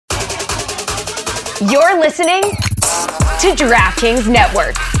You're listening to DraftKings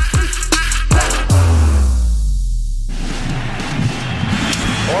Network.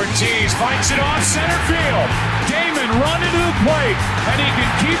 Ortiz fights it off center field. Damon running to the plate, and he can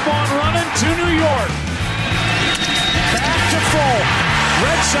keep on running to New York. Back to full.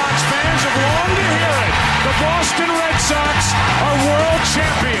 Red Sox fans have longed to hear it. The Boston Red Sox are world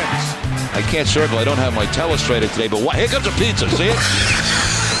champions. I can't circle. I don't have my telestrator today, but here comes a pizza. See it?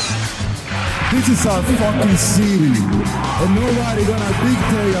 This is our fucking city, and nobody gonna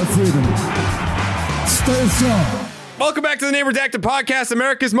dictate our freedom. Stay strong. Welcome back to the Name Redacted Podcast,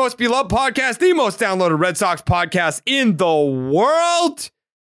 America's most beloved podcast, the most downloaded Red Sox podcast in the world.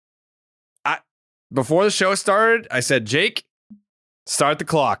 Before the show started, I said, Jake, start the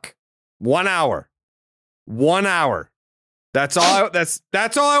clock. 1 hour. 1 hour. That's all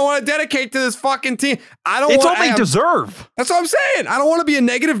I want to dedicate to this fucking team. It's all they deserve. That's what I'm saying. I don't want to be a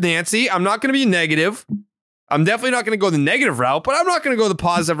negative Nancy. I'm not going to be negative. I'm definitely not going to go the negative route, but I'm not going to go the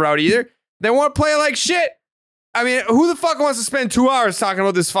positive route either. They want to play like shit. I mean, who the fuck wants to spend 2 hours talking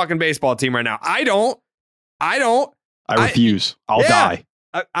about this fucking baseball team right now? I don't. I refuse. I'll die.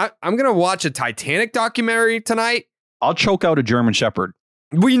 I'm going to watch a Titanic documentary tonight. I'll choke out a German Shepherd.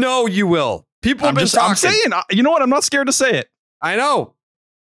 We know you will. People have been talking. I'm saying, you know what? I'm not scared to say it. I know.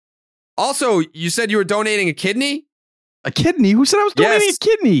 Also, you said you were donating a kidney? A kidney? Who said I was donating a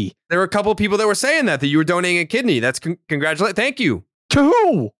kidney? There were a couple of people that were saying that you were donating a kidney. That's congratulations. Thank you. To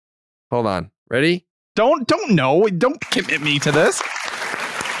who? Hold on. Ready? Don't commit me to this.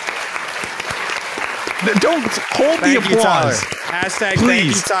 Don't hold the applause. Hashtag please.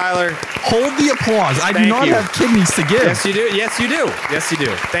 Thank you, Tyler. Hold the applause. I do not have kidneys to give. Yes, you do. Yes, you do. Yes, you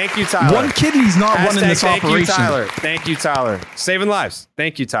do. Thank you, Tyler. One kidney's not running this operation. Thank you, Tyler. Thank you, Tyler. Saving lives.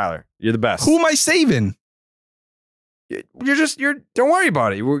 Thank you, Tyler. You're the best. Who am I saving? You're. Don't worry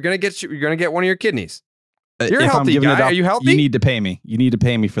about it. You're gonna get one of your kidneys. You're a if healthy guy. Are you healthy? You need to pay me. You need to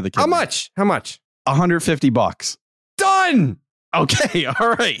pay me for the kidney. How much? $150. Done. Okay, all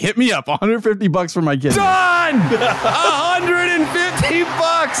right. Hit me up. $150 for my kidney. Done.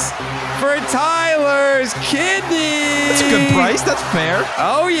 $150 for Tyler's kidney. That's a good price. That's fair.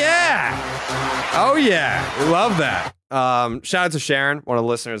 Oh yeah. We love that. Shout out to Sharon, one of the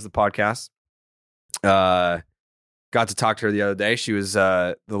listeners of the podcast. Got to talk to her the other day. She was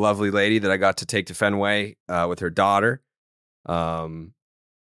the lovely lady that I got to take to Fenway with her daughter.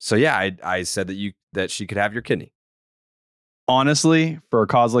 So yeah, I said that she could have your kidney. Honestly, for a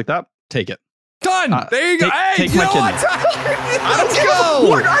cause like that, take it. Done. There you go. Take you my know kidney. Let's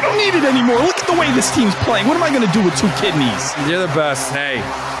go. I don't need it anymore. Look at the way this team's playing. What am I going to do with 2 kidneys? You're the best. Hey,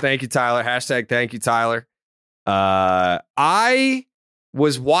 thank you, Tyler. Hashtag thank you, Tyler. I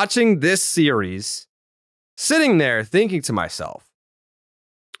was watching this series, sitting there thinking to myself,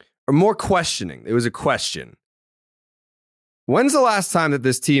 or more questioning. It was a question. When's the last time that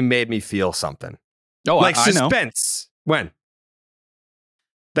this team made me feel something? Oh, like I suspense. Know. When?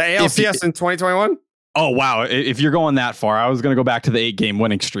 The ALCS in 2021? Oh, wow. If you're going that far, I was going to go back to the 8-game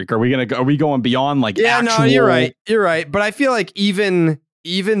winning streak. Are we going beyond like actual? No, you're right. But I feel like even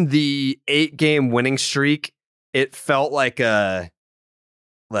the 8-game winning streak, it felt like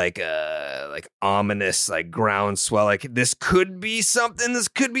ominous, like groundswell. Like this could be something. And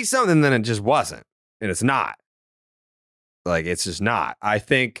then it just wasn't. And it's not. Like, it's just not. I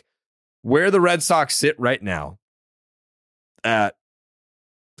think where the Red Sox sit right now at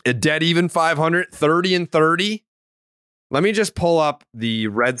a dead even 500, 30-30. Let me just pull up the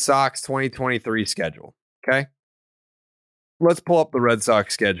Red Sox 2023 schedule. Okay. Let's pull up the Red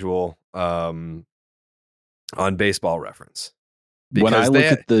Sox schedule on Baseball Reference. When I look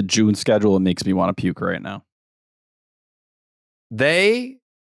at the June schedule, it makes me want to puke right now. They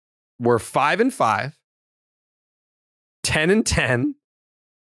were 5-5, 10-10.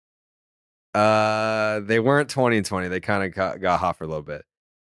 They weren't 20-20. They kind of got hot for a little bit.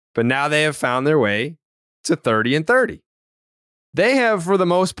 But now they have found their way to 30-30. They have, for the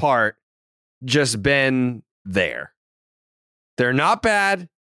most part, just been there. They're not bad.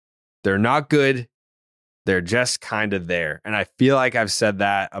 They're not good. They're just kind of there. And I feel like I've said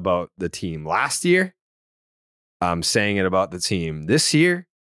that about the team last year. I'm saying it about the team this year.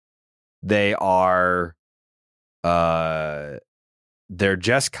 They are, they're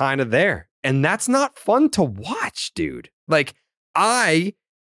just kind of there. And that's not fun to watch, dude. Like,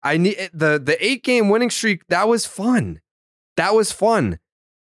 I need the 8-game winning streak. That was fun. I'm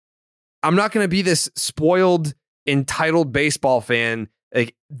not going to be this spoiled, entitled baseball fan.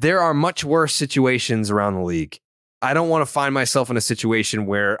 Like, there are much worse situations around the league. I don't want to find myself in a situation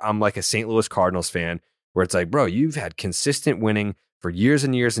where I'm like a St. Louis Cardinals fan, where it's like, bro, you've had consistent winning for years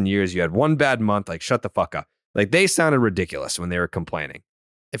and years and years. You had one bad month, like shut the fuck up. Like they sounded ridiculous when they were complaining.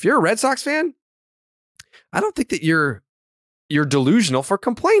 If you're a Red Sox fan, I don't think that you're delusional for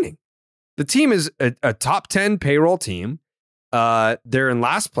complaining. The team is a top 10 payroll team. They're in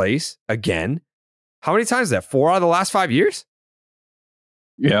last place again. How many times is that? 4 out of the last 5 years?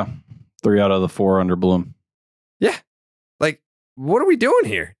 Yeah. 3 out of the 4 under Bloom. Yeah. Like, what are we doing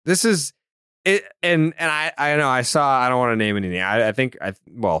here? This is it. And I know I don't want to name anything. I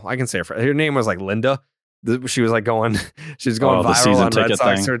can say her name was like Linda. She was like going viral on Red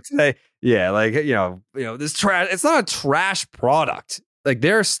Sox today. Yeah. Like, this trash, it's not a trash product. Like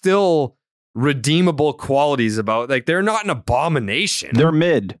they're still redeemable qualities about, like, they're not an abomination. They're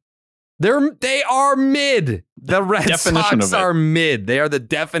mid. They are mid. The Red Sox are mid. They are the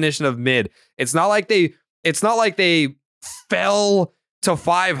definition of mid. It's not like they fell to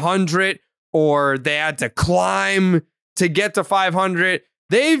 500 or they had to climb to get to 500.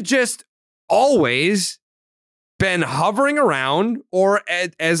 They've just always been hovering around, or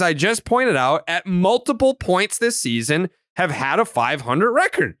as I just pointed out, at multiple points this season have had a 500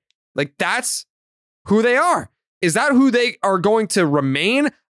 record. Like that's who they are. Is that who they are going to remain?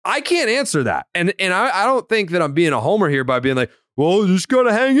 I can't answer that. And I don't think that I'm being a homer here by being like, well, just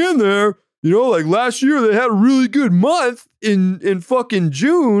gotta hang in there. Like last year they had a really good month in fucking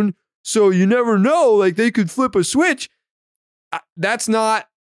June. So you never know, like they could flip a switch. That's not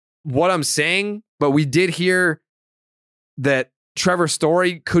what I'm saying, but we did hear that Trevor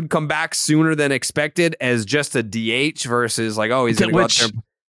Story could come back sooner than expected as just a DH versus like, oh, he's going to go out there.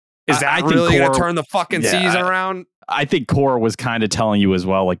 Is that really going to turn the fucking season around? I think Cora was kind of telling you as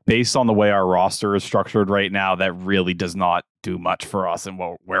well, like based on the way our roster is structured right now, that really does not do much for us and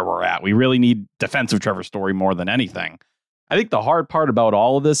where we're at. We really need defensive Trevor Story more than anything. I think the hard part about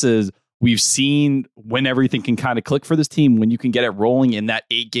all of this is we've seen when everything can kind of click for this team, when you can get it rolling and that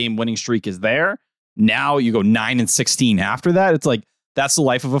 8-game winning streak is there. Now you go 9-16 after that. It's like, that's the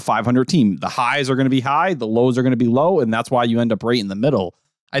life of a 500 team. The highs are going to be high, the lows are going to be low, and that's why you end up right in the middle.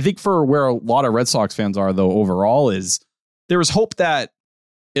 I think for where a lot of Red Sox fans are, though, overall, is there was hope that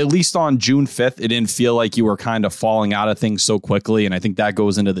at least on June 5th, it didn't feel like you were kind of falling out of things so quickly. And I think that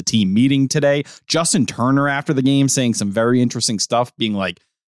goes into the team meeting today. Justin Turner after the game saying some very interesting stuff, being like,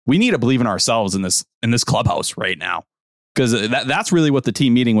 we need to believe in ourselves in this clubhouse right now. Because that's really what the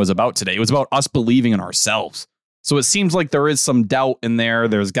team meeting was about today. It was about us believing in ourselves. So it seems like there is some doubt in there.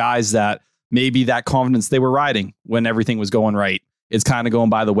 There's guys that maybe that confidence they were riding when everything was going right is kind of going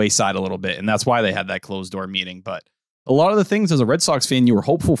by the wayside a little bit. And that's why they had that closed door meeting. But a lot of the things as a Red Sox fan you were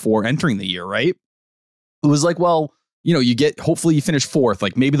hopeful for entering the year, right? It was like, well, hopefully you finish 4th.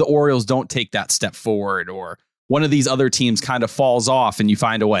 Like maybe the Orioles don't take that step forward, or one of these other teams kind of falls off and you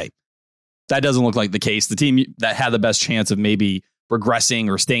find a way. That doesn't look like the case. The team that had the best chance of maybe regressing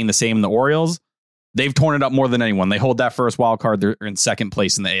or staying the same in the Orioles, they've torn it up more than anyone. They hold that first wild card. They're in second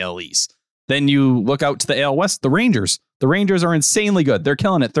place in the AL East. Then you look out to the AL West, the Rangers. The Rangers are insanely good. They're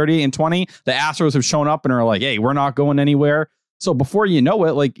killing it, 38-20. The Astros have shown up and are like, hey, we're not going anywhere. So before you know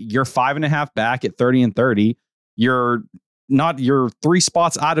it, like you're 5.5 back at 30-30. You're 3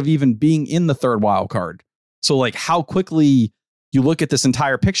 spots out of even being in the third wild card. So like how quickly you look at this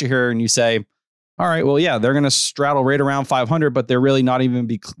entire picture here and you say, all right, well, yeah, they're going to straddle right around 500, but they're really not even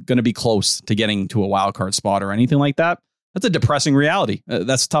going to be close to getting to a wild card spot or anything like that. That's a depressing reality.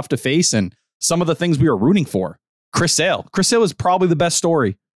 That's tough to face. And some of the things we were rooting for, Chris Sale is probably the best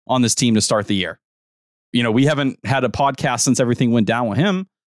story on this team to start the year. We haven't had a podcast since everything went down with him.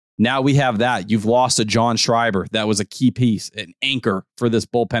 Now we have that. You've lost a John Schreiber. That was a key piece, an anchor for this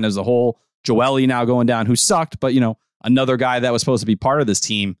bullpen as a whole. Joely now going down, who sucked, but another guy that was supposed to be part of this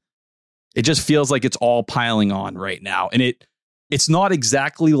team. It just feels like it's all piling on right now. And it's not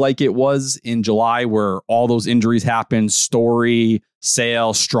exactly like it was in July where all those injuries happened, Story,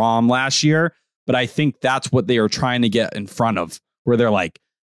 Sale, Strom last year. But I think that's what they are trying to get in front of, where they're like,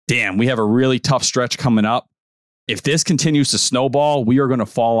 damn, we have a really tough stretch coming up. If this continues to snowball, we are going to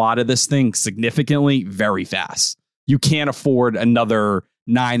fall out of this thing significantly very fast. You can't afford another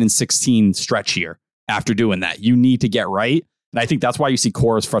 9-16 stretch here after doing that. You need to get right. And I think that's why you see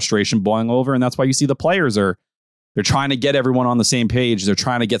Cora's frustration boiling over. And that's why you see the players they're trying to get everyone on the same page. They're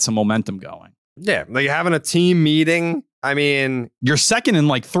trying to get some momentum going. Yeah. Like having a team meeting. I mean, you're second in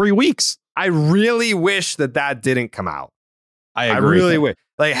like 3 weeks. I really wish that didn't come out. I agree. I really wish.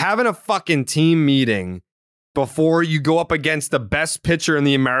 Like having a fucking team meeting before you go up against the best pitcher in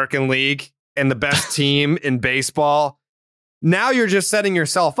the American League and the best team in baseball. Now you're just setting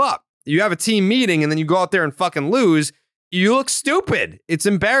yourself up. You have a team meeting and then you go out there and fucking lose. You look stupid. It's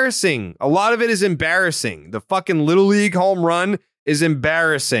embarrassing. A lot of it is embarrassing. The fucking Little League home run is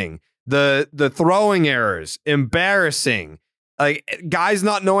embarrassing. The throwing errors, embarrassing. Like, guys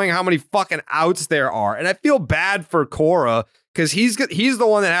not knowing how many fucking outs there are. And I feel bad for Cora because he's the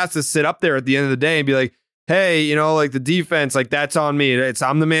one that has to sit up there at the end of the day and be like, hey, you know, like the defense, like that's on me.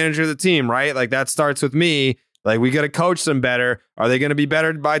 I'm the manager of the team, right? Like that starts with me. Like we got to coach them better. Are they going to be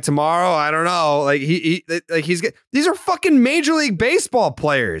better by tomorrow? I don't know. Like these are fucking Major League Baseball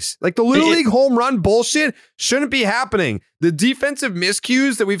players. Like the Little League home run bullshit shouldn't be happening. The defensive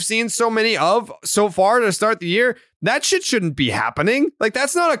miscues that we've seen so many of so far to start the year, that shit shouldn't be happening. Like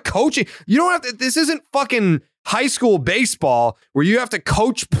that's not a coaching. You don't have to. This isn't fucking high school baseball where you have to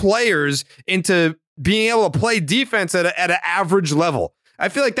coach players into being able to play defense at an average level. I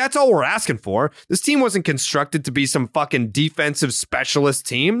feel like that's all we're asking for. This team wasn't constructed to be some fucking defensive specialist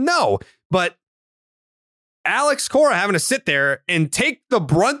team. No, but Alex Cora having to sit there and take the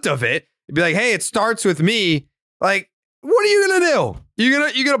brunt of it and be like, hey, it starts with me. Like, what are you going to do?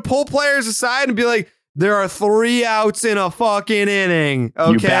 You're going to pull players aside and be like, there are 3 outs in a fucking inning.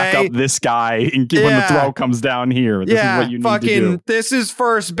 Okay. You back up this guy and when the throw comes down here. This is what you need to do. This is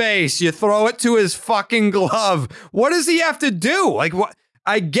first base. You throw it to his fucking glove. What does he have to do? Like, what?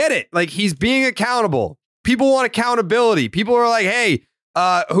 I get it. Like, he's being accountable. People want accountability. People are like, hey,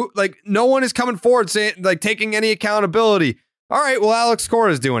 no one is coming forward saying, like, taking any accountability. All right, well, Alex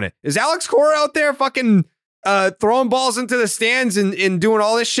Cora is doing it. Is Alex Cora out there fucking throwing balls into the stands and doing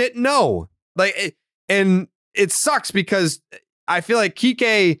all this shit? No. And it sucks because I feel like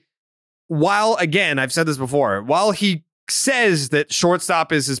Kike, while, again, I've said this before, while he says that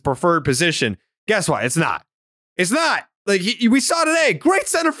shortstop is his preferred position, guess what? It's not. It's not. Like, we saw today, great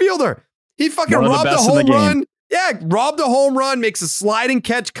center fielder. He fucking robbed a home run. Yeah, robbed a home run, makes a sliding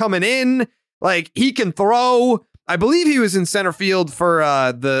catch coming in. Like, he can throw. I believe he was in center field for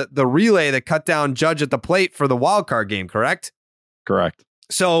the relay that cut down Judge at the plate for the wild card game, correct? Correct.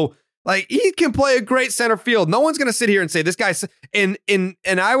 So, like, he can play a great center field. No one's going to sit here and say this guy's... And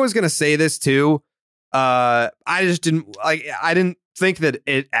I was going to say this, too. I just didn't... I didn't think that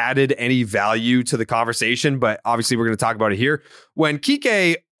it added any value to the conversation, but obviously we're going to talk about it here. When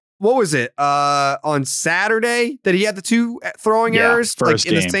Kike, what was it, on Saturday that he had the 2 throwing errors like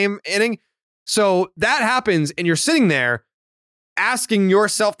in the same inning? So that happens and you're sitting there asking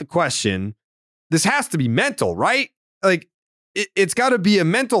yourself the question, this has to be mental, right? Like it's got to be a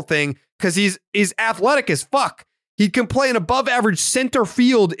mental thing because he's athletic as fuck. He can play an above average center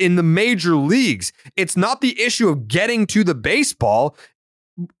field in the major leagues. It's not the issue of getting to the baseball.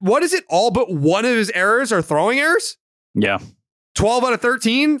 What is it? All but one of his errors are throwing errors? Yeah. 12 out of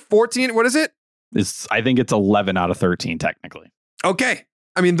 13, 14. What is it? I think it's 11 out of 13, technically. Okay.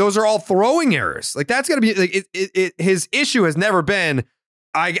 I mean, those are all throwing errors. Like that's going to be like his issue has never been,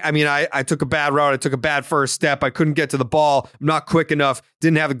 I took a bad route. I took a bad first step. I couldn't get to the ball. I'm not quick enough.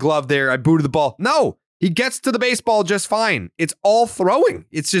 Didn't have a glove there. I booted the ball. No. He gets to the baseball just fine. It's all throwing.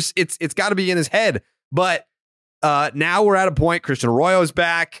 It's just, it's got to be in his head. But now we're at a point, Christian Arroyo's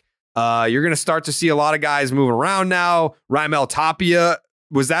back. You're going to start to see a lot of guys moving around now. Raimel Tapia,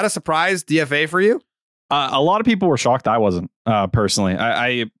 was that a surprise DFA for you? A lot of people were shocked. I wasn't, personally.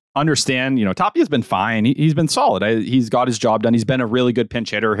 I understand, Tapia's been fine. He's been solid. He's got his job done. He's been a really good pinch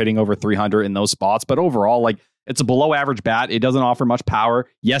hitter, hitting over 300 in those spots. But overall, it's a below average bat. It doesn't offer much power.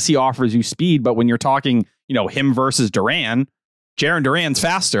 Yes, he offers you speed, but when you're talking, him versus Duran, Jarren Duran's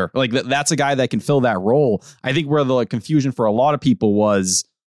faster. Like that's a guy that can fill that role. I think where the confusion for a lot of people was,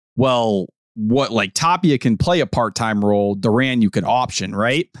 well, what Tapia can play a part-time role, Duran you could option,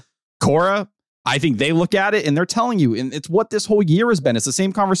 right? Cora, I think they look at it and they're telling you, and it's what this whole year has been. It's the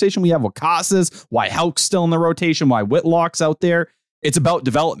same conversation we have with Casas, why Houck's still in the rotation, why Whitlock's out there. It's about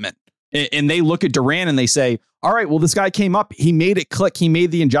development. And they look at Duran and they say, all right, well, this guy came up. He made it click. He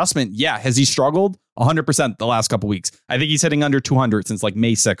made the adjustment. Yeah. Has he struggled? 100% the last couple of weeks. I think he's hitting under 200 since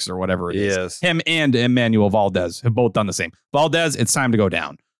May 6th or whatever it is. Yes. Him and Emmanuel Valdez have both done the same. Valdez, it's time to go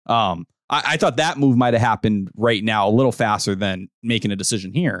down. I thought that move might have happened right now a little faster than making a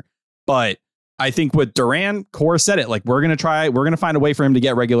decision here. But I think with Duran, Cora said it, we're going to find a way for him to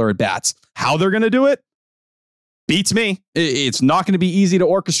get regular at bats. How they're going to do it beats me. It's not going to be easy to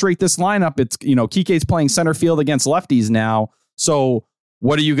orchestrate this lineup. It's, Kike's playing center field against lefties now. So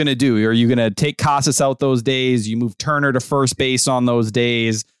what are you going to do? Are you going to take Casas out those days? You move Turner to first base on those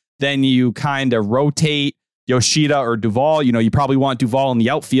days. Then you kind of rotate Yoshida or Duvall. You probably want Duvall in the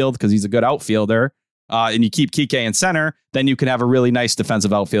outfield because he's a good outfielder. And you keep Kike in center, then you can have a really nice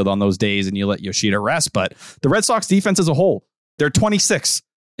defensive outfield on those days and you let Yoshida rest. But the Red Sox defense as a whole, they're 26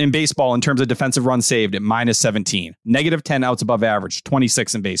 in baseball in terms of defensive runs saved at -17, -10 outs above average,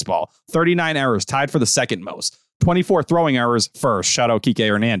 26 in baseball, 39 errors, tied for the second most. 24 throwing errors first. Shout out Kike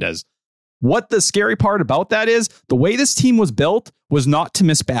Hernandez. What the scary part about that is the way this team was built was not to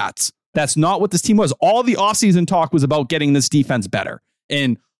miss bats. That's not what this team was. All the offseason talk was about getting this defense better.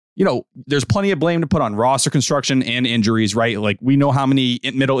 And, there's plenty of blame to put on roster construction and injuries, right? Like we know how many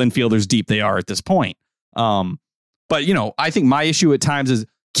middle infielders deep they are at this point. But, I think my issue at times is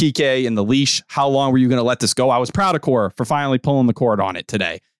Kike and the leash. How long were you going to let this go? I was proud of Cora for finally pulling the cord on it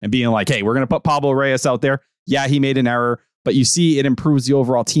today and being like, hey, we're going to put Pablo Reyes out there. Yeah, he made an error, but you see it improves the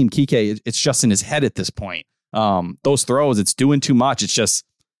overall team. Kike, it's just in his head at this point. Those throws, it's doing too much.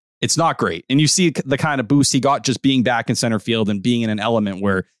 It's not great. And you see the kind of boost he got just being back in center field and being in an element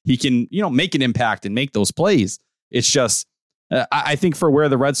where he can, make an impact and make those plays. It's just, I think for where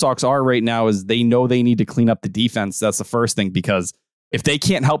the Red Sox are right now is they know they need to clean up the defense. That's the first thing, because if they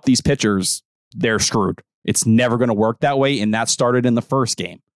can't help these pitchers, they're screwed. It's never going to work that way. And that started in the first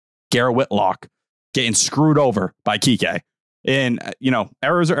game. Garrett Whitlock getting screwed over by Kike. And,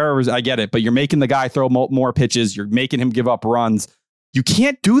 errors are errors. I get it. But you're making the guy throw more pitches. You're making him give up runs. You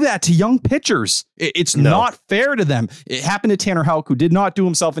can't do that to young pitchers. It's not fair to them. It happened to Tanner Houck, who did not do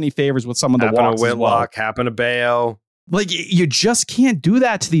himself any favors with some of the walks. Happened to Whitlock, happened to Bayo. Like, you just can't do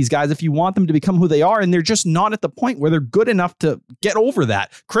that to these guys if you want them to become who they are. And they're just not at the point where they're good enough to get over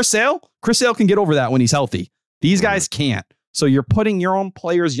that. Chris Sale can get over that when he's healthy. These guys can't. So you're putting your own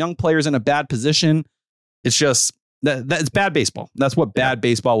players, young players, in a bad position. It's just that's bad baseball. That's what bad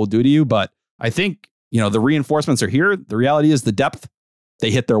baseball will do to you. But I think, the reinforcements are here. The reality is the depth. They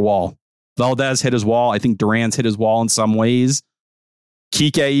hit their wall. Valdez hit his wall. I think Duran's hit his wall in some ways.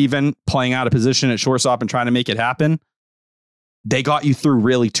 Kike even playing out of position at shortstop and trying to make it happen. They got you through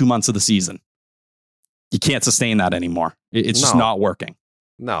really 2 months of the season. You can't sustain that anymore. It's just not working.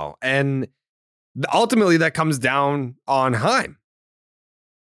 No. And ultimately that comes down on Heim.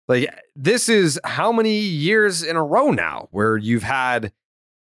 Like, this is how many years in a row now where you've had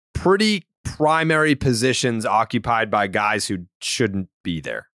pretty primary positions occupied by guys who shouldn't be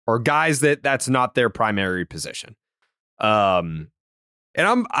there, or guys that's not their primary position. And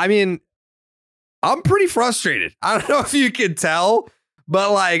I'm pretty frustrated. I don't know if you can tell,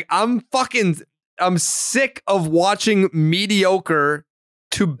 but like, I'm sick of watching mediocre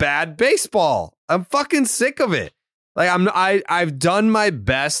to bad baseball. I'm fucking sick of it. Like, I've done my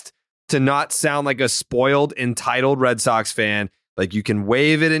best to not sound like a spoiled, entitled Red Sox fan. Like, you can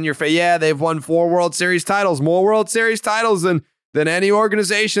wave it in your face. Yeah, they've won 4 World Series titles, more World Series titles than any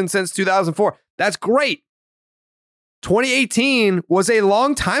organization since 2004. That's great. 2018 was a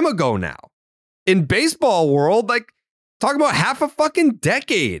long time ago now. In baseball world, like, talking about half a fucking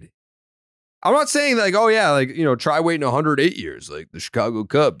decade. I'm not saying like, oh yeah, like, try waiting 108 years like the Chicago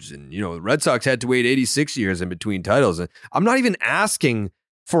Cubs, and, the Red Sox had to wait 86 years in between titles. And I'm not even asking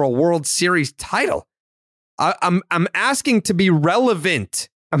for a World Series title. I'm asking to be relevant.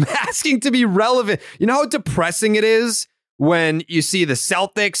 I'm asking to be relevant. You know how depressing it is when you see the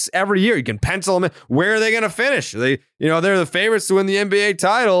Celtics every year? You can pencil them in. Where are they going to finish? They're the favorites to win the NBA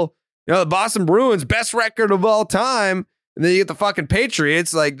title. The Boston Bruins, best record of all time. And then you get the fucking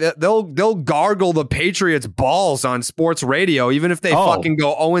Patriots. Like, they'll gargle the Patriots balls on sports radio, even if they fucking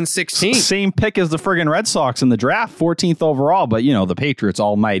go 0-16. Same pick as the friggin' Red Sox in the draft, 14th overall. But, the Patriots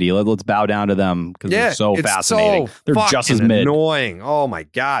almighty. Let's bow down to them because they're so fascinating. They're just as mid. Annoying. Oh, my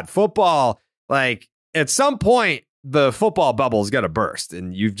God. Football, like, at some point, the football bubble's got to burst.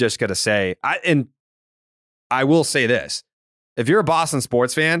 And you've just got to say, I will say this. If you're a Boston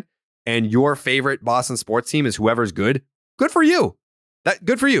sports fan and your favorite Boston sports team is whoever's good for you.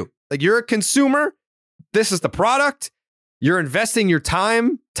 Good for you. Like, you're a consumer. This is the product. You're investing your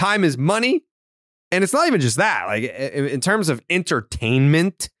time. Time is money. And it's not even just that. Like, in terms of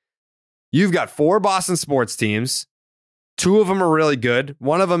entertainment, you've got 4 Boston sports teams. 2 of them are really good.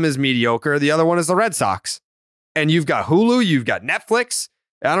 One of them is mediocre. The other one is the Red Sox. And you've got Hulu. You've got Netflix.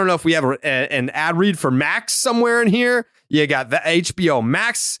 I don't know if we have an ad read for Max somewhere in here. You got the HBO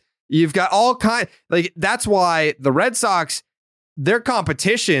Max. You've got all kinds. Like, that's why the Red Sox, their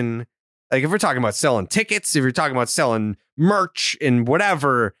competition, like, if we're talking about selling tickets, if you're talking about selling merch and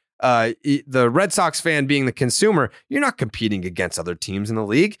whatever, the Red Sox fan being the consumer, you're not competing against other teams in the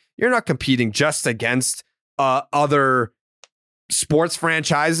league. You're not competing just against other sports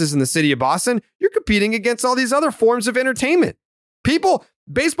franchises in the city of Boston. You're competing against all these other forms of entertainment.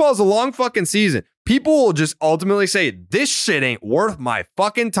 Baseball is a long fucking season. People will just ultimately say, this shit ain't worth my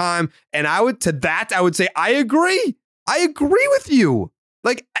fucking time. And I would say, I agree. I agree with you.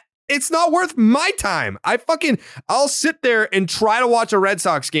 Like, it's not worth my time. I'll sit there and try to watch a Red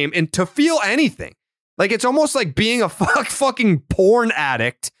Sox game and to feel anything. Like, it's almost like being a fucking porn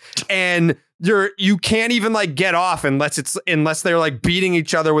addict and you can't even like get off unless they're like beating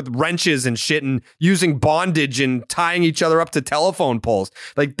each other with wrenches and shit and using bondage and tying each other up to telephone poles.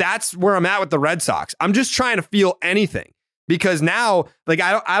 Like that's where I'm at with the Red Sox. I'm just trying to feel anything because now like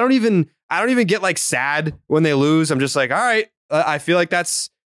I don't even get like sad when they lose. I'm just like, all right, I feel like that's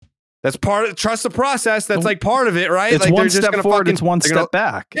part of trust the process. That's like part of it, right? It's like one they're just step gonna forward, it's one step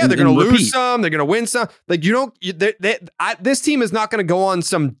back. Yeah, they're gonna lose some, they're gonna win some. Like this team is not gonna go on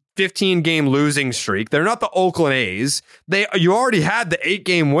some 15-game losing streak. They're not the Oakland A's. You already had the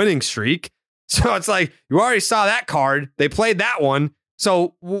 8-game winning streak, so it's like you already saw that card. They played that one.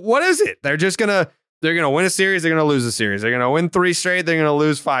 So what is it? They're gonna win a series. They're gonna lose a series. They're gonna win 3 straight. They're gonna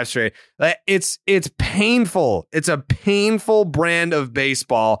lose 5 straight. It's painful. It's a painful brand of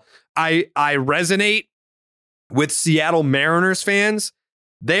baseball. I resonate with Seattle Mariners fans.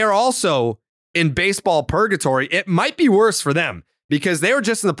 They are also in baseball purgatory. It might be worse for them because they were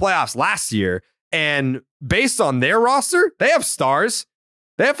just in the playoffs last year. And based on their roster, they have stars.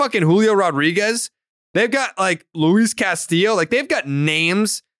 They have fucking Julio Rodriguez. They've got like Luis Castillo. Like they've got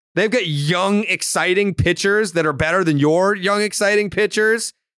names. They've got young, exciting pitchers that are better than your young, exciting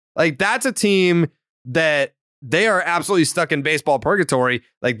pitchers. Like that's a team that they are absolutely stuck in baseball purgatory.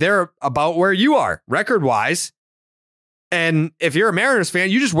 Like they're about where you are record wise. And if you're a Mariners fan,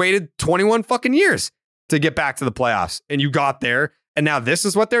 you just waited 21 fucking years to get back to the playoffs and you got there. And now this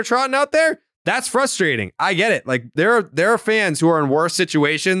is what they're trotting out there. That's frustrating. I get it. Like there are fans who are in worse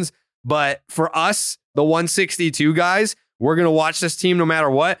situations, but for us, the 162 guys, we're going to watch this team no matter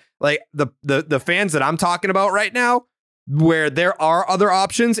what. Like the fans that I'm talking about right now, where there are other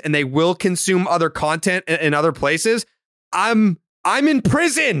options and they will consume other content in other places. I'm in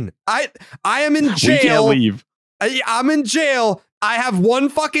prison. I am in jail. We can't leave. I'm in jail. I have one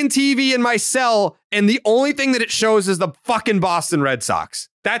fucking TV in my cell, and the only thing that it shows is the fucking Boston Red Sox.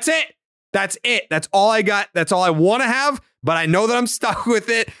 That's it. That's it. That's all I got. That's all I want to have, but I know that I'm stuck with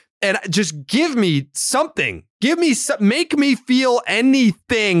it. And just give me something. Make me feel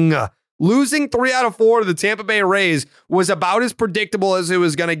anything. Losing 3 out of 4 to the Tampa Bay Rays was about as predictable as it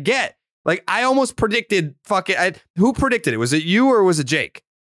was going to get. Like I almost predicted who predicted it? Was it you or was it Jake?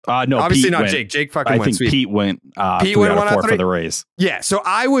 No, obviously Pete not went. Jake. Jake fucking I went. think Pete went. Pete 3 went out 1 of out 4 of 3 for the Rays. Yeah, so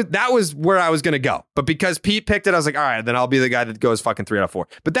that was where I was gonna go. But because Pete picked it, I was like, all right, then I'll be the guy that goes fucking 3 out of 4.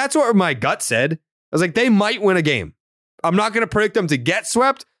 But that's what my gut said. I was like, they might win a game. I'm not gonna predict them to get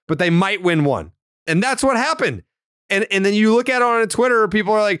swept, but they might win one. And that's what happened. And then you look at it on Twitter,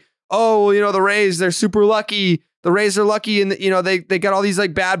 people are like, oh, well, you know, the Rays, they're super lucky. The Rays are lucky, and you know, they got all these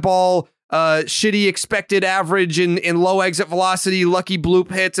like bad ball, shitty expected average and low exit velocity, lucky bloop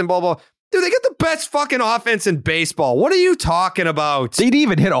hits and blah blah. Dude, they got the best fucking offense in baseball. What are you talking about? They'd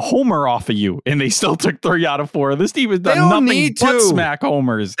even hit a homer off of you, and they still took 3 out of 4. This team has done nothing but smack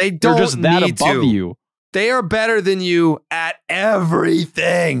homers. They're just that above you. They are better than you at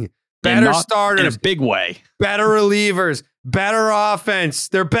everything. Better starters. In a big way. Better relievers. Better offense.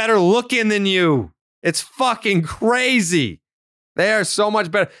 They're better looking than you. It's fucking crazy. They are so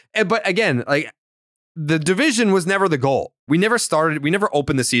much better. But again, like the division was never the goal. We never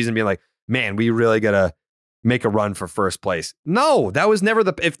opened the season being like, man, we really got to make a run for first place. No, that was never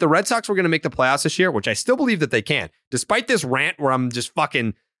if the Red Sox were going to make the playoffs this year, which I still believe that they can, despite this rant where I'm just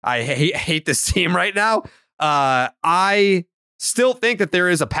fucking, I hate this team right now. I still think that there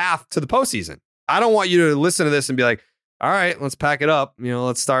is a path to the postseason. I don't want you to listen to this and be like, all right, let's pack it up. You know,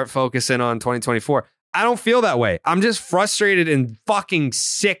 let's start focusing on 2024. I don't feel that way. I'm just frustrated and fucking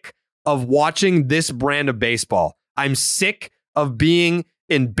sick of watching this brand of baseball. I'm sick of being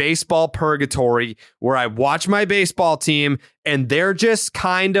in baseball purgatory where I watch my baseball team and they're just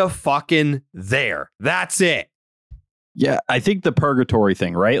kind of fucking there. That's it. Yeah, I think the purgatory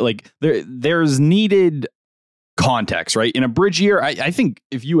thing, right? Like there's needed context, right? In a bridge year, I think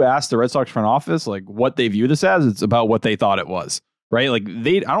if you ask the Red Sox front office like what they view this as, it's about what they thought it was, right? Like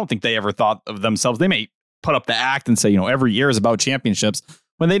I don't think they ever thought of themselves. They may put up the act and say, you know, every year is about championships.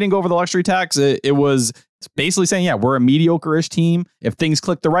 When they didn't go over the luxury tax, it was basically saying, yeah, we're a mediocre-ish team. If things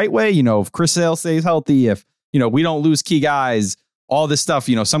click the right way, you know, if Chris Sale stays healthy, if, you know, we don't lose key guys, all this stuff,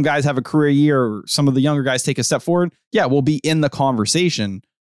 you know, some guys have a career year, some of the younger guys take a step forward. Yeah, we'll be in the conversation.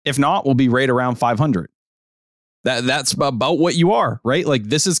 If not, we'll be right around 500. That's about what you are, right? Like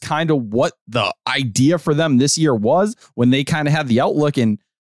this is kind of what the idea for them this year was when they kind of had the outlook, and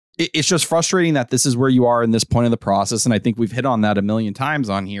it's just frustrating that this is where you are in this point of the process. And I think we've hit on that a million times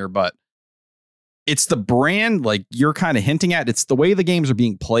on here, but it's the brand like you're kind of hinting at. It's the way the games are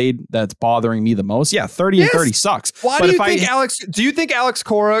being played that's bothering me the most. Yeah, 30 and 30 sucks. Why do you think do you think Alex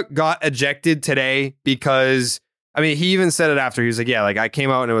Cora got ejected today because I mean, he even said it after. He was like, yeah, like I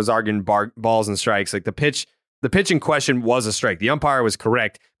came out and it was arguing balls and strikes. Like the pitch in question was a strike. The umpire was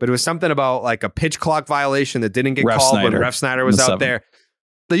correct, but it was something about like a pitch clock violation that didn't get called when Ref Snyder was out there.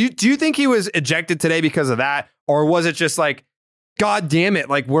 Do you think he was ejected today because of that? Or was it just like, God damn it,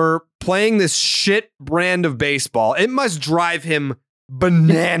 like we're playing this shit brand of baseball. It must drive him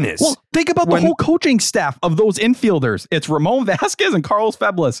bananas. Well, think about the whole coaching staff of those infielders. It's Ramon Vasquez and Carlos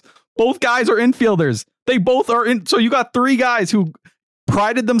Febles. Both guys are infielders. They both are in. So you got three guys who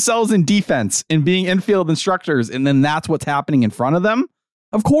prided themselves in defense and being infield instructors. And then that's what's happening in front of them.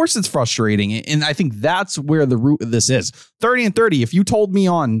 Of course, it's frustrating. And I think that's where the root of this is. 30-30. If you told me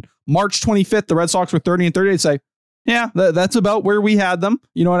on March 25th, the Red Sox were 30-30, I'd say, yeah, that's about where we had them.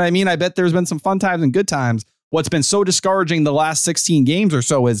 You know what I mean? I bet there's been some fun times and good times. What's been so discouraging the last 16 games or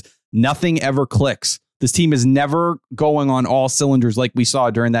so is nothing ever clicks. This team is never going on all cylinders like we saw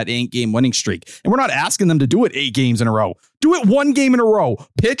during that 8-game winning streak. And we're not asking them to do it 8 games in a row. Do it 1 game in a row.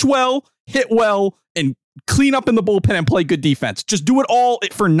 Pitch well, hit well, and clean up in the bullpen and play good defense. Just do it all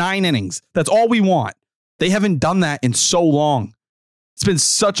for 9 innings. That's all we want. They haven't done that in so long. It's been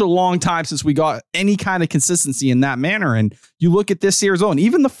such a long time since we got any kind of consistency in that manner. And you look at this series, and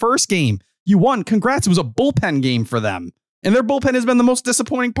even the first game you won. Congrats. It was a bullpen game for them. And their bullpen has been the most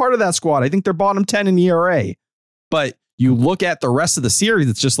disappointing part of that squad. I think they're bottom 10 in ERA. But you look at the rest of the series,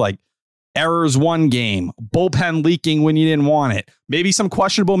 it's just like errors 1 game, bullpen leaking when you didn't want it. Maybe some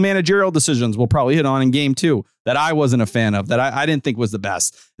questionable managerial decisions we'll probably hit on in game 2 that I wasn't a fan of, that I didn't think was the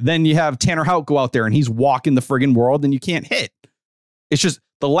best. Then you have Tanner Houck go out there and he's walking the friggin' world and you can't hit. It's just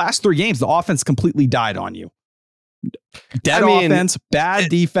the last 3 games, the offense completely died on you. Offense, bad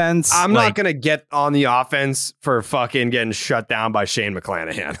defense. I'm not going to get on the offense for fucking getting shut down by Shane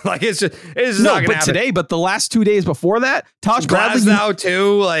McClanahan. Like it's just not going to happen. Today, but the last 2 days before that, Tosh Bradley now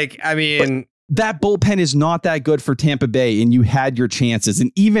too. Like, I mean, that bullpen is not that good for Tampa Bay, and you had your chances.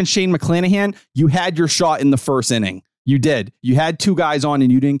 And even Shane McClanahan, you had your shot in the first inning. You did. You had 2 guys on,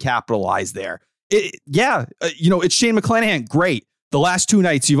 and you didn't capitalize there. It's Shane McClanahan. Great. The last 2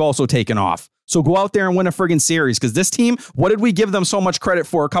 nights you've also taken off. So go out there and win a friggin' series, because this team, what did we give them so much credit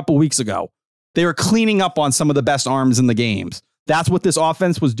for a couple weeks ago? They were cleaning up on some of the best arms in the games. That's what this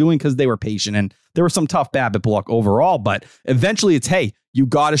offense was doing because they were patient, and there was some tough BABIP luck overall, but eventually it's, hey, you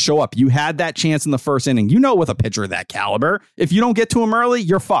got to show up. You had that chance in the first inning. You know, with a pitcher of that caliber, if you don't get to him early,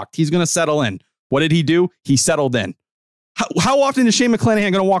 you're fucked. He's going to settle in. What did he do? He settled in. How often is Shane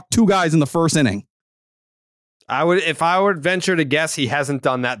McClanahan going to walk 2 guys in the first inning? If I would venture to guess, he hasn't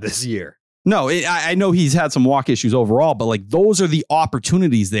done that this year. No, I know he's had some walk issues overall, but like those are the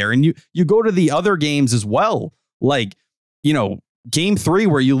opportunities there. And you go to the other games as well. Like, game 3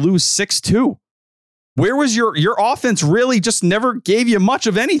 where you lose 6-2. Where was your offense really just never gave you much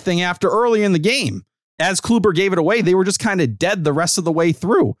of anything after early in the game? As Kluber gave it away, they were just kind of dead the rest of the way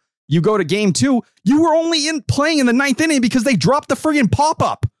through. You go to game 2, you were only playing in the 9th inning because they dropped the friggin'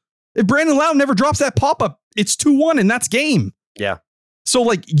 pop-up. If Brandon Lowe never drops that pop-up, it's 2-1 and that's game. Yeah. So,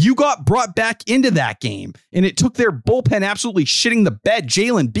 like, you got brought back into that game, and it took their bullpen absolutely shitting the bed.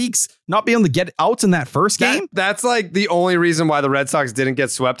 Jalen Beeks not being able to get outs in that first game. That's like the only reason why the Red Sox didn't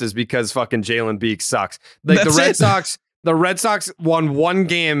get swept is because fucking Jalen Beeks sucks. Like the Red Sox won 1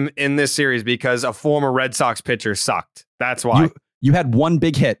 game in this series because a former Red Sox pitcher sucked. That's why. You had 1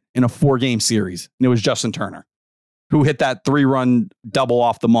 big hit in a 4-game series, and it was Justin Turner, who hit that 3-run double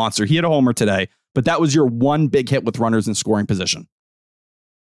off the monster. He hit a homer today, but that was your 1 big hit with runners in scoring position,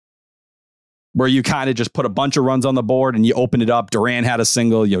 where you kind of just put a bunch of runs on the board and you open it up. Duran had a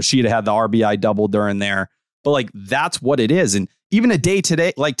single. Yoshida had the RBI double during there. But like, that's what it is. And even a day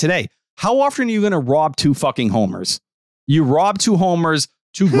today, like today, how often are you going to rob 2 fucking homers? You rob 2 homers,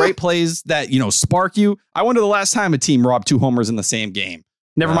 2 great plays that, spark you. I wonder the last time a team robbed 2 homers in the same game.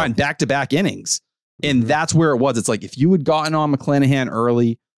 Never mind back-to-back innings. And that's where it was. It's like, if you had gotten on McClanahan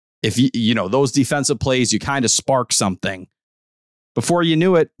early, if those defensive plays, you kind of spark something. Before you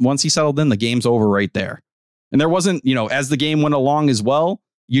knew it, once he settled in, the game's over right there. And there wasn't, as the game went along as well,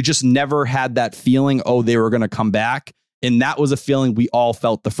 you just never had that feeling, they were going to come back. And that was a feeling we all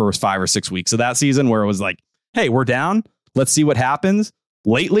felt the first 5 or 6 weeks of that season, where it was like, hey, we're down. Let's see what happens.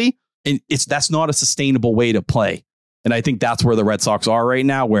 Lately, and that's not a sustainable way to play. And I think that's where the Red Sox are right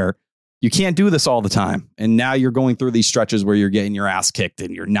now, where you can't do this all the time. And now you're going through these stretches where you're getting your ass kicked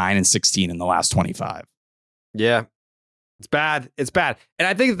and you're 9-16 in the last 25. Yeah. It's bad. It's bad. And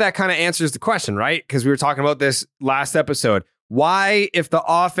I think that kind of answers the question, right? Because we were talking about this last episode. Why, if the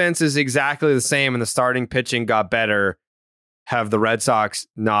offense is exactly the same and the starting pitching got better, have the Red Sox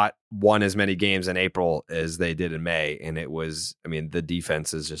not won as many games in April as they did in May? And it was, the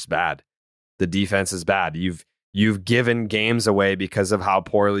defense is just bad. The defense is bad. you've given games away because of how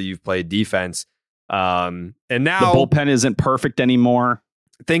poorly you've played defense. And now the bullpen isn't perfect anymore.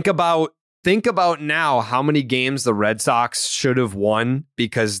 Think about now how many games the Red Sox should have won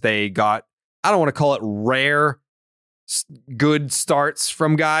because they got, I don't want to call it rare good starts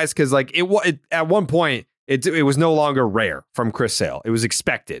from guys, because like it at one point it was no longer rare from Chris Sale. It was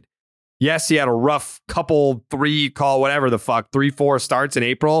expected. Yes, he had a rough couple 3-4 starts in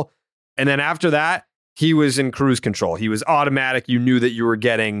April, and then after that he was in cruise control. He was automatic. You knew that you were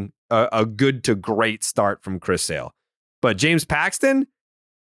getting a good to great start from Chris Sale. But James Paxton,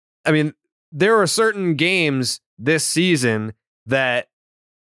 I mean, there are certain games this season that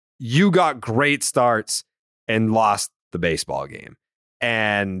you got great starts and lost the baseball game.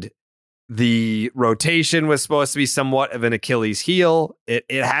 And the rotation was supposed to be somewhat of an Achilles heel. It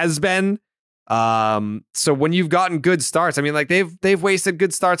has been. So when you've gotten good starts, I mean, like they've wasted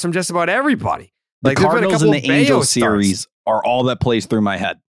good starts from just about everybody. The Like Cardinals and the Angels series are all that plays through my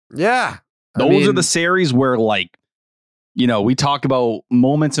head. Yeah. Those are the series where, like, you know, we talk about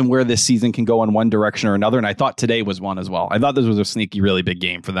moments and where this season can go in one direction or another. And I thought today was one as well. I thought this was a sneaky, really big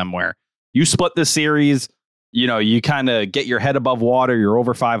game for them where you split the series, you know, you kind of get your head above water. You're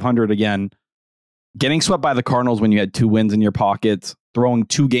over 500 again. Getting swept by the Cardinals when you had 2 wins in your pockets, throwing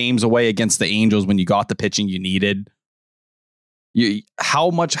 2 games away against the Angels when you got the pitching you needed.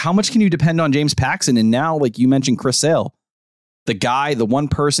 How much can you depend on James Paxton? And now, like you mentioned, Chris Sale, the one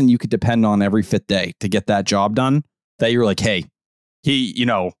person you could depend on every 5th day to get that job done, that you're like, hey, he, you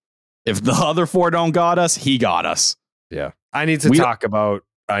know, if the other 4 don't got us, he got us. Yeah. I need to talk about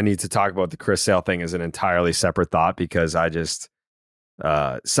the Chris Sale thing as an entirely separate thought, because I just,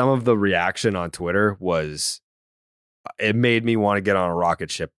 some of the reaction on Twitter it made me want to get on a rocket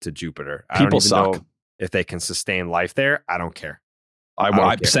ship to Jupiter. I don't even know if they can sustain life there. I don't care.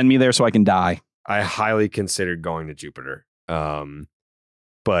 I send me there so I can die. I highly considered going to Jupiter.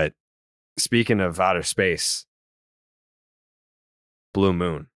 But speaking of outer space, Blue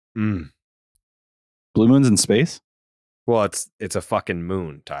Moon. Blue Moon's in space? Well, it's a fucking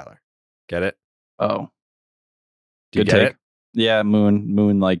moon, Tyler. Get it? Oh. Do you Good get take. it? Yeah,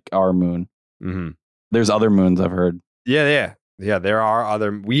 moon like our moon. Mm-hmm. There's other moons I've heard. Yeah. There are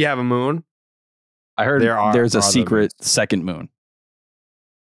other. We have a moon. I heard there's a secret second moon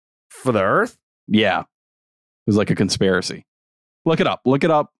for the Earth. Yeah, it was like a conspiracy. Look it up.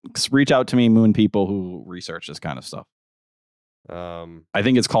 Reach out to me, moon people who research this kind of stuff. I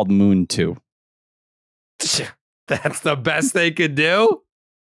think it's called Moon 2. That's the best they could do.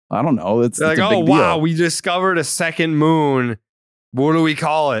 I don't know. It's like, a big oh wow, deal. we discovered a second moon. What do we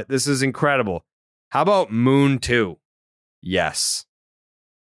call it? This is incredible. How about Moon 2? Yes,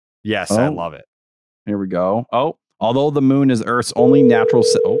 I love it. Here we go. Oh, although the moon is Earth's only natural.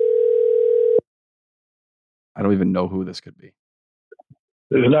 I don't even know who this could be.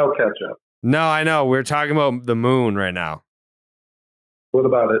 There's no catch up. No, I know. We're talking about the moon right now. What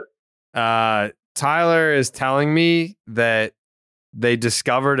about it? Tyler is telling me that they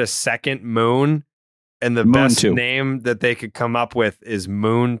discovered a second moon, and the Moon best 2. name that they could come up with is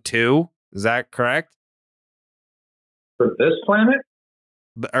Moon 2. Is that correct? For this planet?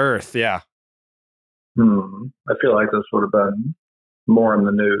 The Earth, yeah. I feel like this would have been more in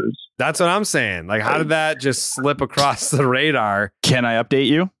the news. That's what I'm saying. Like, how did that just slip across the radar? Can I update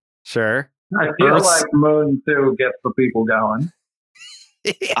you? Sure. I feel like Moon 2 gets the people going.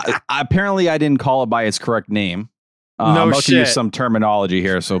 Apparently, I didn't call it by its correct name. No I'm about shit. to use some terminology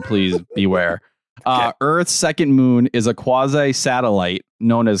here, so please beware. Earth's second moon is a quasi-satellite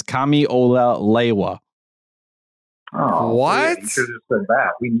known as Kamiolalewa. Oh, What? You should have said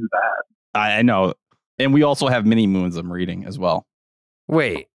that. We knew that. I know. And we also have mini moons I'm reading as well.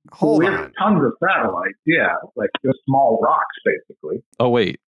 Wait, hold we on. have tons of satellites. Yeah, like just small rocks, basically. Oh,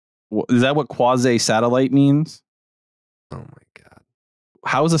 wait. Is that what quasi-satellite means? Oh my God.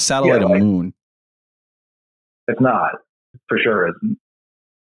 How is a satellite a moon? It's not. For sure isn't.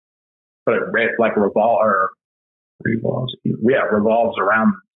 But it like revolves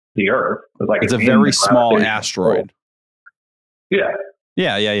around the Earth. It's a very small asteroid. Yeah.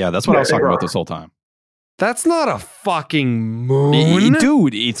 Yeah. That's what I was talking about this whole time. That's not a fucking moon.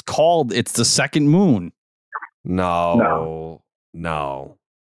 Dude, it's the second moon. No.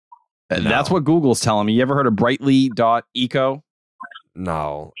 That's what Google's telling me. You ever heard of brightly.eco?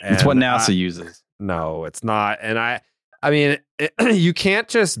 No. It's what NASA uses. No, it's not. And I mean, you can't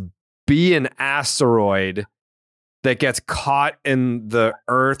just be an asteroid that gets caught in the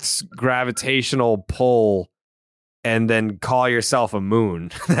Earth's gravitational pull and then call yourself a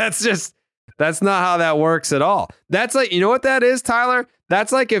moon. That's not how that works at all. That's like, you know what that is, Tyler?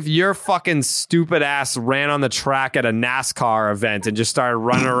 That's like if your fucking stupid ass ran on the track at a NASCAR event and just started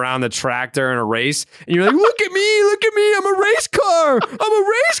running around the track during a race. And you're like, look at me. I'm a race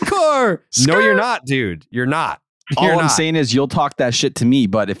car. No, you're not, dude. You're not. All I'm saying is you'll talk that shit to me,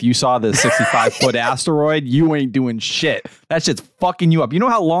 but if you saw the 65-foot asteroid, you ain't doing shit. That shit's fucking you up. You know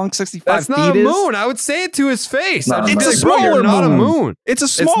how long 65 That's feet is? not a moon. I would say it to his face. No, It's a smaller you're not moon. a moon. It's a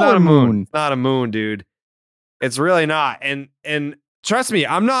It's smaller not a moon. moon. It's not a moon, dude. It's really not. And trust me,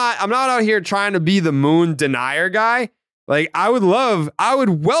 I'm not out here trying to be the moon denier guy. Like I would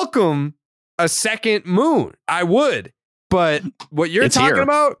welcome a second moon. I would. But what you're It's talking here.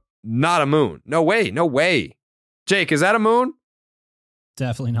 about, not a moon. No way. Jake, is that a moon?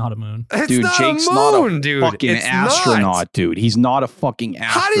 Definitely not a moon. It's Dude, not Jake's a not moon, a dude. fucking It's astronaut, not. dude. He's not a fucking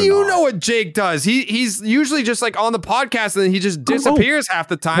astronaut. How do you know what Jake does? He's usually just like on the podcast and then he just disappears half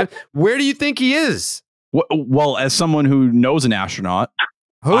the time. Where do you think he is? Well, as someone who knows an astronaut,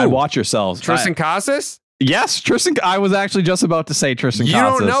 Who? I watch yourselves. Tristan Casas? Yes, Tristan. I was actually just about to say Tristan You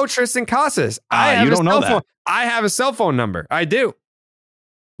Casas. don't know Tristan Casas. You don't know that. I have a cell phone number. I do.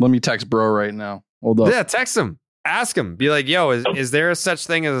 Let me text bro right now. Hold up. Yeah, text him. Ask him. Be like, yo, is there a such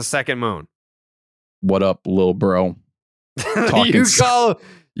thing as a second moon? What up, little bro?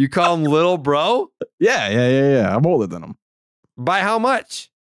 you call him little bro? Yeah. I'm older than him. By how much?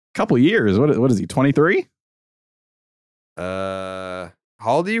 Couple years. What is he? 23? How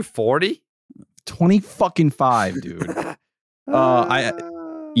old are you? 40? 20 fucking 5, dude.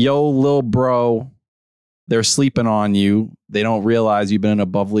 Yo, little bro, they're sleeping on you. They don't realize you've been an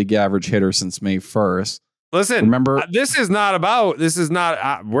above league average hitter since May 1st. Listen, remember,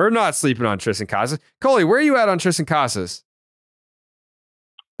 we're not sleeping on Tristan Casas. Coley, where are you at on Tristan Casas?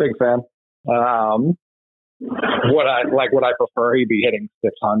 Big fan. Would I prefer he be hitting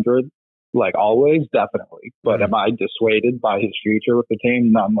 600? Like always, definitely. But am I dissuaded by his future with the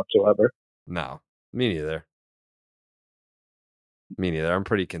team? None whatsoever. No, me neither. I'm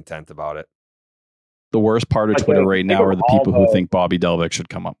pretty content about it. the worst part of Twitter right now are the people who think Bobby Delbeck should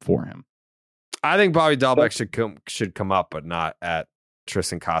come up for him. I think Bobby Delbeck should come up, but not at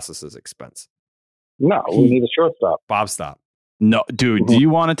Tristan Casas' expense. No, we need a shortstop. Bob, stop. No, dude, do you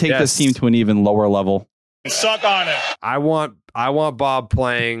want to take this team to an even lower level? Suck on it. I want Bob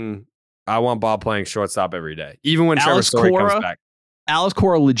playing. I want Bob playing shortstop every day, even when Trevor Story comes back. Alice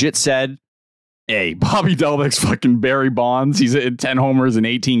Cora legit said, "Hey, Bobby Delbeck's fucking Barry Bonds. He's hitting 10 homers in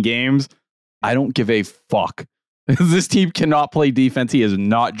 18 games. I don't give a fuck. This team cannot play defense. He is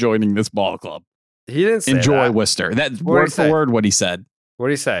not joining this ball club." He didn't say Enjoy that. Worcester. That's word for word what he said. What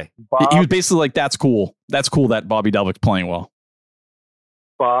did he say? He was basically like, "That's cool. That's cool that Bobby Delbeck's playing well."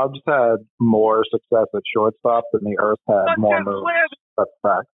 Bob's had more success at shortstop than the Earth had more moves. That's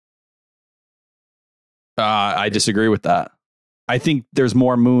fact. I disagree with that. I think there's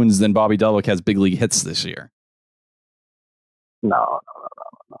more moons than Bobby Delbeck has big league hits this year. No.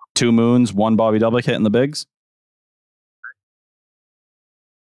 2 moons, 1 Bobby Delbeck hit in the bigs.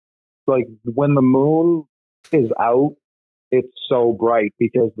 Like when the moon is out, it's so bright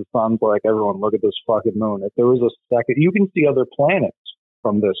because the sun's like, everyone, look at this fucking moon. If there was a second, you can see other planets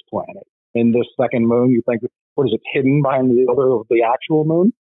from this planet. In this second moon, you think, what is it, hidden behind the actual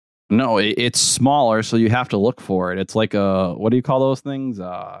moon? No, it's smaller, so you have to look for it. It's like what do you call those things?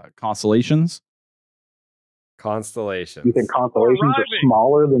 Constellations? Constellations. You think constellations are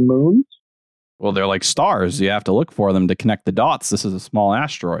smaller than moons? Well, they're like stars. You have to look for them to connect the dots. This is a small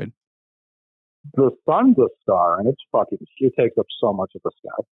asteroid. The sun's a star, and it takes up so much of the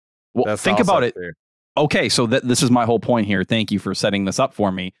sky. Well, That's think also about it. true. Okay, so this is my whole point here. Thank you for setting this up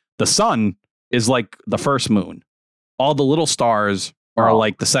for me. The sun is like the first moon. All the little stars are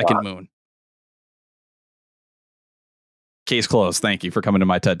like the second moon. Case closed. Thank you for coming to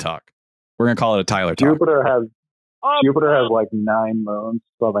my TED Talk. We're going to call it a Tyler Talk. Jupiter has like 9 moons,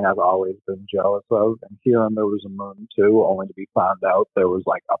 something I've always been jealous of. And hearing there was a moon too, only to be found out there was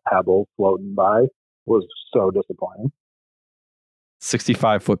like a pebble floating by, was so disappointing.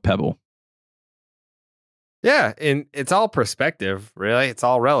 65-foot pebble. Yeah, and it's all perspective, really. It's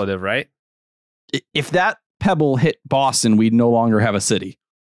all relative, right? If that pebble hit Boston, we'd no longer have a city.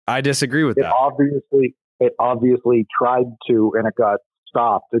 I disagree with that. It obviously tried to, and it got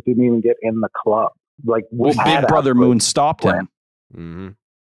stopped. It didn't even get in the club. Like Well, Big Brother Moon stopped him. Mm-hmm.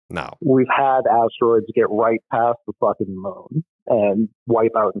 No. We've had asteroids get right past the fucking moon and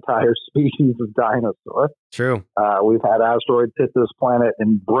wipe out entire species of dinosaur. True. We've had asteroids hit this planet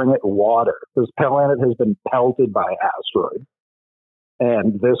and bring it water. This planet has been pelted by asteroids.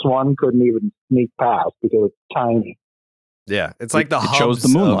 And this one couldn't even sneak past because it's tiny. Yeah, it's like the it chose hubs the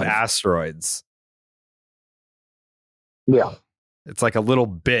moon of life. asteroids. Yeah. It's like a little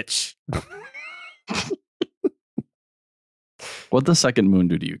bitch. What'd the second moon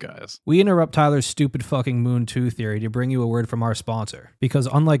do to you guys? We interrupt Tyler's stupid fucking Moon 2 theory to bring you a word from our sponsor. Because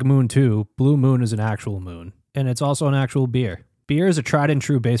unlike Moon 2, Blue Moon is an actual moon. And it's also an actual beer. Beer is a tried and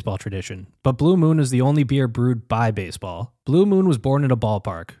true baseball tradition, but Blue Moon is the only beer brewed by baseball. Blue Moon was born in a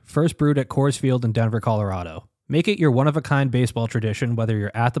ballpark, first brewed at Coors Field in Denver, Colorado. Make it your one-of-a-kind baseball tradition whether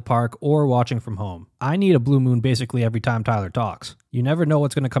you're at the park or watching from home. I need a Blue Moon basically every time Tyler talks. You never know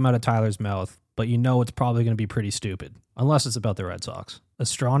what's going to come out of Tyler's mouth, but you know it's probably going to be pretty stupid. Unless it's about the Red Sox.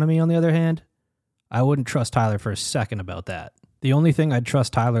 Astronomy, on the other hand, I wouldn't trust Tyler for a second about that. The only thing I'd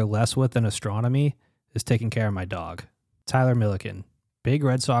trust Tyler less with than astronomy is taking care of my dog. Tyler Milliken, big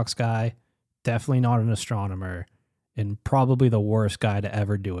Red Sox guy, definitely not an astronomer, and probably the worst guy to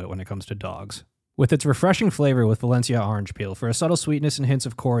ever do it when it comes to dogs. With its refreshing flavor with Valencia orange peel for a subtle sweetness and hints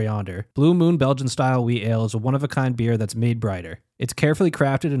of coriander, Blue Moon Belgian-style wheat ale is a one-of-a-kind beer that's made brighter. It's carefully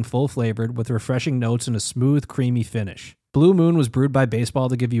crafted and full-flavored with refreshing notes and a smooth, creamy finish. Blue Moon was brewed by baseball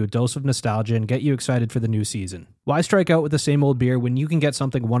to give you a dose of nostalgia and get you excited for the new season. Why strike out with the same old beer when you can get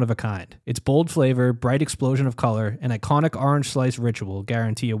something one-of-a-kind? Its bold flavor, bright explosion of color, and iconic orange slice ritual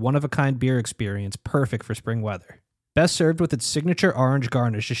guarantee a one-of-a-kind beer experience perfect for spring weather. Best served with its signature orange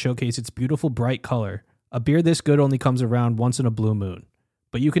garnish to showcase its beautiful bright color, a beer this good only comes around once in a blue moon,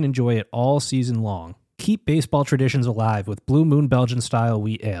 but you can enjoy it all season long. Keep baseball traditions alive with Blue Moon Belgian-style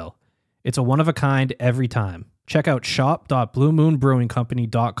wheat ale. It's a one-of-a-kind every time. Check out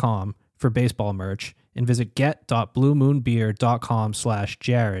shop.bluemoonbrewingcompany.com for baseball merch and visit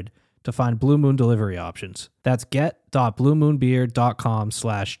get.bluemoonbeer.com/Jared to find Blue Moon delivery options. That's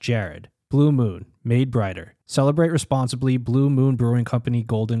get.bluemoonbeer.com/Jared. Blue Moon, made brighter. Celebrate responsibly. Blue Moon Brewing Company,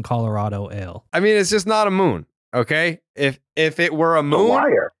 Golden, Colorado Ale. I mean, it's just not a moon, okay? If it were a moon,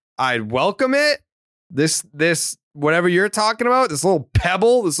 I'd welcome it. This whatever you're talking about, this little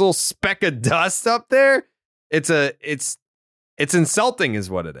pebble, this little speck of dust up there, it's insulting is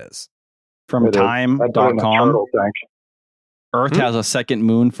what it is. From time.com, Earth has a second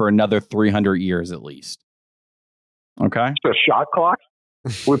moon for another 300 years at least. Okay? It's a shot clock?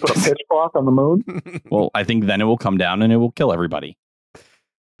 We put a pitch clock on the moon? Well, I think then it will come down and it will kill everybody.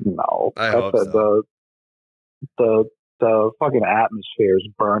 No. I hope so. The fucking atmosphere is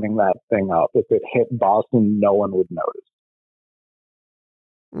burning that thing up. If it hit Boston, no one would notice.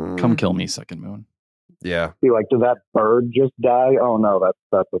 Come kill me, second moon. Yeah. Be like, did that bird just die? Oh no,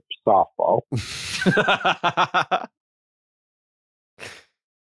 that's a softball.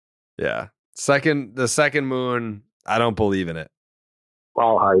 Yeah. The second moon, I don't believe in it.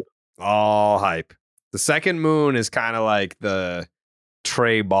 All hype. All hype. The second moon is kind of like the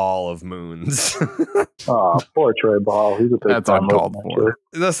Trey Ball of moons. Oh, poor Trey Ball. He's a big That's uncalled for.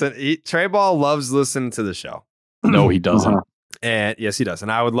 Listen, Trey Ball loves listening to the show. No, he doesn't. And yes, he does.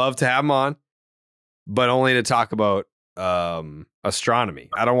 And I would love to have him on, but only to talk about astronomy.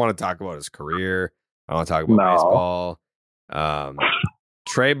 I don't want to talk about his career. I want to talk about baseball.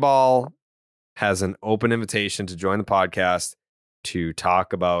 Trey Ball has an open invitation to join the podcast to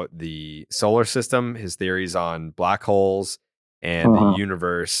talk about the solar system, his theories on black holes and the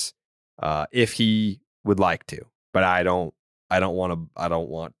universe, if he would like to. But I don't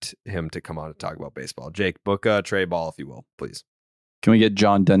want him to come on to talk about baseball. Jake, book Trey Ball, if you will, please. Can we get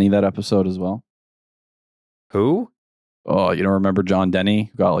John Denny that episode as well? Who? Oh, you don't remember John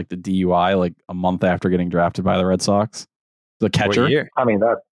Denny, who got like the DUI like a month after getting drafted by the Red Sox? The catcher? What year? I mean,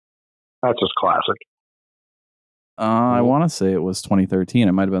 that's just classic. I want to say it was 2013.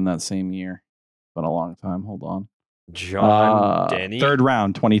 It might have been that same year. Been a long time. Hold on. John Denny? Third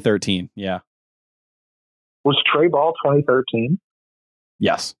round, 2013. Yeah. Was Trey Ball 2013?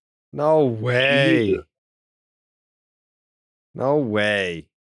 Yes. No way. Jesus. No way.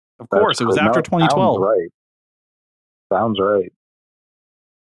 Of course. It was after 2012. Sounds right.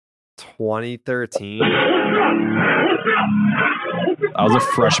 2013? I was a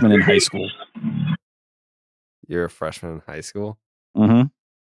freshman in high school. You're a freshman in high school? Mm-hmm.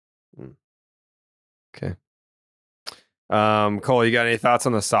 Okay. Cole, you got any thoughts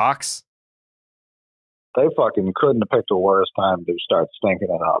on the Sox? They fucking couldn't have picked a worse time to start stinking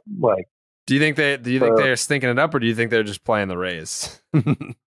it up. Like, do you think they're stinking it up, or do you think they're just playing the Rays?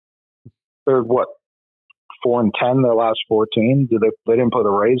 they're what, 4-10 their last 14? They didn't play the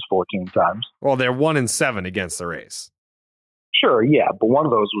Rays 14 times. Well, they're 1-7 against the Rays. Sure, yeah, but one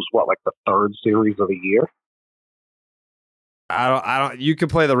of those was what, like the third series of the year? I don't. You could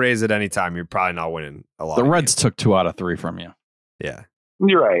play the Rays at any time. You're probably not winning a lot. The Reds took 2 out of 3 from you. Yeah,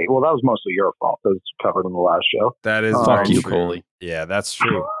 you're right. Well, that was mostly your fault. That was covered in the last show. that is fuck you, true. Coley. Yeah, that's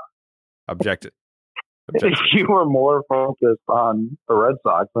true. Objective. if you were more focused on the Red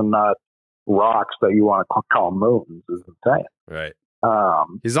Sox and not rocks that you want to call moons, is insane. Right.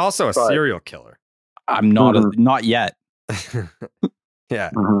 He's also a serial killer. I'm not yet. Yeah.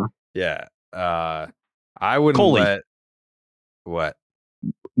 Mm-hmm. Yeah. I wouldn't Coley. let... What?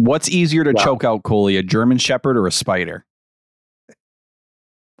 What's easier to choke out, Coley, a German Shepherd or a spider?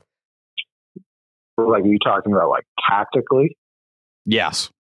 Like, are you talking about, like, tactically? Yes.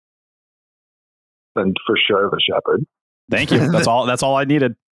 Then for sure the Shepherd. Thank you. That's all I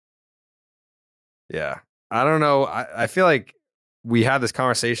needed. Yeah. I don't know. I feel like we had this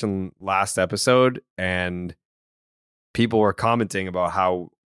conversation last episode and people were commenting about how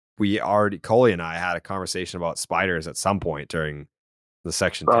Coley and I had a conversation about spiders at some point during the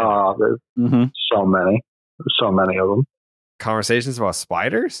section 10. There's so many. There's so many of them. Conversations about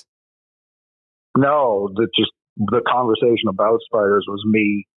spiders? No, the conversation about spiders was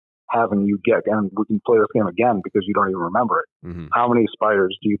me having you get, and we can play this game again because you don't even remember it. Mm-hmm. How many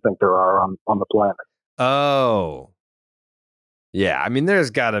spiders do you think there are on the planet? Oh. Yeah, I mean, there's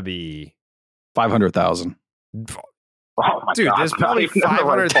got to be 500,000. Oh my Dude, God, there's probably not even in the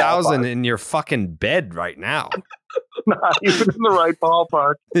right 500,000 ballpark. in your fucking bed right now. Not even in the right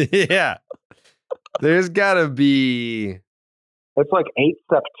ballpark. Yeah. There's got to be... It's like 8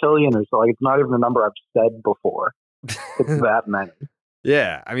 septillion or so. Like, it's not even a number I've said before. It's that many.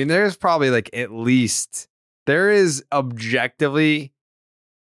 Yeah. I mean, there's probably like at least... There is objectively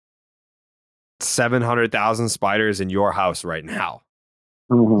 700,000 spiders in your house right now.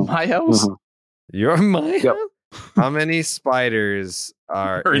 Mm-hmm. My house? Mm-hmm. You're my Yep. How many spiders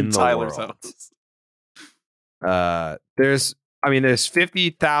are Or in the Tyler's world? house. There's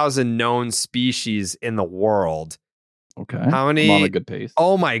 50,000 known species in the world. Okay. How many? I'm on a good pace.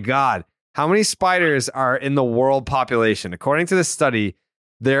 Oh my God. How many spiders are in the world population? According to this study,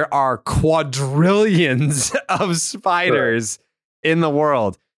 there are quadrillions of spiders in the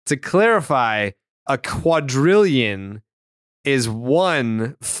world. To clarify, a quadrillion is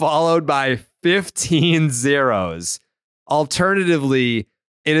 1 followed by 15 zeros. Alternatively,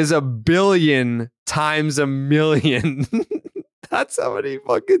 it is 1 billion times 1 million. That's how many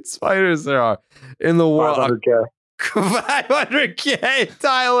fucking spiders there are in the world. 500K. 500K,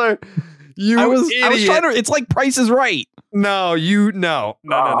 Tyler. I was idiot. trying to. It's like Price is Right. No. Man. No.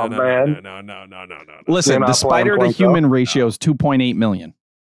 Listen, You're the not spider to playing human point, ratio is 2.8 million.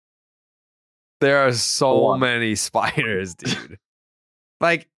 There are so many spiders, dude.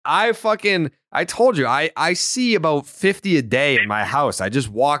 Like, I told you, I see about 50 a day in my house. I just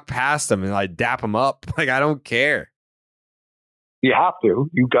walk past them and I dap them up. Like, I don't care. You have to.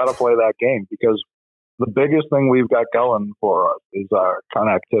 You got to play that game because the biggest thing we've got going for us is our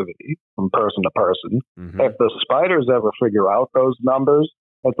connectivity from person to person. Mm-hmm. If the spiders ever figure out those numbers,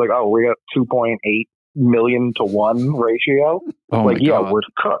 it's like, oh, we got 2.8 million to 1 ratio. Oh like, my yeah, God. we're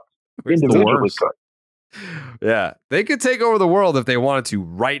cooked. We're the Individually worst. cooked. Yeah, they could take over the world if they wanted to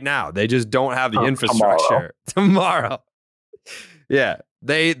right now. They just don't have the infrastructure tomorrow. Yeah,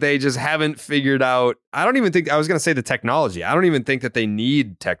 they just haven't figured out. I don't even think I was going to say the technology. I don't even think that they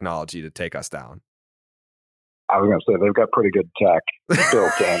need technology to take us down. I was going to say they've got pretty good tech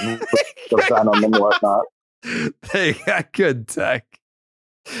built in, the venom and whatnot. They got good tech.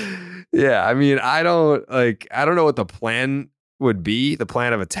 Yeah, I mean, I don't know what the plan would be, the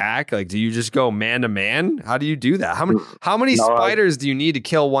plan of attack. Like, do you just go man to man? How do you do that? How many spiders do you need to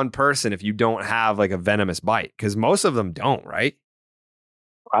kill one person if you don't have like a venomous bite? Because most of them don't, right?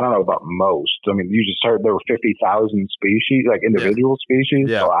 I don't know about most. I mean, you just heard there were 50,000 species, like individual species.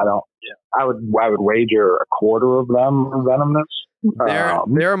 Yeah. So I don't. I would wager a quarter of them are venomous.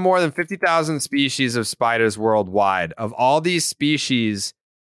 There are more than 50,000 species of spiders worldwide. Of all these species,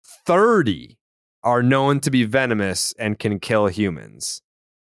 30 are known to be venomous and can kill humans.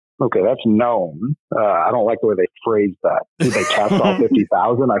 Okay, that's known. I don't like the way they phrase that. Did they test all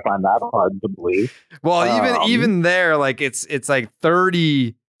 50,000? I find that hard to believe. Well, even there, like it's like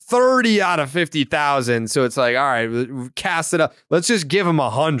 30 out of 50,000. So it's like, all right, cast it up. Let's just give them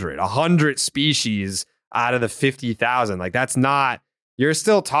 100 species out of the 50,000. Like that's not, you're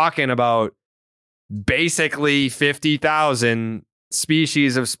still talking about basically 50,000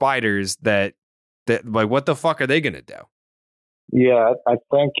 species of spiders that like, what the fuck are they going to do? Yeah, I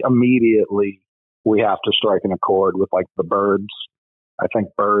think immediately we have to strike an accord with like the birds. I think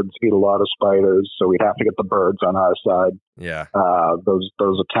birds eat a lot of spiders, so we'd have to get the birds on our side. Yeah. Those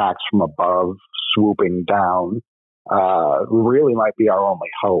attacks from above, swooping down, really might be our only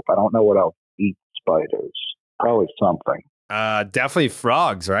hope. I don't know what else eats spiders. Probably something. Definitely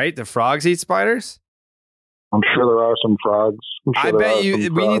frogs, right? The frogs eat spiders? I'm sure there are some frogs. I bet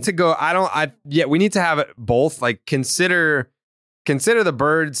you we need to go. We need to have it both. Like consider the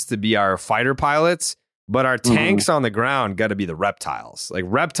birds to be our fighter pilots, but our tanks on the ground got to be the reptiles. Like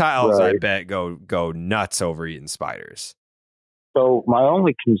reptiles, right. I bet go nuts over eating spiders. So my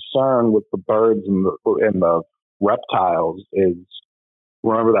only concern with the birds and the reptiles is,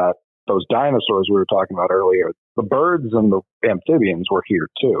 remember that those dinosaurs we were talking about earlier, the birds and the amphibians were here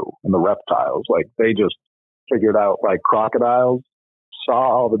too, and the reptiles. Like they just figured out, like crocodiles saw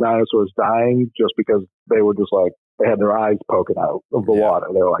all the dinosaurs dying just because they were just like, they had their eyes poking out of the water.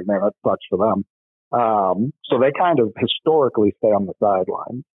 They were like, man, that sucks for them. So they kind of historically stay on the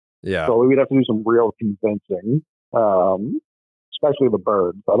sidelines. Yeah. So we'd have to do some real convincing, especially the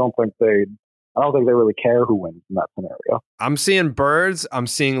birds. I don't think they really care who wins in that scenario. I'm seeing birds. I'm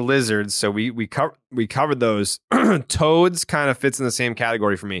seeing lizards. So we covered those. Toads kind of fits in the same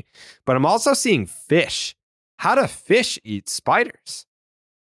category for me. But I'm also seeing fish. How do fish eat spiders?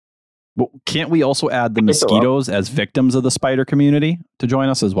 Well, can't we also add the mosquitoes as victims of the spider community to join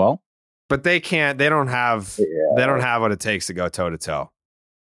us as well? But they can't. They don't have. Yeah. They don't have what it takes to go toe to toe.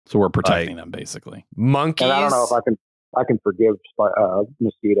 So we're protecting them basically. Monkeys. And I don't know if I can forgive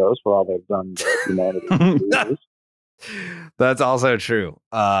mosquitoes for all they've done to humanity. That's also true.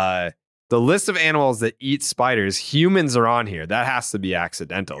 The list of animals that eat spiders, humans are on here. That has to be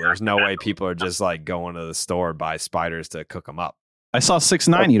accidental. There's no way people are just like going to the store buy spiders to cook them up. I saw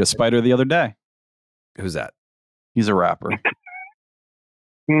 6ix9ine eat a spider the other day. Who's that? He's a rapper. I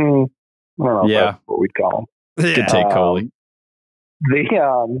don't know if that's what we'd call him. Good take, Coley.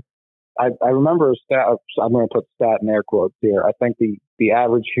 I remember a stat. I'm going to put stat in air quotes here. I think the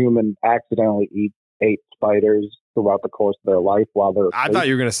average human accidentally eats 8 spiders throughout the course of their life while they're asleep. I thought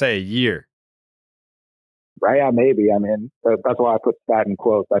you were going to say a year. Right? Yeah, maybe. I mean, that's why I put stat in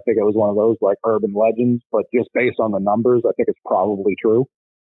quotes. I think it was one of those like urban legends, but just based on the numbers, I think it's probably true.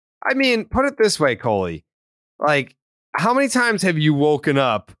 I mean, put it this way, Coley. Like, how many times have you woken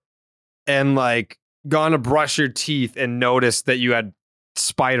up and like gone to brush your teeth and noticed that you had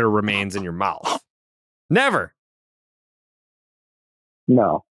spider remains in your mouth? Never.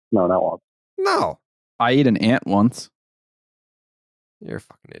 No, not once. No. I ate an ant once. You're a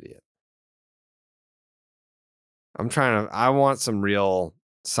fucking idiot. I want some real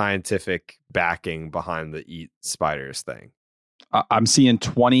scientific backing behind the eat spiders thing. I'm seeing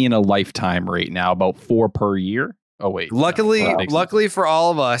 20 in a lifetime right now, about 4 per year. Oh, wait. Luckily for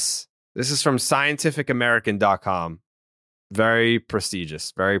all of us, this is from scientificamerican.com. Very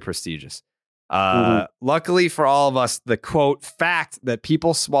prestigious. Very prestigious. Luckily for all of us, the quote fact that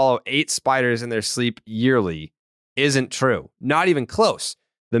people swallow 8 spiders in their sleep yearly isn't true. Not even close.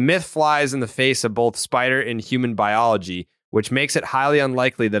 The myth flies in the face of both spider and human biology, which makes it highly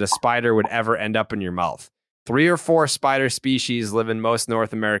unlikely that a spider would ever end up in your mouth. 3 or 4 spider species live in most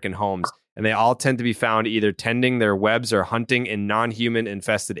North American homes, and they all tend to be found either tending their webs or hunting in non-human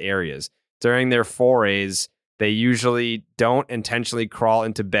infested areas. During their forays, they usually don't intentionally crawl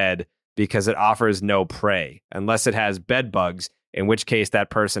into bed because it offers no prey, unless it has bed bugs, in which case that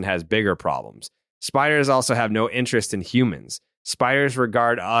person has bigger problems. Spiders also have no interest in humans. Spiders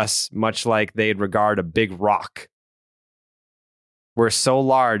regard us much like they'd regard a big rock. We're so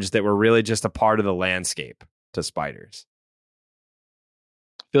large that we're really just a part of the landscape to spiders.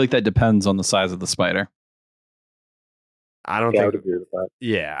 I feel like that depends on the size of the spider. I would agree with that.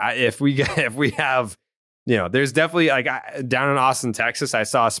 Yeah, if we have, there's definitely like down in Austin, Texas, I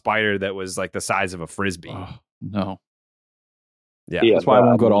saw a spider that was like the size of a Frisbee. Oh, no. Yeah, that's why I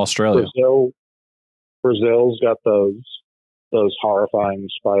won't go to Australia. Brazil's got those horrifying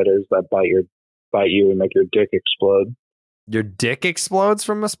spiders that bite you and make your dick explode. Your dick explodes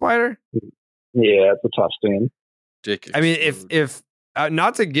from a spider? Yeah, it's a tough scene. I mean, if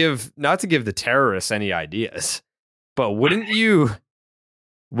not to give the terrorists any ideas, but wouldn't you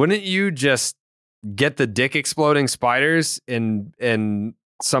just get the dick exploding spiders and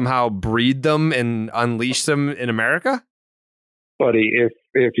somehow breed them and unleash them in America? Buddy,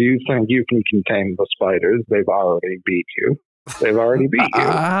 if you think you can contain the spiders, they've already beat you. They've already beat you.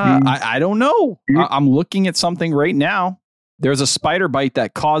 I don't know. I'm looking at something right now. There's a spider bite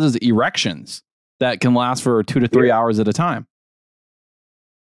that causes erections that can last for 2 to 3 hours at a time.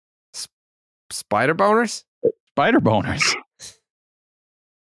 Spider boners? Spider boners.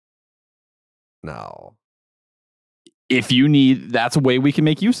 No. If you need, that's a way we can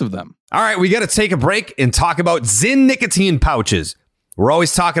make use of them. All right, we got to take a break and talk about Zyn nicotine pouches. We're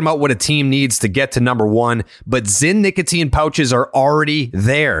always talking about what a team needs to get to number 1, but Zyn nicotine pouches are already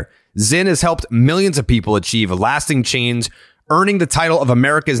there. Zyn has helped millions of people achieve lasting change, earning the title of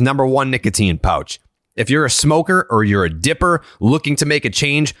America's number 1 nicotine pouch. If you're a smoker or you're a dipper looking to make a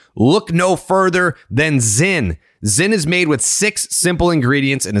change, look no further than Zyn. Zyn is made with 6 simple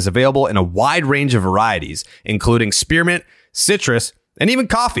ingredients and is available in a wide range of varieties, including spearmint, citrus, and even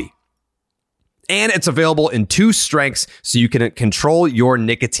coffee. And it's available in 2 strengths so you can control your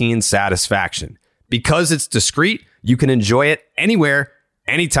nicotine satisfaction. Because it's discreet, you can enjoy it anywhere,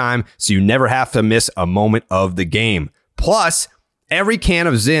 anytime, so you never have to miss a moment of the game. Plus, every can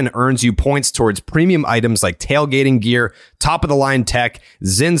of Zyn earns you points towards premium items like tailgating gear, top-of-the-line tech,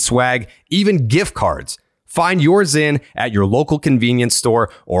 Zyn swag, even gift cards. Find your Zyn at your local convenience store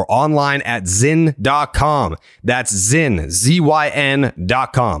or online at Zyn.com. That's Zyn,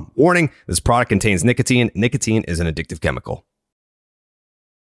 ZYN.com. Warning, this product contains nicotine. Nicotine is an addictive chemical.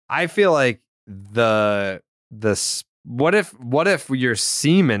 I feel like what if your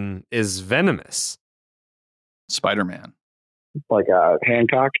semen is venomous? Spider-Man. Like a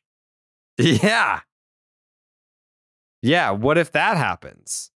Hancock. Yeah. Yeah, what if that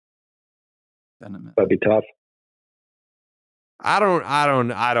happens? Venomous. That'd be tough. I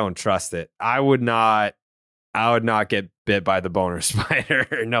don't trust it. I would not get bit by the boner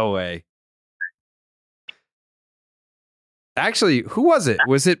spider. No way. Actually, who was it?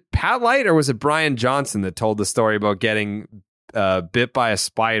 Was it Pat Light or was it Brian Johnson that told the story about getting bit by a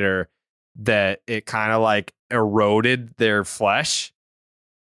spider that it kind of like eroded their flesh?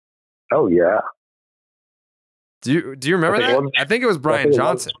 Oh yeah. Do you remember that? I think it was Brian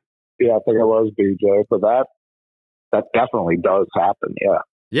Johnson. Yeah, I think it was BJ, but that definitely does happen. Yeah.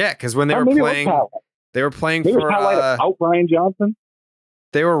 Yeah, because when they were playing for out Brian Johnson.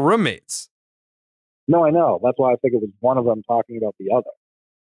 They were roommates. No, I know. That's why I think it was one of them talking about the other.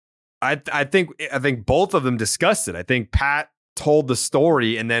 I think both of them discussed it. I think Pat told the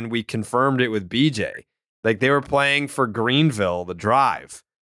story and then we confirmed it with BJ. Like they were playing for Greenville, the drive,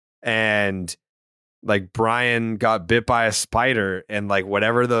 and like Brian got bit by a spider and like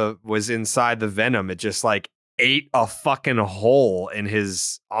whatever was inside the venom, it just like ate a fucking hole in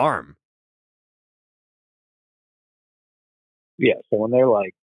his arm. Yeah, so when they're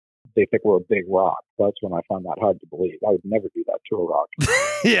like, they think we're a big rock, that's when I find that hard to believe. I would never do that to a rock.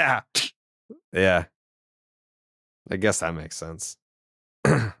 Yeah. Yeah. I guess that makes sense.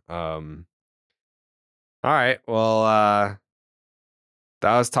 All right. Well,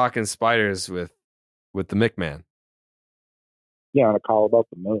 that was talking spiders with the McMahon. Yeah, and a call about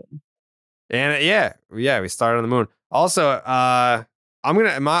the moon. And yeah, we started on the moon. Also, I'm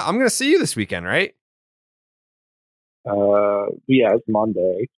gonna see you this weekend, right? Yeah, it's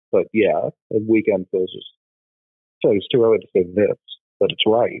Monday, but yeah, the weekend feels so it's too early to say this, but it's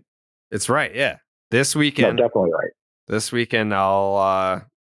right. It's right, yeah. This weekend, no, definitely right. This weekend, I'm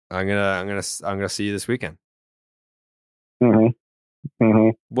gonna see you this weekend. Mm-hmm. Mm-hmm.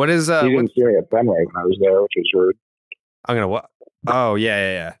 What is you didn't see me at Fenway when I was there, which was rude. I'm gonna what? Oh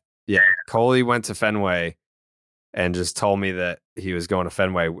yeah. Coley went to Fenway and just told me that he was going to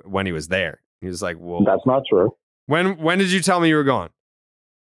Fenway when he was there. He was like, "Well, that's not true." When did you tell me you were going?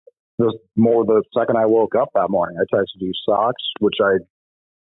 Just more the second I woke up that morning. I texted you socks, which I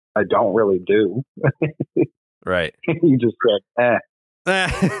don't really do. Right. You just said,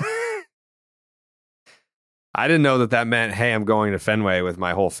 I didn't know that meant, hey, I'm going to Fenway with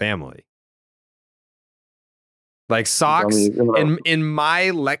my whole family. Like socks in my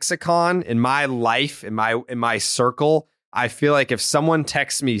lexicon, in my life, in my circle, I feel like if someone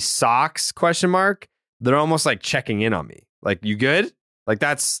texts me socks ? They're almost like checking in on me. Like, you good? Like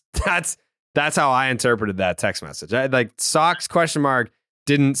that's how I interpreted that text message. Like socks ?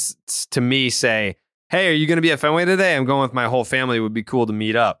 Didn't to me say, hey, are you going to be at Fenway today? I'm going with my whole family. It would be cool to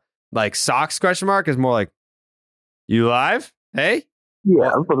meet up. Like socks ? Is more like, you live? Hey?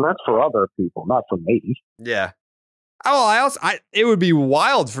 Yeah, but that's for other people, not for me. Yeah. Oh, it would be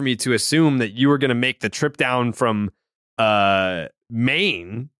wild for me to assume that you were going to make the trip down from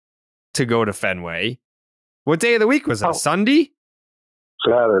Maine to go to Fenway. What day of the week was it? Sunday?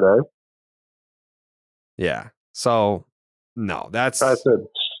 Saturday. Yeah. So, no, that's... I said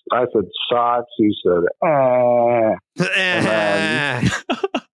socks. You said,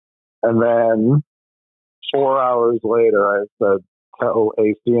 and then 4 hours later, I said, tell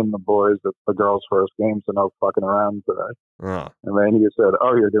AC and the boys it's the girls' first game, so no fucking around today. Oh. And then you said,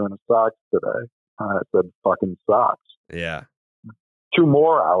 oh, you're doing a socks today. And I said, fucking socks. Yeah. 2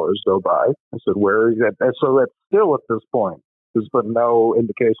 more hours go by. I said, where are you at? And so that's still at this point. There's been no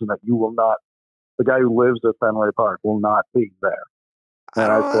indication that you will not, the guy who lives at Fenway Park will not be there.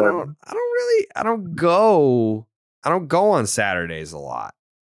 And I don't go on Saturdays a lot.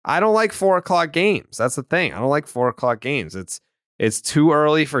 I don't like 4 o'clock games. That's the thing. I don't like 4 o'clock games. It's It's too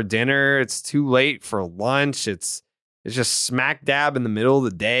early for dinner. It's too late for lunch. It's just smack dab in the middle of the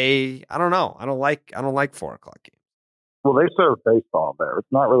day. I don't know. I don't like 4 o'clock games. Well, they serve baseball there.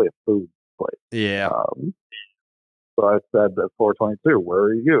 It's not really a food place. Yeah. So I said at 4:22, where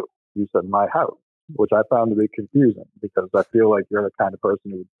are you? You said my house, which I found to be confusing because I feel like you're the kind of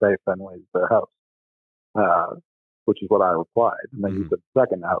person who would say Fenway's their house, which is what I replied. And then you said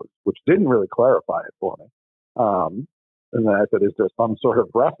second house, which didn't really clarify it for me. And then I said, is there some sort of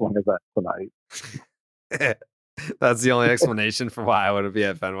wrestling event tonight? That's the only explanation for why I would be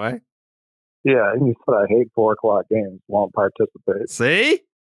at Fenway. Yeah, and you said I hate 4 o'clock games, won't participate. See?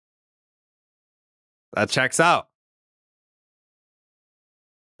 That checks out.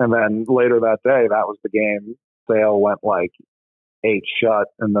 And then later that day, that was the game. Sale went like 8 shut,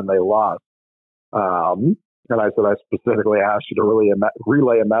 and then they lost. And I said I specifically asked you to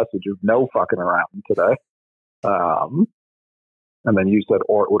relay a message of no fucking around today. And then you said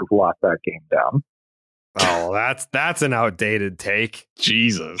Ort would have locked that game down. Oh, that's an outdated take.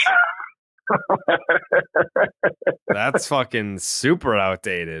 Jesus. That's fucking super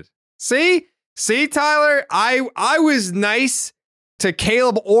outdated. See, Tyler, I was nice to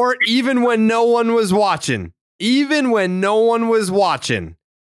Caleb Ort even when no one was watching. Even when no one was watching.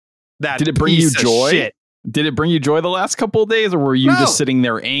 That did it bring you joy? Shit. Did it bring you joy the last couple of days, or were you just sitting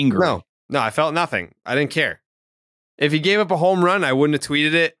there angry? No, I felt nothing. I didn't care. If he gave up a home run, I wouldn't have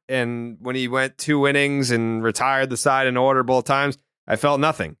tweeted it. And when he went 2 innings and retired the side in order both times, I felt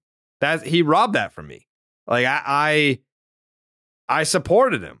nothing. That he robbed that from me. Like I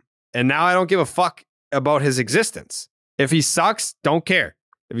supported him, and now I don't give a fuck about his existence. If he sucks, don't care.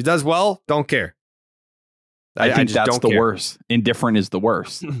 If he does well, don't care. I think just that's don't the care. worst. Indifferent is the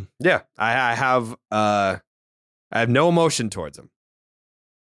worst. Yeah, I have no emotion towards him.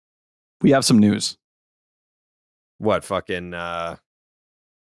 We have some news. What fucking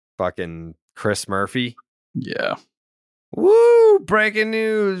Chris Murphy? Yeah. Woo! Breaking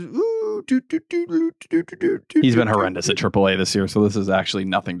news. Woo! He's been horrendous at AAA this year, so this is actually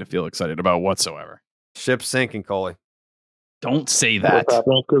nothing to feel excited about whatsoever. Ship's sinking, Coley. Don't say that.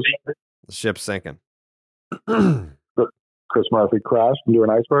 The ship's sinking. Chris Murphy crashed into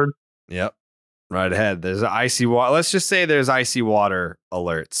an iceberg? Yep. Right ahead. There's icy water. Let's just say there's icy water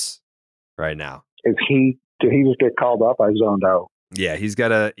alerts right now. Did he just get called up? I zoned out. Yeah, he's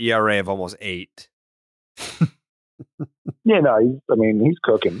got an ERA of almost 8. Yeah, no, he's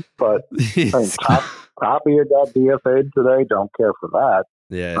cooking, but Tapia got DFA'd today. Don't care for that.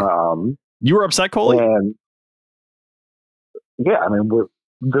 Yeah. You were upset, Coley? And yeah,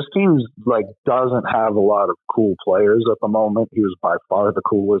 this team doesn't have a lot of cool players at the moment. He was by far the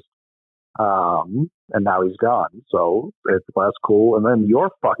coolest, and now he's gone, so it's less cool. And then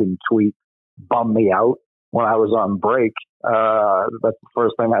your fucking tweet bummed me out when I was on break. That's the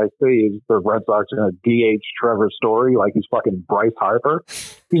first thing I see is the Red Sox are going to DH Trevor Story like he's fucking Bryce Harper.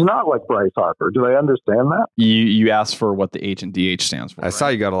 He's not like Bryce Harper. Do they understand that? You asked for what the H and DH stands for. I saw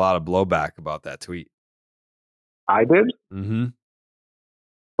you got a lot of blowback about that tweet. I did? Mm-hmm.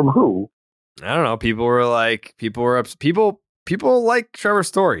 From who? I don't know. People were like Trevor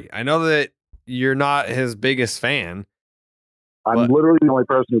Story. I know that you're not his biggest fan. I'm literally the only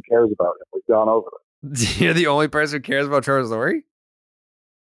person who cares about him. We've gone over it. You're the only person who cares about Trevor Story?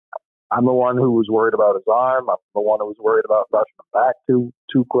 I'm the one who was worried about his arm. I'm the one who was worried about rushing him back too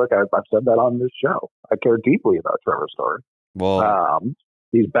quick. I've said that on this show. I care deeply about Trevor Story. Well,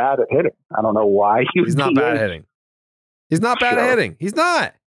 he's bad at hitting. I don't know why he's not bad at hitting. He's not bad at hitting. He's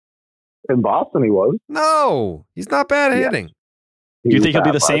not. In Boston, he was. No, he's not bad at hitting. Do you think he'll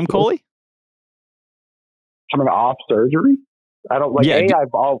be the same, Coley? Coming off surgery? I don't like. Yeah,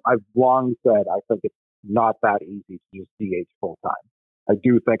 I've long said I think it's not that easy to just DH full time. I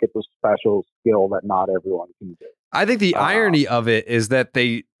do think it's a special skill that not everyone can do. I think the irony of it is that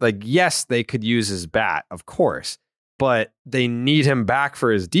they yes, they could use his bat, of course, but they need him back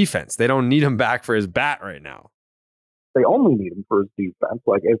for his defense. They don't need him back for his bat right now. They only need him for his defense.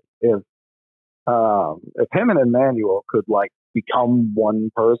 Like if him and Emmanuel could become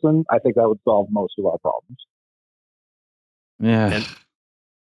one person, I think that would solve most of our problems. Yeah. It's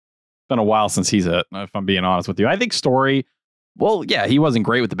been a while since he's hit, if I'm being honest with you. I think Story, well, yeah, he wasn't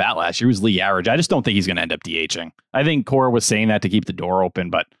great with the bat last year. He was league average. I just don't think he's going to end up DHing. I think Cora was saying that to keep the door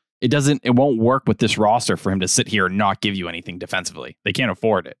open, but it won't work with this roster for him to sit here and not give you anything defensively. They can't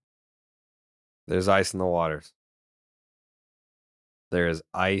afford it. There's ice in the waters. There is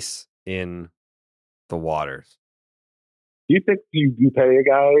ice in the waters. Do you think you pay a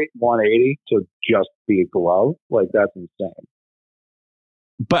guy $180 to just be a glove? Like, that's insane.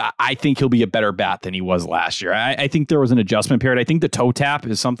 But I think he'll be a better bat than he was last year. I think there was an adjustment period. I think the toe tap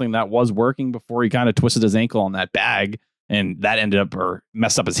is something that was working before he kind of twisted his ankle on that bag, and that ended up or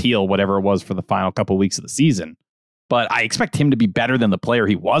messed up his heel, whatever it was for the final couple of weeks of the season. But I expect him to be better than the player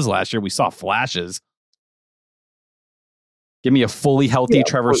he was last year. We saw flashes. Give me a fully healthy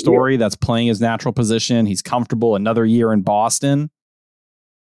Trevor Story that's playing his natural position. He's comfortable another year in Boston.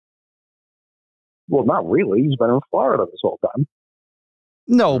 Well, not really. He's been in Florida this whole time.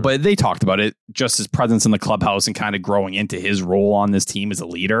 No, but they talked about it. Just his presence in the clubhouse and kind of growing into his role on this team as a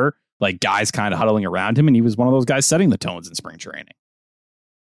leader. Like guys kind of huddling around him, and he was one of those guys setting the tones in spring training.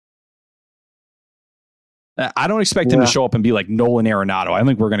 I don't expect him to show up and be like Nolan Arenado. I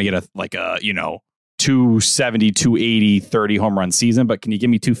think we're going to get a 270, 280, 30 home run season, but can you give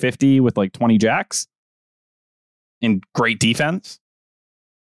me 250 with like 20 jacks and great defense?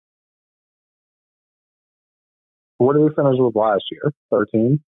 What did we finish with last year?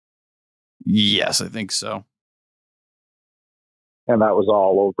 13? Yes, I think so. And that was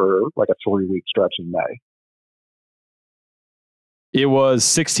all over like a 3-week stretch in May. It was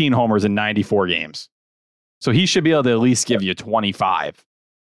 16 homers in 94 games. So he should be able to at least give you 25.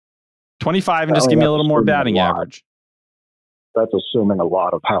 25 and just give me a little more batting average. That's assuming a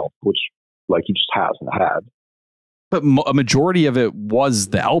lot of health, which like he just hasn't had. But a majority of it was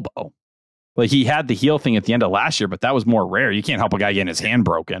the elbow. Like he had the heel thing at the end of last year, but that was more rare. You can't help a guy getting his hand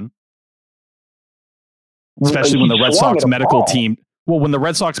broken. Especially when the Red Sox medical team. Well, when the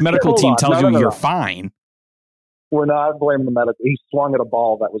Red Sox medical team tells you you're fine. We're not blaming the medical. He swung at a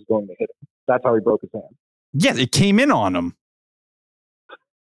ball that was going to hit him. That's how he broke his hand. Yeah, it came in on him.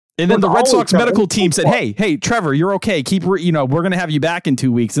 And then the Red Sox medical team said, hey, Trevor, you're okay. We're going to have you back in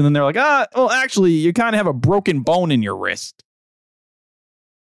 2 weeks. And then they're like, well, actually, you kind of have a broken bone in your wrist.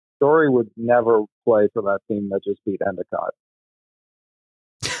 Story would never play for that team that just beat Endicott.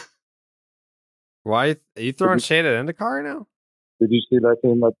 Why are you throwing shade at Endicott right now? Did you see that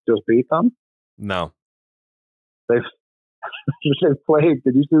team that just beat them? No. They played.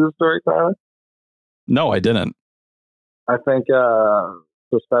 Did you see the story, Tyler? No, I didn't. I think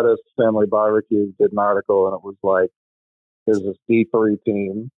Cespedes Family Barbecue did an article, and it was like, there's this D3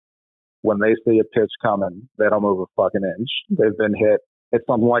 team. When they see a pitch coming, they don't move a fucking inch. They've been hit. It's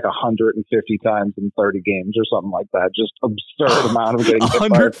something like 150 times in 30 games or something like that. Just absurd amount of getting hit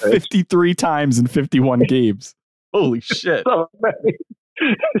 153 times in 51 games. Holy shit. So many.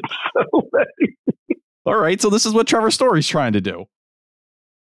 So many. All right, so this is what Trevor Story's trying to do.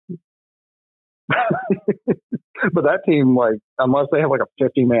 But that team, like, unless they have like a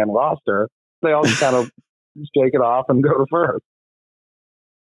 50-man roster, they all just kind of shake it off and go to first.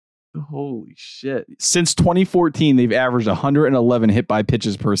 Holy shit. Since 2014, they've averaged 111 hit by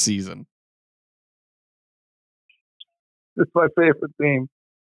pitches per season. It's my favorite team.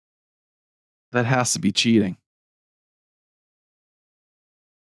 That has to be cheating.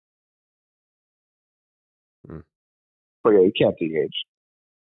 But yeah, you can't DH.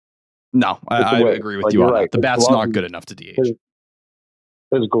 No, I agree with you on that. The bat's not good enough to DH.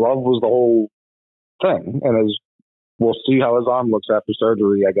 His glove was the whole thing, and we'll see how his arm looks after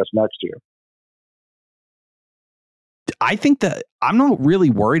surgery, I guess, next year. I think that I'm not really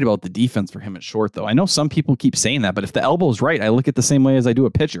worried about the defense for him at short, though. I know some people keep saying that, but if the elbow's right, I look at the same way as I do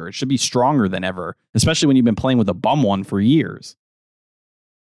a pitcher. It should be stronger than ever, especially when you've been playing with a bum one for years.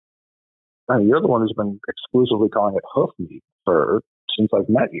 I mean, you're the one who's been exclusively calling it hoof meat since I've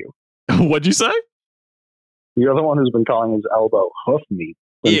met you. What'd you say? You're the one who's been calling his elbow hoof meat.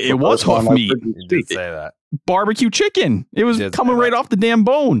 It was hoof meat. You did say that. Barbecue chicken. It was coming right off the damn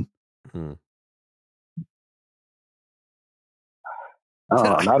bone.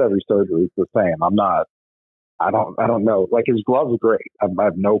 Not every surgery is the same. I don't know. Like, his glove's great. I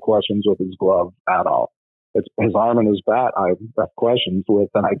have no questions with his glove at all. It's his arm and his bat I have questions with,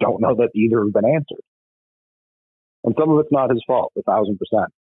 and I don't know that either have been answered. And some of it's not his fault, 1,000%.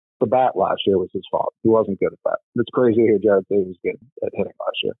 The bat last year was his fault. He wasn't good at that. It's crazy to hear Jared say he was good at hitting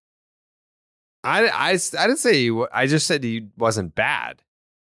last year. I didn't say I just said he wasn't bad.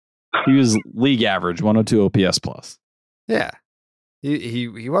 He was league average, 102 OPS plus. Yeah.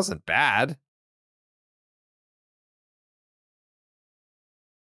 He wasn't bad.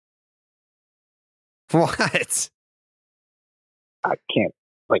 What? I can't,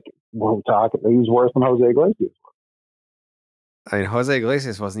 we'll talk. He was worse than Jose Iglesias. I mean, Jose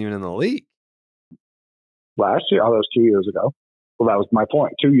Iglesias wasn't even in the league. Last year? Oh, that was 2 years ago. Well, that was my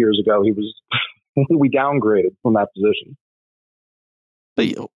point. 2 years ago, he was, we downgraded from that position. But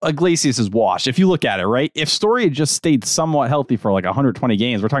Iglesias is washed. If you look at it, right? If Story had just stayed somewhat healthy for like 120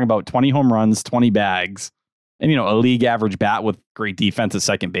 games, we're talking about 20 home runs, 20 bags, and, a league average bat with great defense at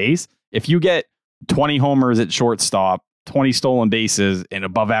second base, if you get 20 homers at shortstop, 20 stolen bases, and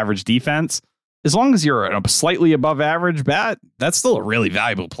above average defense, as long as you're a slightly above average bat, that's still a really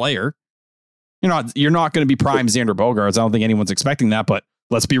valuable player. You're not going to be prime Xander Bogaerts. I don't think anyone's expecting that, but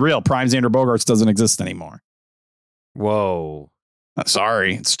let's be real. Prime Xander Bogaerts doesn't exist anymore. Whoa.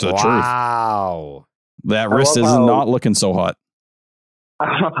 Sorry. It's the truth. Wow. That wrist is not looking so hot. I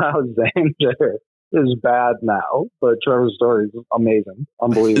don't know how Xander is bad now, but Trevor Story is amazing.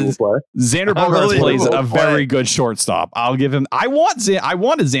 Unbelievable player. Xander Bogaerts plays a very good shortstop. I'll give him. I wanted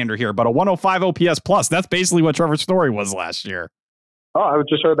Xander here, but a 105 OPS plus. That's basically what Trevor Story was last year. Oh, I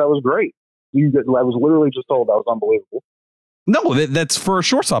just heard that was great. I was literally just told that was unbelievable. No, that's for a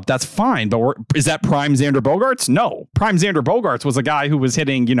shortstop. That's fine. But is that prime Xander Bogaerts? No. Prime Xander Bogaerts was a guy who was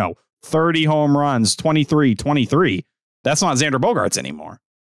hitting, 30 home runs, 23. That's not Xander Bogaerts anymore.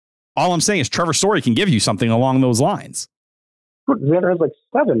 All I'm saying is Trevor Story can give you something along those lines. Xander has like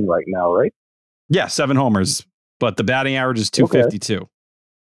 7 right now, right? Yeah, 7 homers, but the batting average is 252.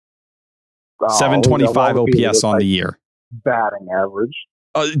 Okay. 725 OPS on the year. Batting average.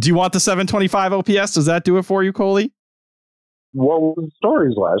 Do you want the 725 OPS? Does that do it for you, Coley? What was the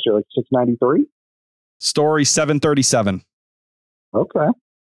Story's last year? Like 693? Story 737. Okay.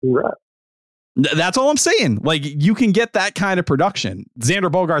 Congrats. That's all I'm saying. Like, you can get that kind of production. Xander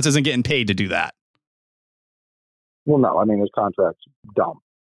Bogaerts isn't getting paid to do that. Well, no. I mean, his contract's dumb.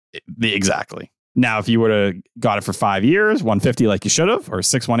 Exactly. Now, if you would have got it for 5 years, 150 like you should have, or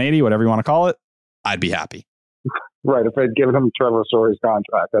 180, whatever you want to call it, I'd be happy. Right. If I'd given him Trevor Story's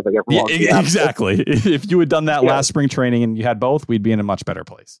contract, I think everyone would be happy. Exactly. If you had done that last spring training and you had both, we'd be in a much better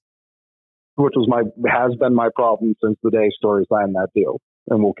place. Which has been my problem since the day Story signed that deal,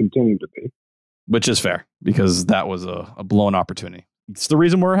 and will continue to be. Which is fair, because that was a blown opportunity. It's the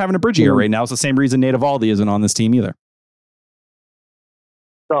reason we're having a bridge year right now. It's the same reason Nate Eovaldi isn't on this team either.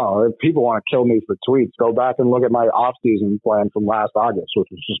 Oh, if people want to kill me for tweets, go back and look at my off-season plan from last August, which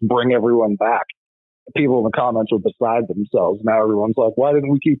was just bring everyone back. People in the comments were beside themselves. Now everyone's like, why didn't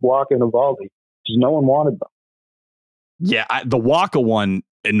we keep Walker and Eovaldi? Because no one wanted them. Yeah, the Waka one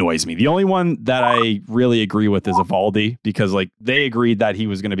annoys me. The only one that I really agree with is Eovaldi, because they agreed that he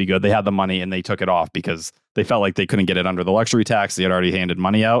was going to be good. They had the money and they took it off because they felt like they couldn't get it under the luxury tax. They had already handed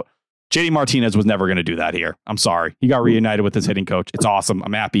money out. JD Martinez was never going to do that here. I'm sorry. He got reunited with his hitting coach. It's awesome.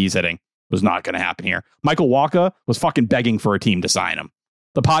 I'm happy he's hitting. It was not going to happen here. Michael Wacha was fucking begging for a team to sign him.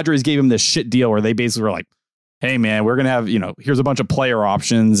 The Padres gave him this shit deal where they basically were like, hey man, we're going to have, here's a bunch of player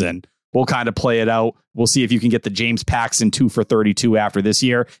options and we'll kind of play it out. We'll see if you can get the James Paxton 2 for 32 after this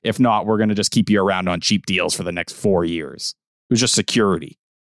year. If not, we're going to just keep you around on cheap deals for the next 4 years. It was just security.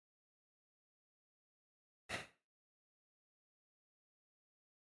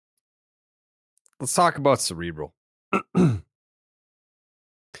 Let's talk about Cerebral.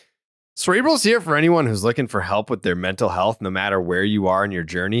 Cerebral's here for anyone who's looking for help with their mental health, no matter where you are in your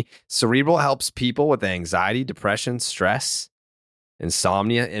journey. Cerebral helps people with anxiety, depression, stress,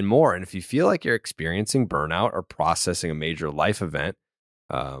 insomnia, and more. And if you feel like you're experiencing burnout or processing a major life event,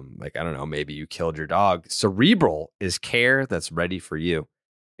 maybe you killed your dog, Cerebral is care that's ready for you.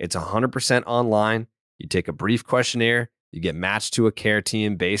 It's 100% online. You take a brief questionnaire, you get matched to a care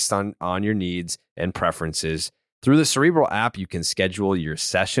team based on your needs and preferences. Through the Cerebral app, you can schedule your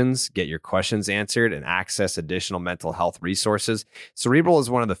sessions, get your questions answered, and access additional mental health resources. Cerebral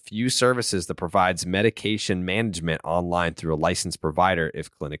is one of the few services that provides medication management online through a licensed provider if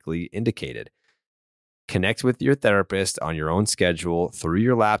clinically indicated. Connect with your therapist on your own schedule through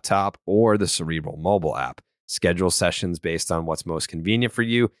your laptop or the Cerebral mobile app. Schedule sessions based on what's most convenient for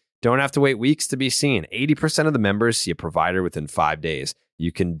you. Don't have to wait weeks to be seen. 80% of the members see a provider within 5 days.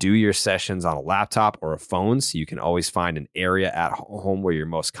 You can do your sessions on a laptop or a phone, so you can always find an area at home where you're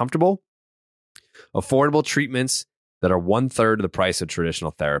most comfortable. Affordable treatments that are 1/3 of the price of traditional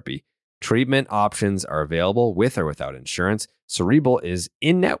therapy. Treatment options are available with or without insurance. Cerebral is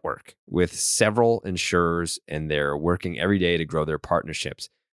in-network with several insurers, and they're working every day to grow their partnerships.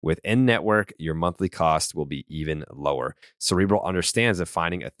 With in-network, your monthly cost will be even lower. Cerebral understands that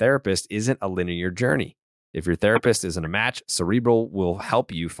finding a therapist isn't a linear journey. If your therapist isn't a match, Cerebral will help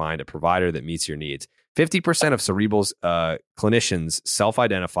you find a provider that meets your needs. 50% of Cerebral's clinicians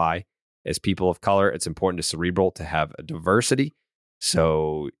self-identify as people of color. It's important to Cerebral to have a diversity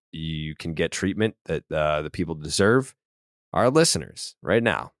so you can get treatment that the people deserve. Our listeners, right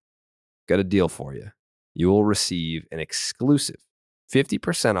now, got a deal for you. You will receive an exclusive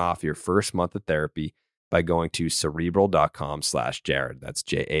 50% off your first month of therapy by going to Cerebral.com/Jared. That's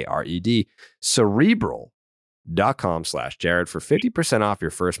Jared. Cerebral.com/Jared for 50% off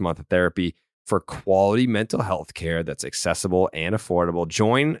your first month of therapy. for quality mental health care that's accessible and affordable.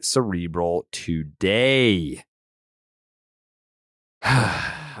 Join Cerebral today.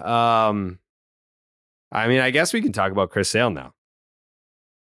 I mean, I guess we can talk about Chris Sale now.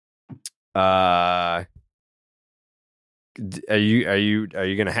 Are you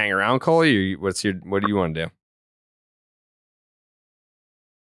going to hang around, Coley? What do you want to do?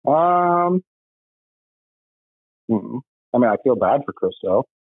 I mean, I feel bad for Chris Sale.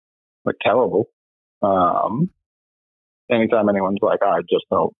 Like, terrible. Anytime anyone's like, oh, I just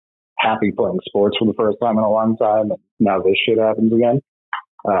felt happy playing sports for the first time in a long time, and now this shit happens again.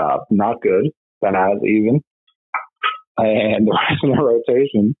 Not good. That has even. And the rest of the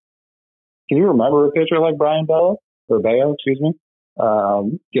rotation. Can you remember a pitcher like Brian Bello? Or Bayo, excuse me?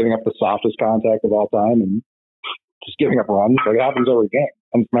 Giving up the softest contact of all time and just giving up runs. Like, it happens every game.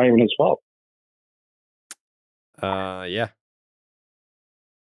 And it's not even his fault. Yeah.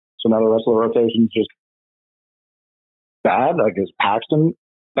 So now the rest of the rotation is just bad. I guess Paxton,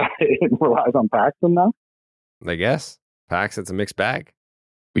 it relies on Paxton now. I guess. Paxton's a mixed bag.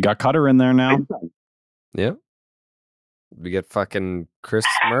 We got Cutter in there now. Yeah. We get fucking Chris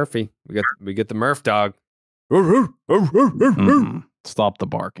Murphy. We get the Murph dog. Stop the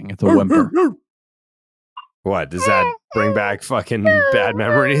barking. It's a whimper. What? Does that bring back fucking bad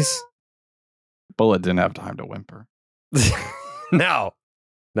memories? Bullet didn't have time to whimper. No,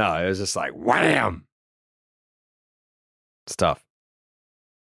 it was just like wham. It's tough.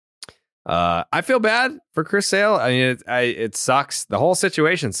 I feel bad for Chris Sale. I mean, it sucks. The whole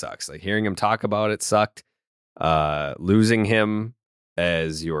situation sucks. Like, hearing him talk about it sucked. Losing him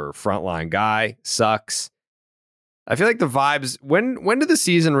as your frontline guy sucks. I feel like the vibes. When did the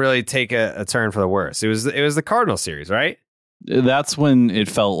season really take a turn for the worse? It was the Cardinal series, right? That's when it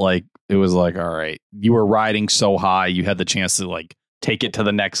felt like it was like, all right, you were riding so high, you had the chance to like take it to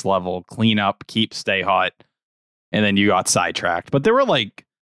the next level, clean up, stay hot, and then you got sidetracked. But there were like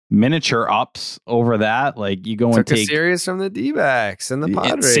miniature ups over that. Like, you go and take a series from the D-backs and the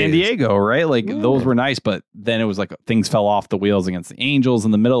Padres, San Diego, right? Like, those were nice, but then it was like things fell off the wheels against the Angels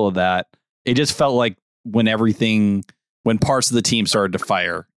in the middle of that. It just felt like when parts of the team started to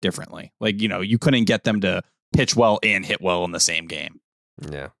fire differently. Like, you couldn't get them to pitch well and hit well in the same game.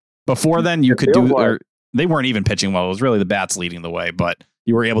 Yeah. Before then, you could do, or they weren't even pitching well. It was really the bats leading the way, but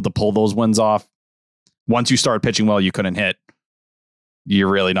you were able to pull those wins off. Once you started pitching well, you couldn't hit.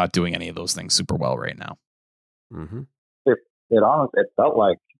 You're really not doing any of those things super well right now. Mm-hmm. It felt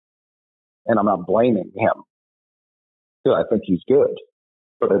like, and I'm not blaming him, I think he's good,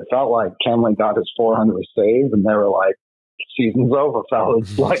 but it felt like Kenley got his 400th save, and they were like, season's over,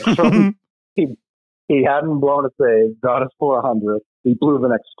 fellas. Like, he hadn't blown a save, got his 400th. He blew the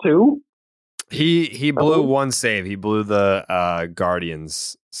next two. He blew one save. He blew the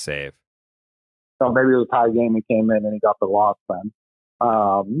Guardians save. So maybe it was a tie game. He came in and he got the loss then.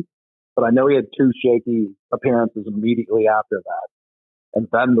 But I know he had two shaky appearances immediately after that. And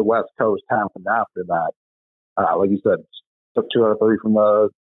then the West Coast happened after that. Like you said, took 2 out of 3 from the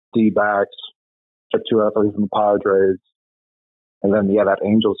D-backs, took 2 out of 3 from the Padres. And then, that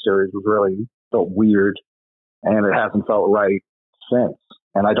Angels series felt weird, and it hasn't felt right since.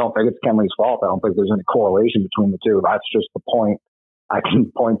 And I don't think it's Kenley's fault. I don't think there's any correlation between the two. That's just the point I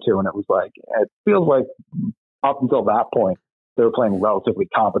can point to. And it was like, it feels like up until that point, they were playing relatively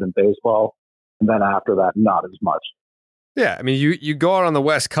competent baseball. And then after that, not as much. Yeah. I mean, you go out on the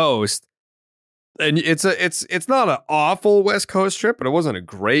West Coast, and it's not an awful West Coast trip, but it wasn't a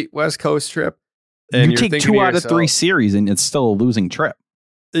great West Coast trip. And you take 2 out of 3 series, and it's still a losing trip.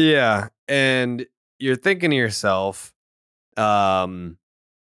 Yeah. And you're thinking to yourself, got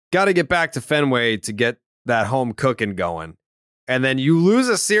to get back to Fenway to get that home cooking going. And then you lose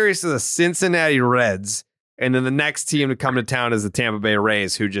a series to the Cincinnati Reds, and then the next team to come to town is the Tampa Bay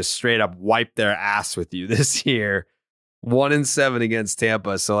Rays, who just straight up wiped their ass with you this year. 1-7 against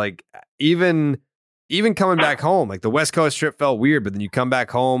Tampa. So, like, even coming back home, like, the West Coast trip felt weird, but then you come back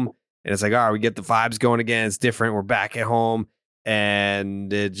home and it's like, all right, we get the vibes going again. It's different. We're back at home,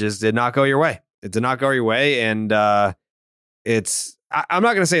 and it just did not go your way. It did not go your way. And I'm not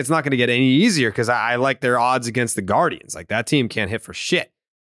going to say it's not going to get any easier, because I like their odds against the Guardians. Like, that team can't hit for shit.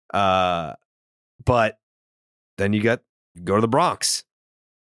 But then you go to the Bronx,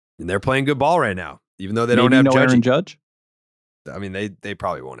 and they're playing good ball right now, even though they don't have Aaron Judge. I mean, they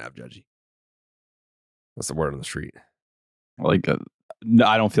probably won't have Judgy. That's the word on the street. Like,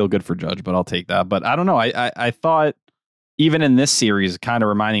 I don't feel good for Judge, but I'll take that. But I don't know. I thought even in this series, kind of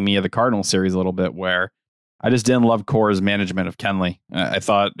reminding me of the Cardinal series a little bit, where I just didn't love Cora's management of Kenley. I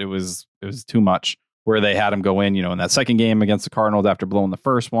thought it was too much, where they had him go in that second game against the Cardinals after blowing the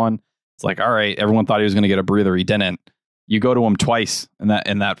first one. It's like, all right, everyone thought he was going to get a breather. He didn't. You go to him twice in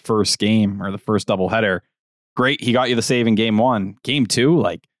that first game or the first doubleheader. Great. He got you the save in game 1. Game 2,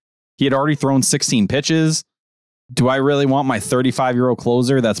 like he had already thrown 16 pitches. Do I really want my 35-year-old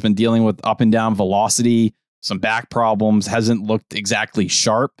closer that's been dealing with up and down velocity, some back problems, hasn't looked exactly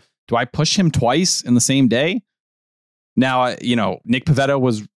sharp? Do I push him twice in the same day? Now, Nick Pivetta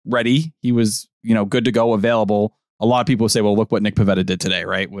was ready. He was, good to go, available. A lot of people say, well, look what Nick Pivetta did today,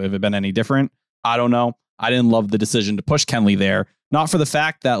 right? Would have it been any different? I don't know. I didn't love the decision to push Kenley there. Not for the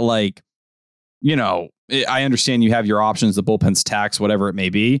fact that, I understand you have your options, the bullpen's tax, whatever it may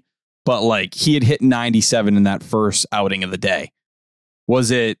be. But he had hit 97 in that first outing of the day.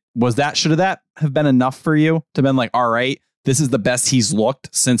 Should that have been enough for you to been all right, this is the best he's looked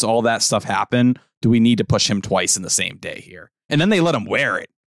since all that stuff happened. Do we need to push him twice in the same day here? And then they let him wear it.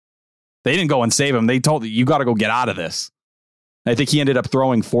 They didn't go and save him. They told you got to go get out of this. I think he ended up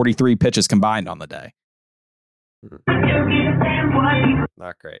throwing 43 pitches combined on the day.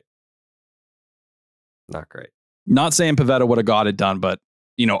 Not great. Not great. Not saying Pivetta would have got it done, but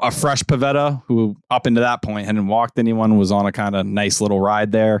a fresh Pivetta who up into that point hadn't walked anyone, was on a kind of nice little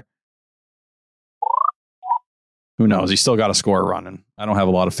ride there. Who knows? He still got a score running. I don't have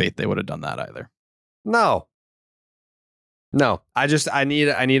a lot of faith they would have done that either. No. I need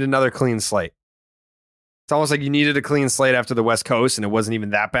another clean slate. It's almost like you needed a clean slate after the West Coast and it wasn't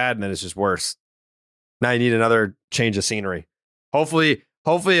even that bad, and then it's just worse. Now you need another change of scenery. Hopefully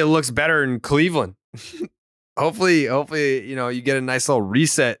it looks better in Cleveland. Hopefully, you get a nice little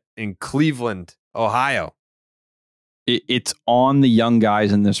reset in Cleveland, Ohio. It's on the young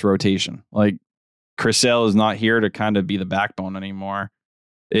guys in this rotation. Chris Sale is not here to kind of be the backbone anymore.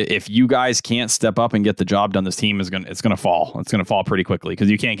 If you guys can't step up and get the job done, this team it's going to fall. It's going to fall pretty quickly because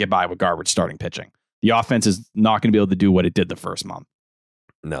you can't get by with garbage starting pitching. The offense is not going to be able to do what it did the first month.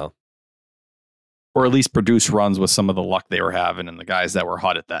 No. Or at least produce runs with some of the luck they were having and the guys that were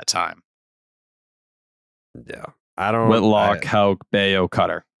hot at that time. Yeah. I don't Whitlock, Houck, Bayo,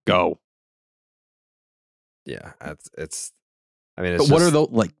 Cutter. Go. Yeah. It's what are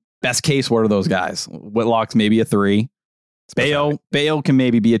the best case? What are those guys? Whitlock's maybe a 3. Bayo can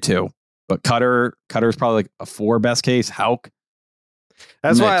maybe be a 2, but Cutter's probably a 4 best case. Houck.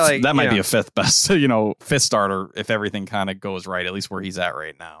 That's why that might be a 5th best, 5th starter if everything kind of goes right, at least where he's at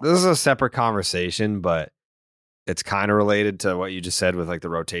right now. This is a separate conversation, but it's kind of related to what you just said with the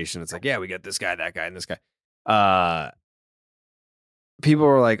rotation. It's we got this guy, that guy, and this guy. People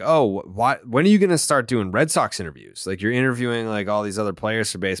were like, "Oh, when are you going to start doing Red Sox interviews? You're interviewing all these other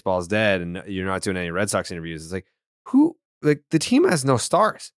players for Baseball's Dead, and you're not doing any Red Sox interviews." It's who? The team has no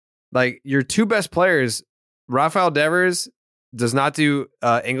stars. Your 2 best players, Rafael Devers does not do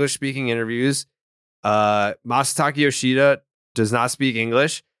English speaking interviews. Masataka Yoshida does not speak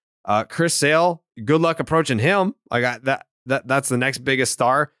English. Chris Sale, good luck approaching him. That's the next biggest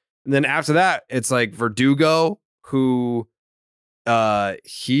star. And then after that, it's Verdugo, who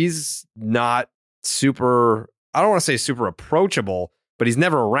he's not super, I don't want to say super approachable, but he's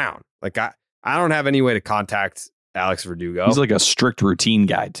never around. I don't have any way to contact Alex Verdugo. He's a strict routine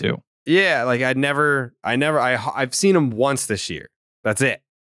guy too. Yeah, I've seen him once this year. That's it.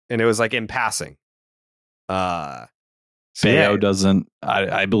 And it was in passing. Bayo doesn't,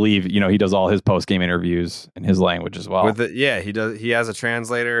 I believe, he does all his post-game interviews in his language as well. He does. He has a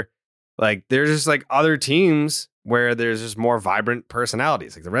translator. There's just other teams where there's just more vibrant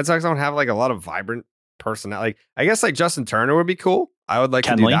personalities. The Red Sox don't have a lot of vibrant personality. I guess Justin Turner would be cool. I would like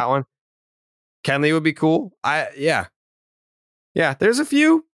to do that one. Kenley would be cool. Yeah. There's a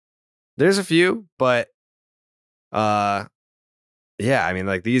few, but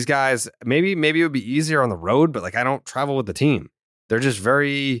these guys, maybe it would be easier on the road, but I don't travel with the team. They're just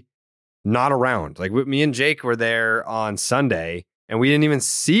very not around. Me and Jake were there on Sunday and we didn't even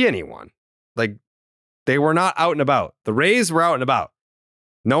see anyone. They were not out and about. The Rays were out and about.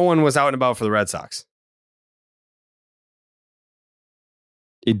 No one was out and about for the Red Sox.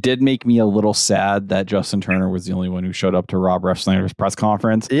 It did make me a little sad that Justin Turner was the only one who showed up to Rob Refsnyder's press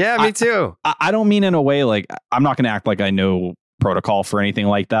conference. Yeah, me too. I don't mean in a way I'm not going to act like I know protocol for anything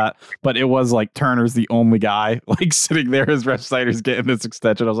like that, but it was Turner's the only guy sitting there as Refsnyder's getting this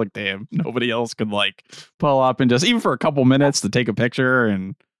extension. I was damn, nobody else could pull up and just even for a couple minutes to take a picture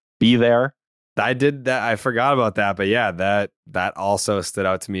and be there. I did that. I forgot about that, but yeah, that also stood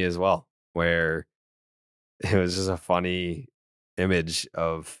out to me as well, where it was just a funny image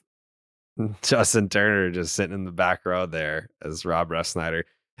of Justin Turner just sitting in the back row there as Rob Refsnyder.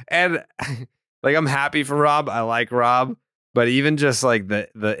 And I'm happy for Rob. I like Rob, but even just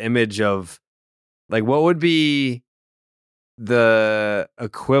the image of what would be the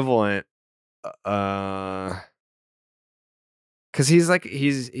equivalent because he's like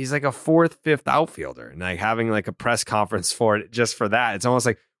a fourth, fifth outfielder, and like having like a press conference for it just for that, it's almost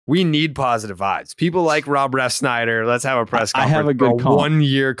like we need positive vibes. People like Rob Refsnyder. Let's have a press conference. I have a good for 1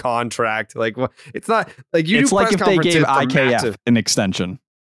 year contract. Like, it's not like you. It's do like press if they gave conferences IKF an extension.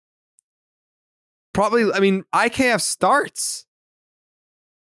 Probably. I mean, IKF starts.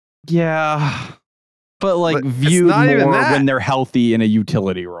 Yeah, but like But it's viewed not even more that. when they're healthy in a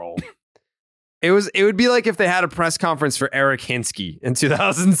utility role. It would be like if they had a press conference for Eric Hinsky in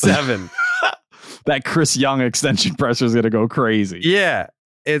 2007. That Chris Young extension pressure is going to go crazy. Yeah.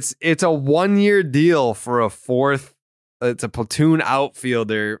 It's a 1 year deal for it's a platoon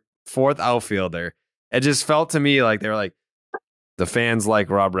outfielder, fourth outfielder. It just felt to me like they were like, the fans like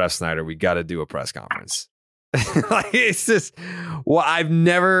Rob Refsnyder, we got to do a press conference. Like, it's just, well,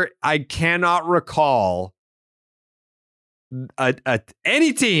 I cannot recall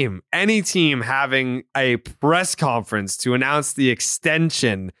any team having a press conference to announce the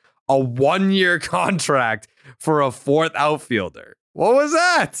extension, a 1 year contract for a fourth outfielder. What was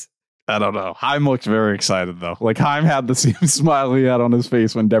that? I don't know. Heim looked very excited though. Like Heim had the same smile he had on his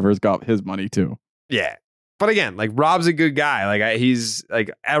face when Devers got his money too. Yeah. But again, like Rob's a good guy. Like he's like,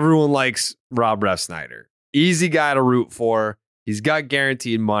 everyone likes Rob Refsnyder. Easy guy to root for. He's got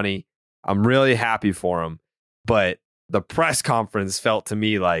guaranteed money. I'm really happy for him. But the press conference felt to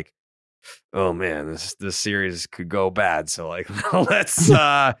me like, oh man, this series could go bad. So like,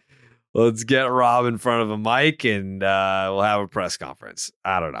 let's get Rob in front of a mic and we'll have a press conference.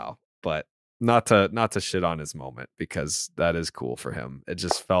 I don't know, but not to shit on his moment, because that is cool for him. It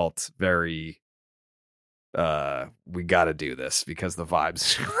just felt very we got to do this because the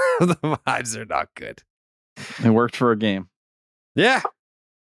vibes are not good. It worked for a game. Yeah,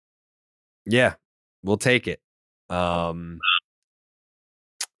 we'll take it. Are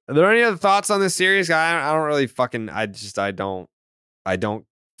there any other thoughts on this series? I don't really fucking. I don't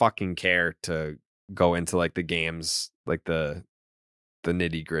fucking care to go into like the games, like the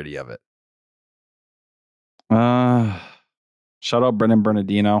nitty gritty of it. Shout out Brendan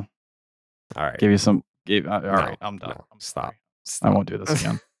Bernardino. All right, Give you some. All right, I'm done. No, stop. I won't do this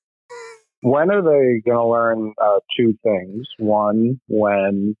again. When are they going to learn two things? One,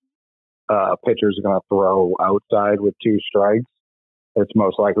 when pitchers are going to throw outside with two strikes, it's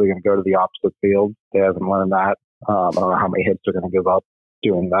most likely going to go to the opposite field. They haven't learned that. I don't know how many hits they're going to give up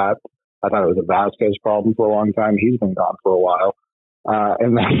doing that. I thought it was a Vasquez problem for a long time. He's been gone for a while.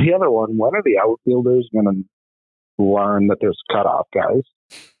 And then the other one, when are the outfielders going to learn that there's cutoff guys?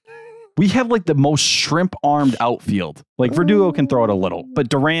 We have like the most shrimp-armed outfield. Like Verdugo can throw it a little, but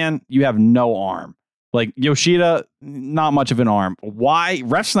Duran, you have no arm. Like Yoshida, not much of an arm. Why?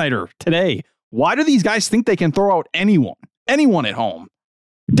 Refsnyder today. Why do these guys think they can throw out anyone at home?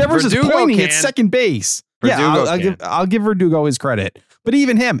 Devers is pointing at second base. I'll give Verdugo his credit, but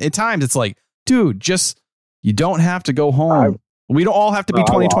even him at times it's like, dude, you don't have to go home. We don't all have to be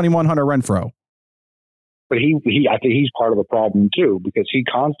 2021 Hunter Renfroe. But I think he's part of the problem too, because he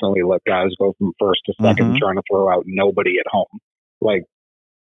constantly let guys go from first to second, trying to throw out nobody at home. Like,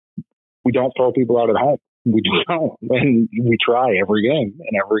 we don't throw people out at home. We don't, and we try every game,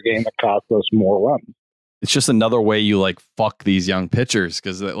 and every game that costs us more runs. It's just another way you like fuck these young pitchers,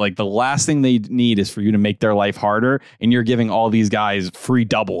 because like the last thing they need is for you to make their life harder, and you're giving all these guys free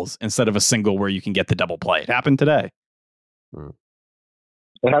doubles instead of a single where you can get the double play. It happened today.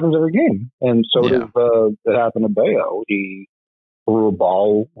 It happens every game, and so does it happened to Bayo. He threw a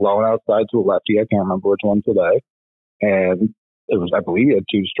ball low and outside to a lefty. I can't remember which one today, and it was, I believe, he had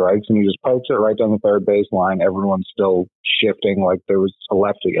two strikes, and he just pokes it right down the third base line. Everyone's still shifting like there was a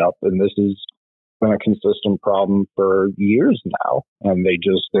lefty up, and this has been a consistent problem for years now. And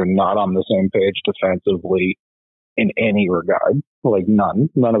they're not on the same page defensively in any regard. Like none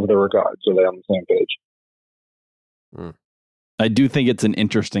of the regards are they on the same page. I do think it's an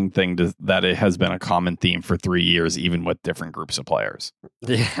interesting thing that it has been a common theme for 3 years, even with different groups of players.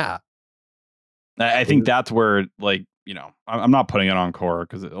 Yeah. I think that's where, like, you know, I'm not putting it on Cora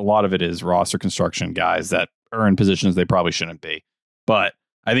because a lot of it is roster construction guys that are in positions they probably shouldn't be. But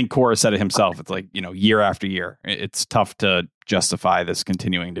I think Cora said it himself. It's like, you know, year after year, it's tough to justify this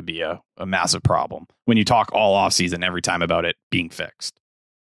continuing to be a massive problem when you talk all offseason every time about it being fixed.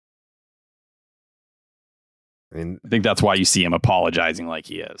 I think that's why you see him apologizing like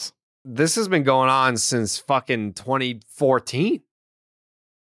he is. This has been going on since fucking 2014.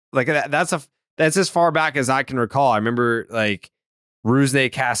 Like that's as far back as I can recall. I remember like Rusney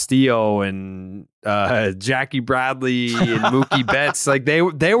Castillo and Jackie Bradley and Mookie Betts. Like they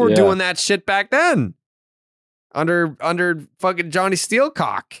were doing that shit back then under fucking Johnny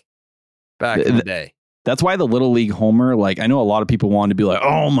Steelcock. back in the day. That's why the Little League homer, like, I know a lot of people wanted to be like,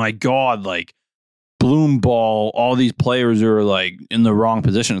 oh my God, like, bloom ball, all these players are like in the wrong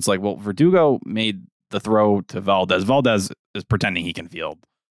position. It's like, well, Verdugo made the throw to Valdez. Valdez is pretending he can field.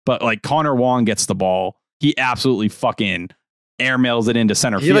 But like Connor Wong gets the ball. He absolutely fucking airmails it into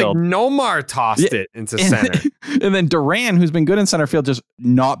center field. Like Nomar tossed it into center. And then Duran, who's been good in center field, just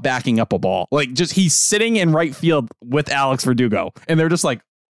not backing up a ball. Like, just he's sitting in right field with Alex Verdugo. And they're just like,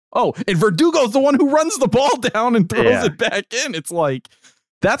 oh, and Verdugo's the one who runs the ball down and throws it back in. It's like,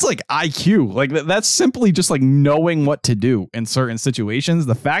 that's like IQ. Like, that's simply just like knowing what to do in certain situations.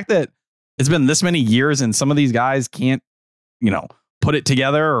 The fact that it's been this many years and some of these guys can't, put it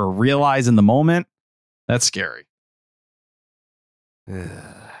together or realize in the moment, that's scary.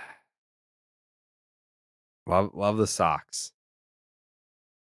 Love the Sox.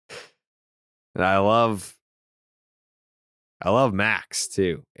 And I love Max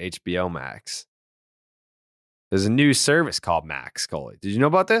too. HBO Max. There's a new service called Max, Coley. Did you know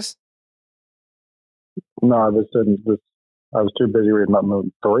about this? No, I was too busy reading about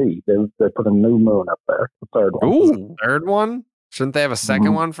Moon 3. They put a new moon up there. The third one. Ooh, third one? Shouldn't they have a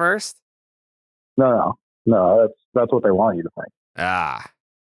second one first? No. That's what they want you to think. Ah.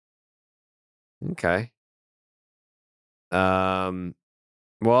 Okay.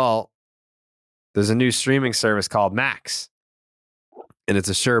 Well, there's a new streaming service called Max. And it's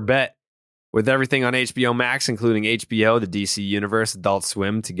a sure bet. With everything on HBO Max, including HBO, the DC Universe, Adult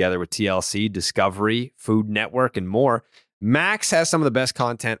Swim, together with TLC, Discovery, Food Network, and more, Max has some of the best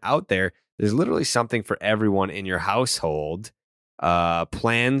content out there. There's literally something for everyone in your household.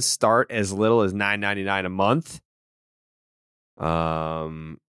 Plans start as little as $9.99 a month.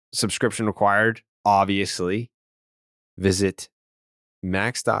 Subscription required, obviously. Visit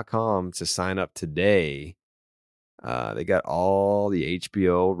max.com to sign up today. They got all the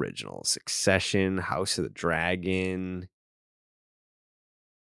HBO originals: Succession, House of the Dragon,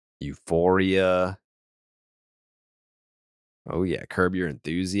 Euphoria. Oh yeah, Curb Your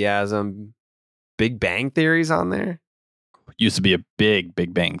Enthusiasm. Big Bang Theory's on there. Used to be a big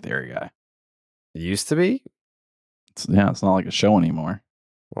Bang Theory guy. It used to be? It's not like a show anymore.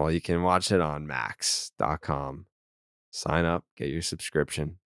 Well, you can watch it on max.com. Sign up, get your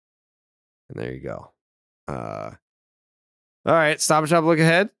subscription. And there you go. All right, Stop and Shop, Look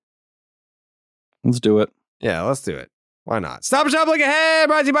Ahead. Let's do it. Yeah, let's do it. Why not? Stop and Shop, Look Ahead.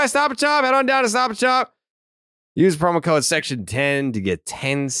 Brought to you by Stop and Shop. Head on down to Stop and Shop. Use promo code section 10 to get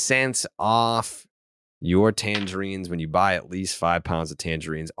 10 cents off your tangerines when you buy at least 5 pounds of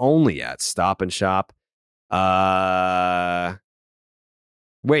tangerines only at Stop and Shop.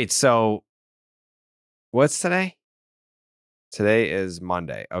 Wait, so what's today? Today is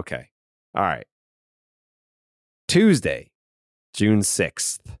Monday. Okay. All right. Tuesday, June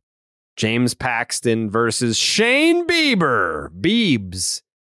 6th. James Paxton versus Shane Bieber. Biebs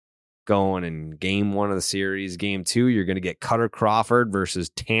going in game 1 of the series. Game 2, you're going to get Cutter Crawford versus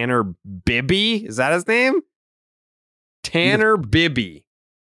Tanner Bibby. Is that his name? Tanner Bibby.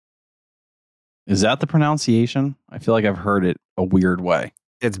 Is that the pronunciation? I feel like I've heard it a weird way.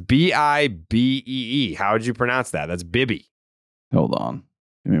 It's Bibbee. How would you pronounce that? That's Bibby. Hold on.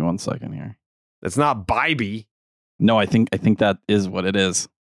 Give me 1 second here. That's not Bybee. No, I think that is what it is.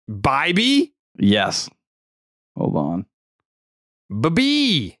 Bybee? Yes. Hold on.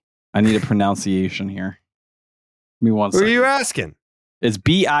 Bibby. I need a pronunciation here. Give me 1 second. Who are you asking? It's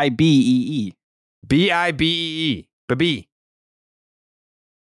Bibbee. Bibbee. Bibby.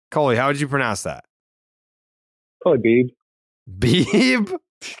 Coley, how would you pronounce that? Probably Beeb. Beeb?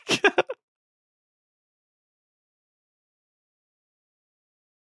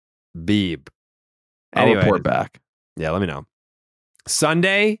 Beeb. I'll report back. Yeah, let me know.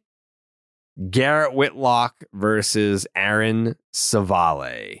 Sunday, Garrett Whitlock versus Aaron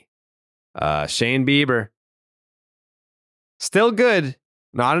Savale. Shane Bieber. Still good.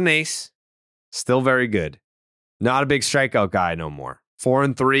 Not an ace. Still very good. Not a big strikeout guy no more.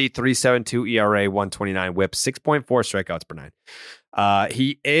 4-3, 3.72 ERA, 129 whip, 6.4 strikeouts per 9.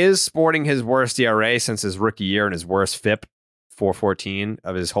 He is sporting his worst ERA since his rookie year and his worst FIP, 4.14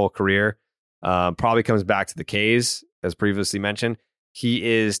 of his whole career. Probably comes back to the K's, as previously mentioned. He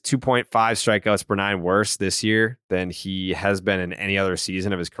is 2.5 strikeouts per 9 worse this year than he has been in any other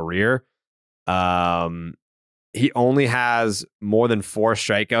season of his career. He only has more than 4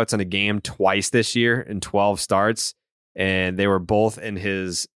 strikeouts in a game twice this year in 12 starts. And they were both in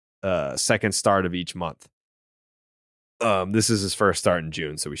his second start of each month. This is his first start in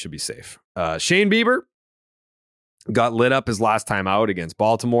June, so we should be safe. Shane Bieber got lit up his last time out against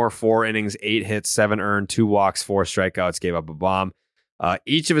Baltimore. 4 innings, 8 hits, 7 earned, 2 walks, 4 strikeouts, gave up a bomb.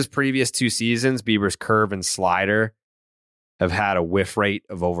 Each of his previous 2 seasons, Bieber's curve and slider have had a whiff rate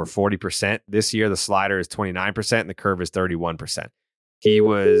of over 40%. This year, the slider is 29% and the curve is 31%. He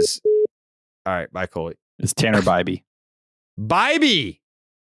was... All right, bye, Coley. It's Tanner Bybee. Bybee!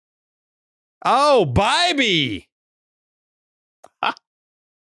 Oh, Bybee!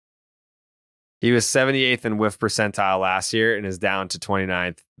 He was 78th in whiff percentile last year and is down to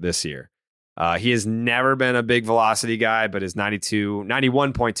 29th this year. He has never been a big velocity guy, but his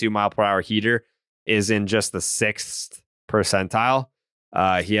 91.2 mile per hour heater is in just the 6th percentile.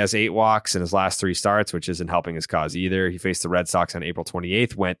 He has 8 walks in his last 3 starts, which isn't helping his cause either. He faced the Red Sox on April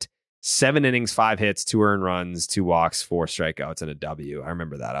 28th, went 7 innings, 5 hits, 2 earned runs, 2 walks, 4 strikeouts, and a W. I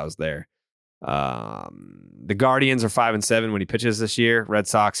remember that. I was there. The Guardians are 5-7 when he pitches this year. Red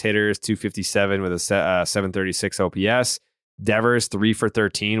Sox hitters 257 with a 736 OPS. Devers 3 for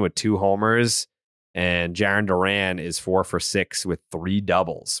 13 with 2 homers, and Jarren Duran is 4 for 6 with 3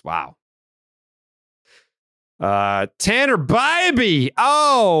 doubles. Wow. Tanner Bybee.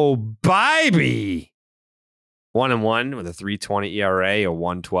 Oh, Bybee. 1-1 with a 3.20 ERA, a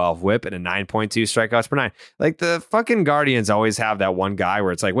 1.12 WHIP, and a 9.2 strikeouts per 9. Like the fucking Guardians always have that one guy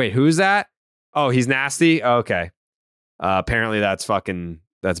where it's like, wait, who's that? Oh, he's nasty. Okay. Apparently that's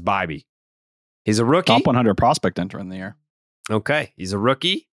Bybee. He's a rookie. Top 100 prospect entering the year. Okay. He's a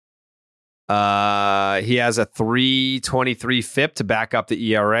rookie. He has a 3.23 FIP to back up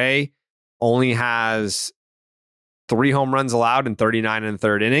the ERA. Only has 3 home runs allowed in 39 and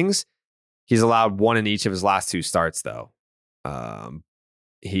 3rd innings. He's allowed 1 in each of his last 2 starts, though.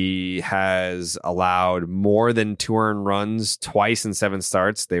 He has allowed more than 2 earned runs twice in 7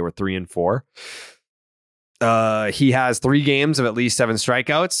 starts. They were 3 and 4. He has 3 games of at least 7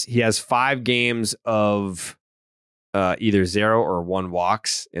 strikeouts. He has 5 games of either 0 or 1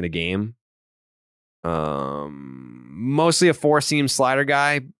 walks in a game. Mostly a 4-seam slider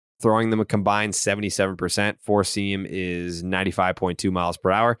guy, throwing them a combined 77%. 4-seam is 95.2 miles per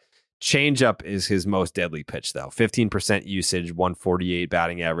hour. Changeup is his most deadly pitch, though. 15% usage, 148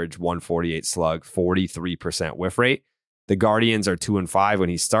 batting average, 148 slug, 43% whiff rate. The Guardians are 2-5 when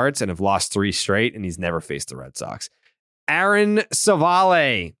he starts and have lost 3 straight, and he's never faced the Red Sox. Aaron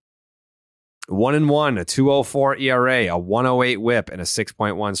Savale, 1-1, a 2.04 ERA, a 1.08 WHIP, and a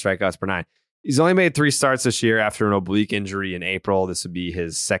 6.1 strikeouts per 9. He's only made 3 starts this year after an oblique injury in April. This would be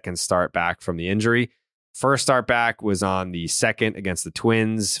his 2nd start back from the injury. First start back was on the 2nd against the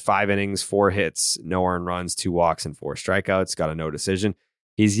Twins. 5 innings, 4 hits, no earned runs, 2 walks, and 4 strikeouts. Got a no decision.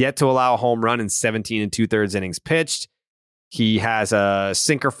 He's yet to allow a home run in 17 2/3 innings pitched. He has a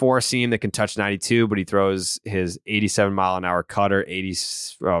sinker 4-seam that can touch 92, but he throws his 87-mile-an-hour cutter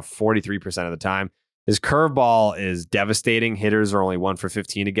 43% of the time. His curveball is devastating. Hitters are only 1 for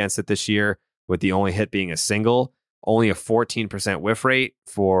 15 against it this year, with the only hit being a single. Only a 14% whiff rate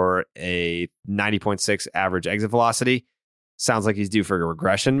for a 90.6 average exit velocity. Sounds like he's due for a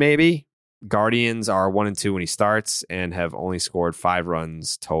regression, maybe. Guardians are 1-2 when he starts and have only scored 5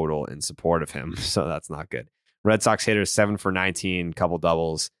 runs total in support of him. So that's not good. Red Sox hitters 7 for 19, couple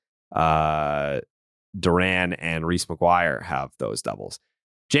doubles. Duran and Reese McGuire have those doubles.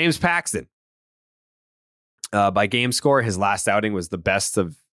 James Paxton. By game score, his last outing was the best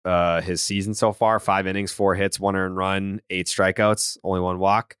of his season so far. 5 innings, 4 hits, 1 earned run, 8 strikeouts, only 1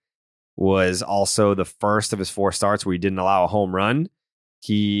 walk. Was also the first of his 4 starts where he didn't allow a home run.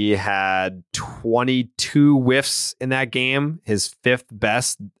 He had 22 whiffs in that game, his 5th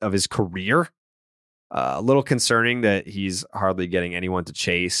best of his career. A little concerning that he's hardly getting anyone to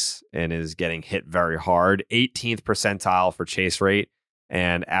chase and is getting hit very hard. 18th percentile for chase rate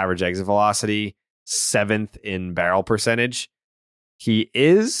and average exit velocity, 7th in barrel percentage. He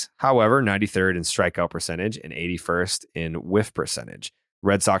is, however, 93rd in strikeout percentage and 81st in whiff percentage.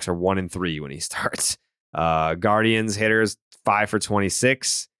 Red Sox are 1-3 when he starts. Guardians hitters 5 for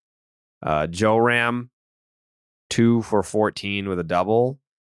 26. Joe Ram 2 for 14 with a double.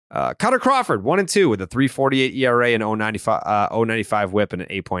 Cutter Crawford 1-2 with a 3.48 ERA and 0.95 whip and an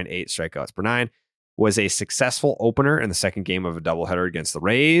 8.8 strikeouts per 9. Was a successful opener in the second game of a doubleheader against the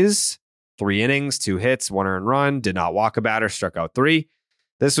Rays. 3 innings, 2 hits, 1 earned run, did not walk a batter, struck out 3.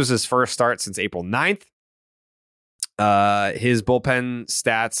 This was his first start since April 9th. His bullpen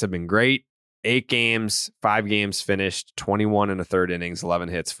stats have been great. 8 games, 5 games finished, 21 and a third innings, 11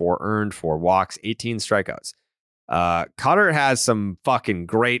 hits, 4 earned, 4 walks, 18 strikeouts. Cutter has some fucking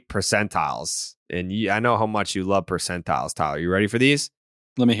great percentiles. And I know how much you love percentiles, Tyler. You ready for these?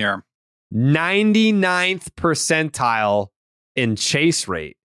 Let me hear him. 99th percentile in chase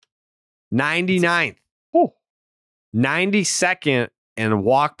rate. 99th. Oh. 92nd in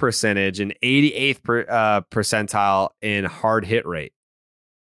walk percentage and 88th percentile in hard hit rate.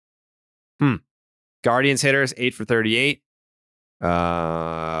 Guardians hitters, 8 for 38.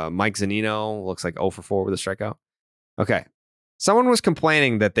 Mike Zunino looks like 0 for 4 with a strikeout. Okay. Someone was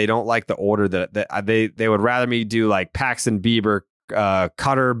complaining that they don't like the order that they would rather me do like Paxton, Bieber,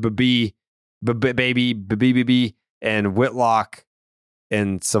 Cutter, Baby, and Whitlock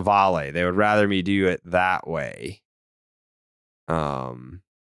and Savale. They would rather me do it that way. But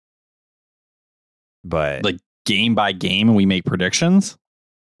like game by game, and we make predictions.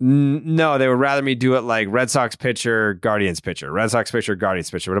 No, they would rather me do it like Red Sox pitcher, Guardians pitcher, Red Sox pitcher,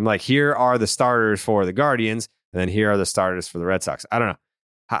 Guardians pitcher. But I'm like, here are the starters for the Guardians, and then here are the starters for the Red Sox. I don't know.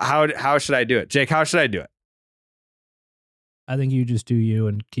 How should I do it? Jake, how should I do it? I think you just do you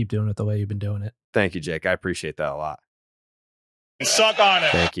and keep doing it the way you've been doing it. Thank you, Jake. I appreciate that a lot. Suck on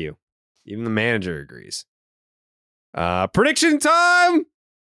it. Thank you. Even the manager agrees. Prediction time.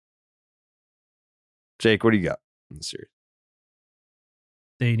 Jake, what do you got in the series?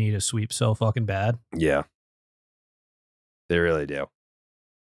 They need a sweep so fucking bad. Yeah. They really do.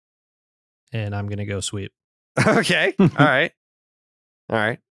 And I'm going to go sweep. Okay. All right. All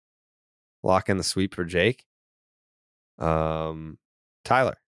right. Lock in the sweep for Jake.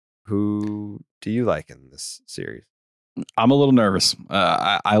 Tyler, who do you like in this series? I'm a little nervous.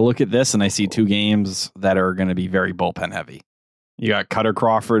 I look at this and I see two games that are going to be very bullpen heavy. You got Cutter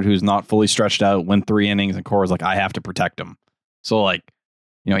Crawford, who's not fully stretched out, went 3 innings, and Cora's like, I have to protect him. So, like,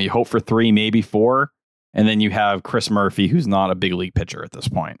 you know, you hope for 3, maybe 4. And then you have Chris Murphy, who's not a big league pitcher at this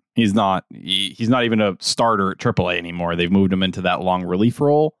point. He's not even a starter at AAA anymore. They've moved him into that long relief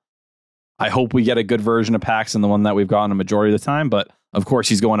role. I hope we get a good version of Paxton, the one that we've gotten a majority of the time. But of course,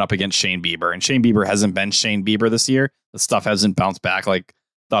 he's going up against Shane Bieber, and Shane Bieber hasn't been Shane Bieber this year. The stuff hasn't bounced back like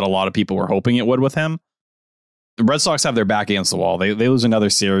thought a lot of people were hoping it would with him. The Red Sox have their back against the wall. They lose another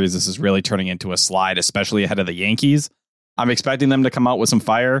series. This is really turning into a slide, especially ahead of the Yankees. I'm expecting them to come out with some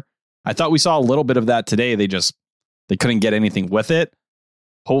fire. I thought we saw a little bit of that today. They couldn't get anything with it.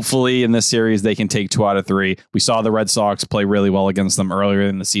 Hopefully in this series, they can take 2 out of 3. We saw the Red Sox play really well against them earlier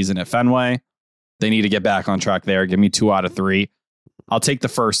in the season at Fenway. They need to get back on track there. Give me 2 out of 3. I'll take the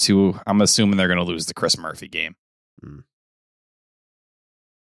first 2. I'm assuming they're going to lose the Chris Murphy game.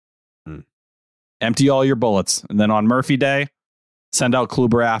 Empty all your bullets. And then on Murphy Day, send out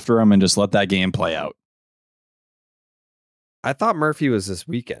Kluber after him and just let that game play out. I thought Murphy was this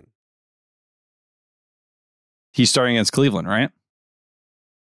weekend. He's starting against Cleveland, right?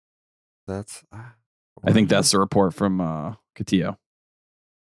 I think that's the report from Catillo.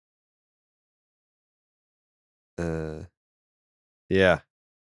 Yeah.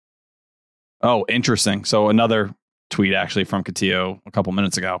 Oh, interesting. So another tweet actually from Catillo a couple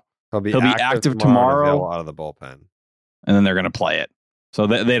minutes ago. He'll be active tomorrow out of the bullpen, and then they're going to play it. So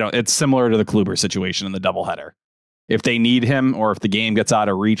they don't. It's similar to the Kluber situation in the doubleheader. If they need him, or if the game gets out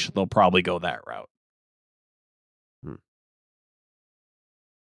of reach, they'll probably go that route.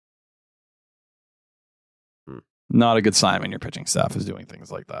 Not a good sign when your pitching staff is doing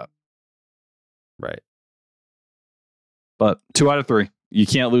things like that. Right. But 2 out of 3. You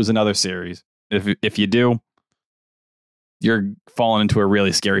can't lose another series. If you do, you're falling into a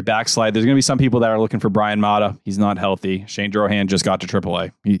really scary backslide. There's going to be some people that are looking for Brian Mata. He's not healthy. Shane Drohan just got to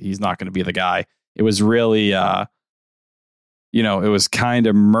AAA. He's not going to be the guy. It was really, it was kind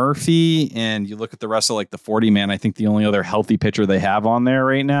of Murphy. And you look at the rest of like the 40-man. I think the only other healthy pitcher they have on there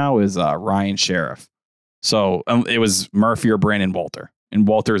right now is Ryan Sheriff. So it was Murphy or Brandon Walter. And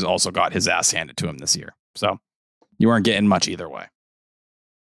Walter's also got his ass handed to him this year. So you weren't getting much either way.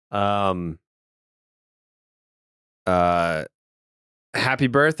 Happy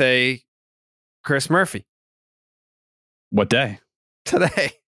birthday, Chris Murphy. What day?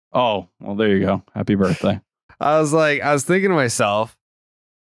 Today. Oh, well, there you go. Happy birthday. I was thinking to myself,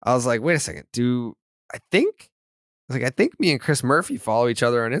 wait a second. I think me and Chris Murphy follow each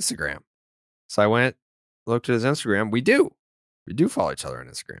other on Instagram. So I went, looked at his Instagram. We do follow each other on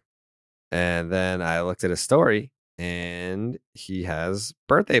Instagram. And then I looked at his story, and he has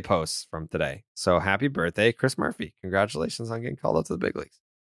birthday posts from today. So happy birthday, Chris Murphy. Congratulations on getting called up to the big leagues.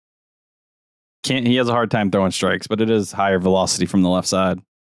 He has a hard time throwing strikes, but it is higher velocity from the left side.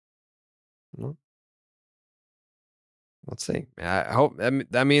 Well, let's see. I hope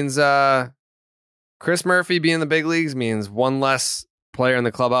that means Chris Murphy being in the big leagues means one less player in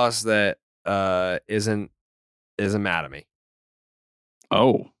the clubhouse that isn't mad at me.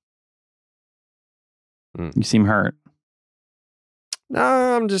 Oh. You seem hurt. No,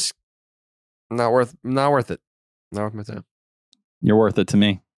 I'm just not worth it. Not worth my time. You're worth it to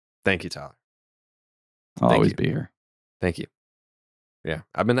me. Thank you, Tyler. I'll always be here. Thank you. Yeah,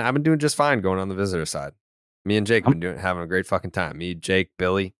 I've been doing just fine going on the visitor side. Me and Jake have been having a great fucking time. Me, Jake,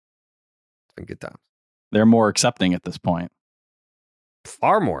 Billy. It's been good times. They're more accepting at this point.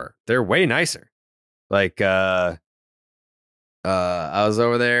 Far more. They're way nicer. Like, I was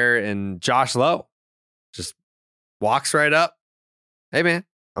over there and Josh Lowe just walks right up. Hey, man,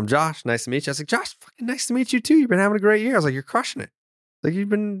 I'm Josh. Nice to meet you. I was like, Josh, fucking nice to meet you too. You've been having a great year. I was like, you're crushing it. Like, you've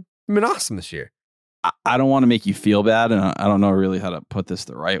been awesome this year. I don't want to make you feel bad, and I don't know really how to put this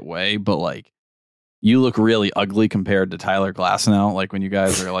the right way, but like, you look really ugly compared to Tyler Glasnow. Like when you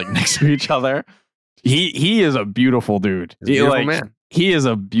guys are like next to each other, he is a beautiful dude. He's a beautiful man. He is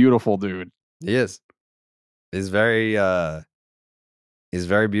a beautiful dude. He is. He's very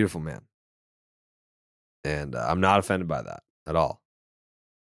beautiful man. And I'm not offended by that at all.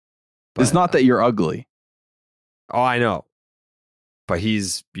 But, it's not that you're ugly. Oh, I know. But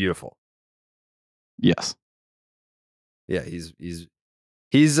he's beautiful. Yes. Yeah, he's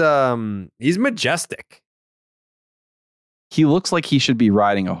majestic. He looks like he should be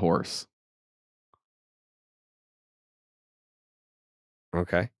riding a horse.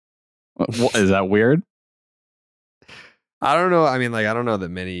 Okay. Is that weird? I don't know. I mean, like, I don't know that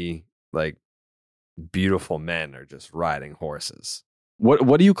many like beautiful men are just riding horses.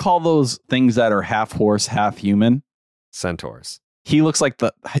 What do you call those things that are half horse, half human? Centaurs. He looks like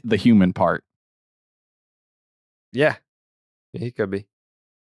the human part. Yeah, he could be.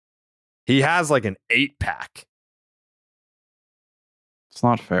 He has like an 8-pack. It's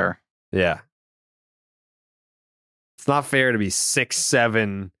not fair. Yeah. It's not fair to be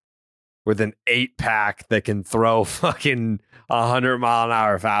 6'7" with an 8-pack that can throw fucking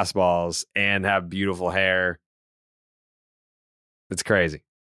 100-mile-an-hour fastballs and have beautiful hair. It's crazy.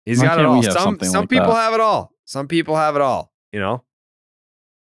 He's Why got it can't we all. have Some something like people that? have it all. Some people have it all, you know?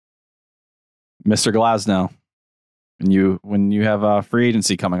 Mr. Glasnow. When you have free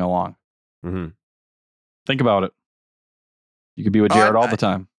agency coming along, think about it. You could be with Jared all the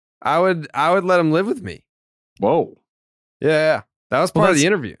time. I would let him live with me. Whoa. Yeah. That was part of the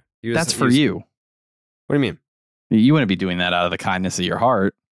interview. That's for you. What do you mean? You wouldn't be doing that out of the kindness of your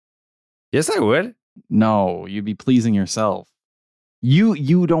heart. Yes, I would. No, you'd be pleasing yourself. You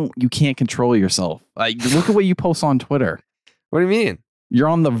can't control yourself. Like, look at what you post on Twitter. What do you mean? You're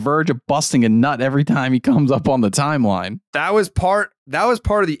on the verge of busting a nut every time he comes up on the timeline. That was part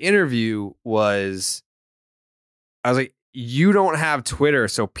of the interview I was like, you don't have Twitter,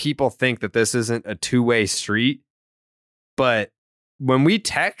 so people think that this isn't a two-way street. But when we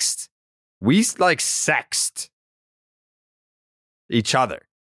text, we like sext each other.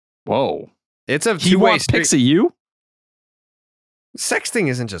 Whoa. It's a He two-way wants street. pics of you? Sexting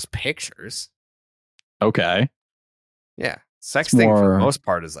isn't just pictures. Okay. Yeah. Sexting for more- the most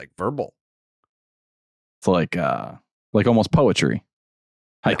part is like verbal. It's like almost poetry.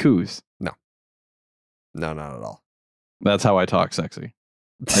 Haikus. No, not at all. That's how I talk sexy.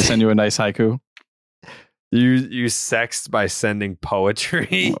 I send you a nice haiku. You sext by sending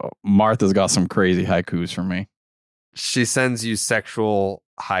poetry. Martha's got some crazy haikus for me. She sends you sexual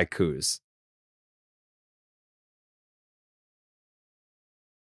haikus.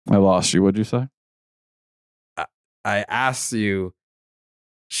 I lost you. What'd you say? I asked you.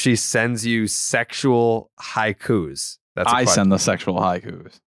 She sends you sexual haikus. That's a I question. send the sexual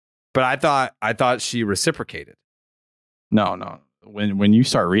haikus. But I thought she reciprocated. No. When you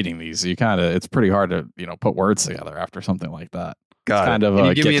start reading these, it's pretty hard to put words together after something like that. Got it's kind it. of Can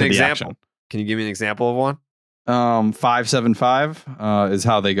you give get me an to the example? action. Can you give me an example of one? 575 is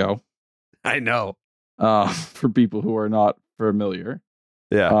how they go. I know. For people who are not familiar.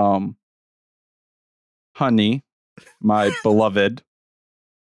 Yeah. Honey, my beloved,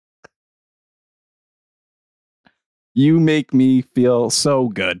 you make me feel so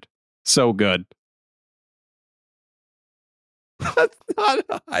good. So good. That's not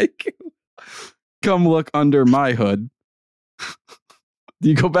a haiku. Come look under my hood. Do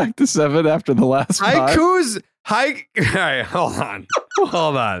you go back to 7 after the last 5? Haikus. All right, hold on.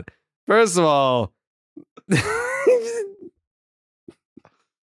 Hold on. First of all,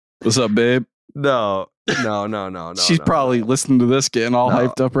 What's up, babe? no. She's probably listening to this, getting all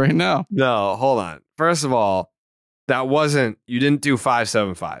hyped up right now. No, hold on. First of all, you didn't do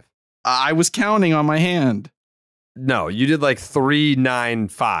 575. I was counting on my hand. No, you did like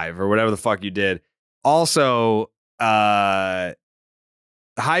 395 or whatever the fuck you did. Also, haikus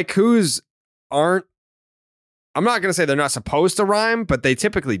aren't, I'm not going to say they're not supposed to rhyme, but they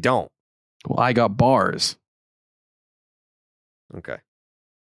typically don't. Well, I got bars. Okay.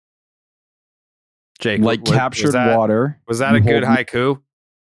 Jake, Like captured water. Was that a good haiku?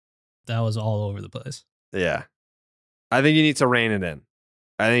 That was all over the place. Yeah. I think you need to rein it in.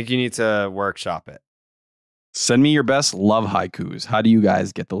 I think you need to workshop it. Send me your best love haikus. How do you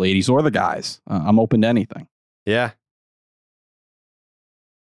guys get the ladies or the guys? I'm open to anything. Yeah.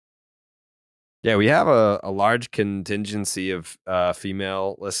 Yeah, we have a large contingency of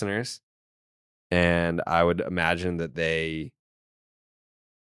female listeners. And I would imagine that they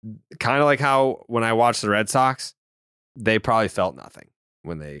kind of like how when I watched the Red Sox, they probably felt nothing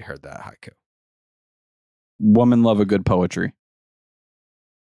when they heard that haiku. Women love a good poetry.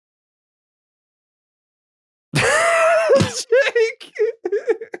 Jake.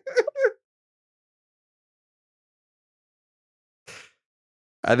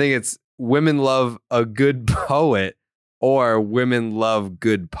 I think it's women love a good poet or women love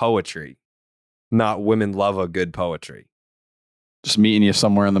good poetry, not women love a good poetry. Just meeting you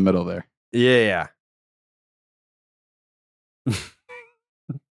somewhere in the middle there. Yeah.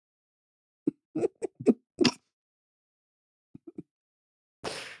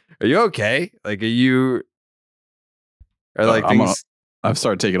 Are you okay? Like, are like things? I've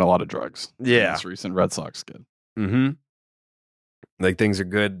started taking a lot of drugs. Yeah. This recent Red Sox kid. Mm-hmm. Like things are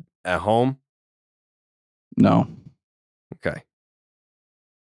good at home? No. Okay.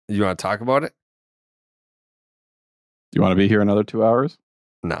 You want to talk about it? Do you want to be here another 2 hours?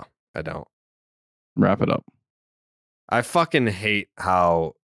 No, I don't. Wrap it up. I fucking hate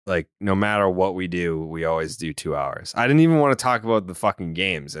how, like, no matter what we do, we always do 2 hours. I didn't even want to talk about the fucking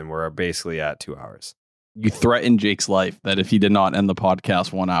games, and we're basically at 2 hours. You threatened Jake's life that if he did not end the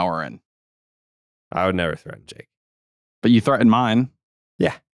podcast 1 hour in. I would never threaten Jake. But you threatened mine.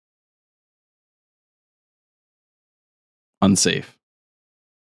 Yeah. Unsafe.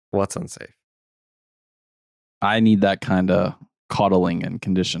 What's unsafe? I need that kind of coddling and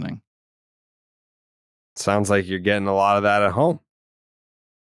conditioning. Sounds like you're getting a lot of that at home.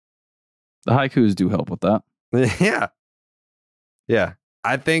 The haikus do help with that. Yeah. Yeah.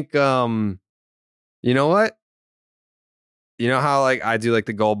 I think, you know what? You know how, like, I do, like,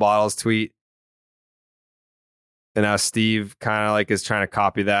 the gold bottles tweet? And now Steve kind of, like, is trying to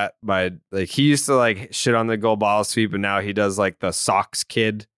copy that by, like, he used to, like, shit on the gold bottles tweet, but now he does, like, the socks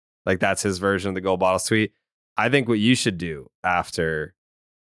kid. Like, that's his version of the gold bottles tweet. I think what you should do after,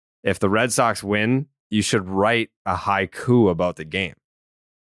 if the Red Sox win, you should write a haiku about the game.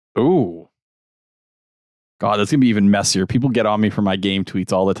 Ooh. God, that's going to be even messier. People get on me for my game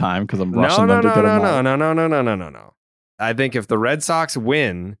tweets all the time because I'm rushing them to get them out. No. I think if the Red Sox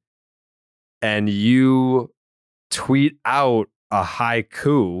win and you tweet out a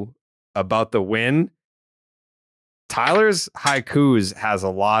haiku about the win, Tyler's haikus has a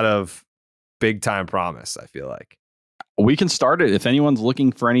lot of big time promise, I feel like. We can start it if anyone's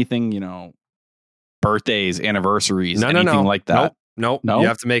looking for anything, birthdays, anniversaries, anything like that. Nope. You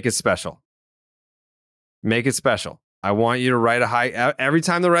have to make it special. Make it special. I want you to write every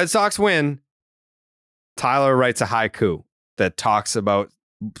time the Red Sox win, Tyler writes a haiku that talks about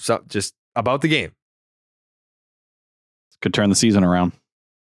just about the game. Could turn the season around.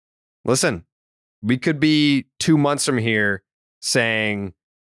 Listen, we could be 2 months from here saying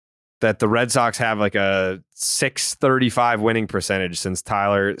that the Red Sox have like a 635 winning percentage since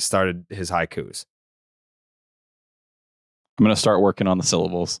Tyler started his haikus. I'm going to start working on the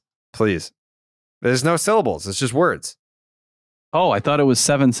syllables. Please. There's no syllables. It's just words. Oh, I thought it was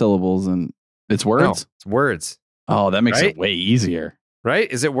 7 syllables and it's words? No, it's words. Oh, that makes it way easier.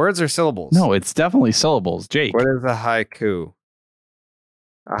 Right? Is it words or syllables? No, it's definitely syllables. Jake. What is a haiku?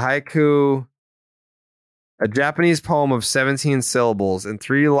 A haiku, a Japanese poem of 17 syllables and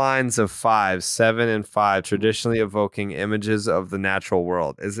 3 lines of 5, 7, and 5, traditionally evoking images of the natural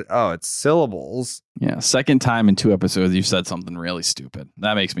world. Is it? Oh, it's syllables. Yeah, second time in 2 episodes you've said something really stupid.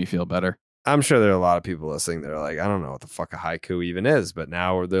 That makes me feel better. I'm sure there are a lot of people listening that are like, I don't know what the fuck a haiku even is, but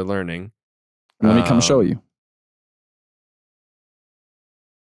now they're learning. Let me come show you.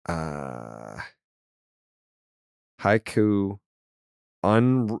 Haiku,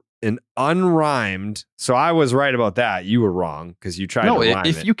 unrhymed. So I was right about that. You were wrong because you tried to rhyme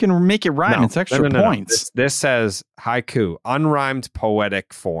if it. you can make it rhyme, it's extra points. This says haiku, unrhymed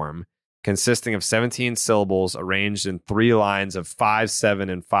poetic form consisting of 17 syllables arranged in 3 lines of 5, 7,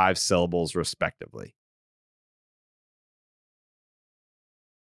 and 5 syllables respectively.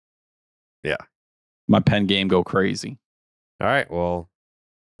 Yeah. My pen game go crazy. All right. Well,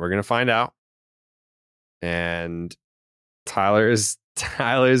 we're going to find out. And Tyler's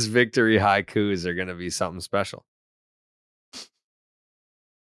victory haikus are going to be something special.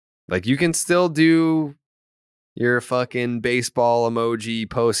 Like, you can still do your fucking baseball emoji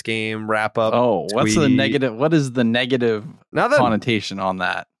post game wrap up. Oh, what's the tweet. negative? What is the negative connotation on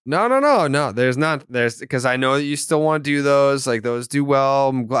that? No. There's not. There's because I know that you still want to do those. Like, those do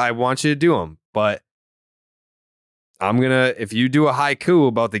well. I want you to do them, but if you do a haiku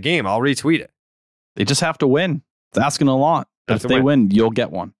about the game, I'll retweet it. They just have to win. It's asking a lot. But if they win, you'll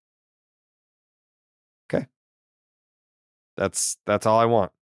get one. Okay. That's all I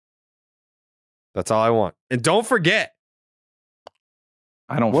want. That's all I want. And don't forget.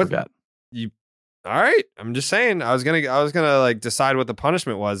 I don't forget. All right. I'm just saying. I was gonna like decide what the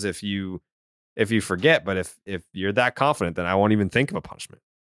punishment was if you forget, but if you're that confident, then I won't even think of a punishment.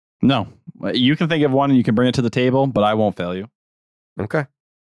 No. You can think of one and you can bring it to the table, but I won't fail you. Okay.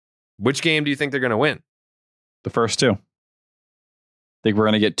 Which game do you think they're gonna win? The first two. Think we're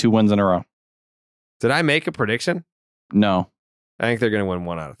gonna get 2 wins in a row. Did I make a prediction? No. I think they're gonna win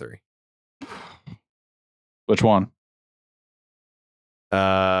 1 out of 3. Which one?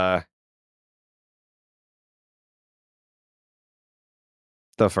 The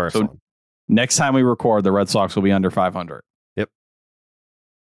first one. Next time we record, the Red Sox will be under 500. Yep.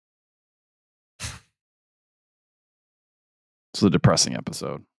 It's a depressing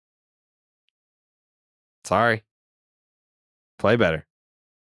episode. Sorry. Play better.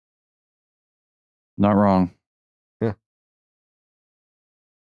 Not wrong. Yeah.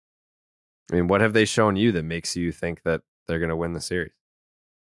 I mean, what have they shown you that makes you think that they're going to win the series?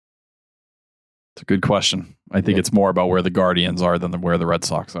 It's a good question. I think it's more about where the Guardians are than where the Red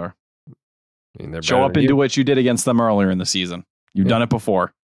Sox are. I mean, they're show up and do what you did against them earlier in the season. You've done it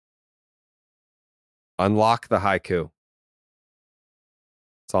before. Unlock the haiku.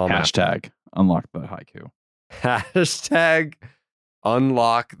 That's all. Hashtag unlock the haiku. Hashtag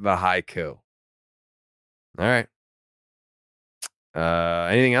unlock the haiku. All right.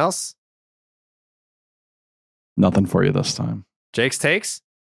 Anything else? Nothing for you this time. Jake's takes?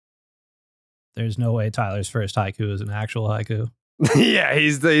 There's no way Tyler's first haiku is an actual haiku. Yeah,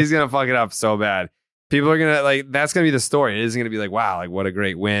 he's gonna fuck it up so bad. People are gonna like, that's gonna be the story. It isn't gonna be like, wow, like what a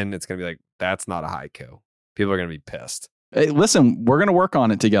great win. It's gonna be like, that's not a haiku. People are gonna be pissed. Hey, listen, we're gonna work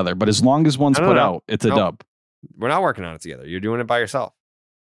on it together, but as long as one's put out, it's a dub. We're not working on it together. You're doing it by yourself.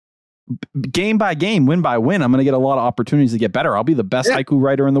 Game by game, win by win, I'm gonna get a lot of opportunities to get better. I'll be the best haiku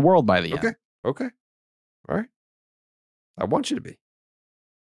writer in the world by the end. Okay. All right. I want you to be.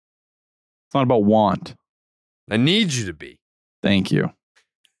 It's not about want. I need you to be. Thank you.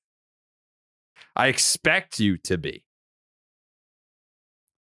 I expect you to be.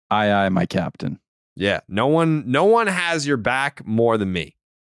 Aye, my captain. Yeah. No one has your back more than me.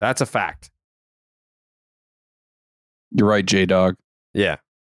 That's a fact. You're right, J-Dog. Yeah.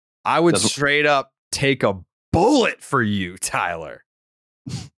 I would straight up take a bullet for you, Tyler.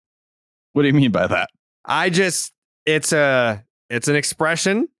 What do you mean by that? It's an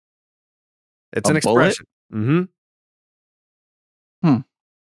expression. It's an expression. Mm-hmm.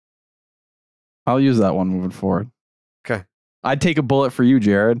 I'll use that one moving forward. Okay. I'd take a bullet for you,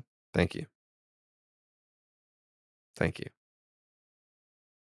 Jared. Thank you. Thank you.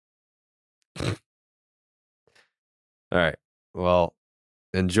 All right. Well,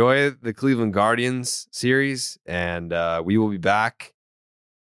 enjoy the Cleveland Guardians series, and we will be back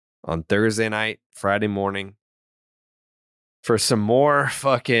on Thursday night, Friday morning for some more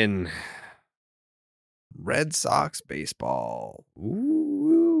fucking Red Sox baseball.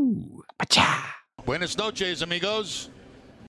 Ooh. Buenas noches, amigos.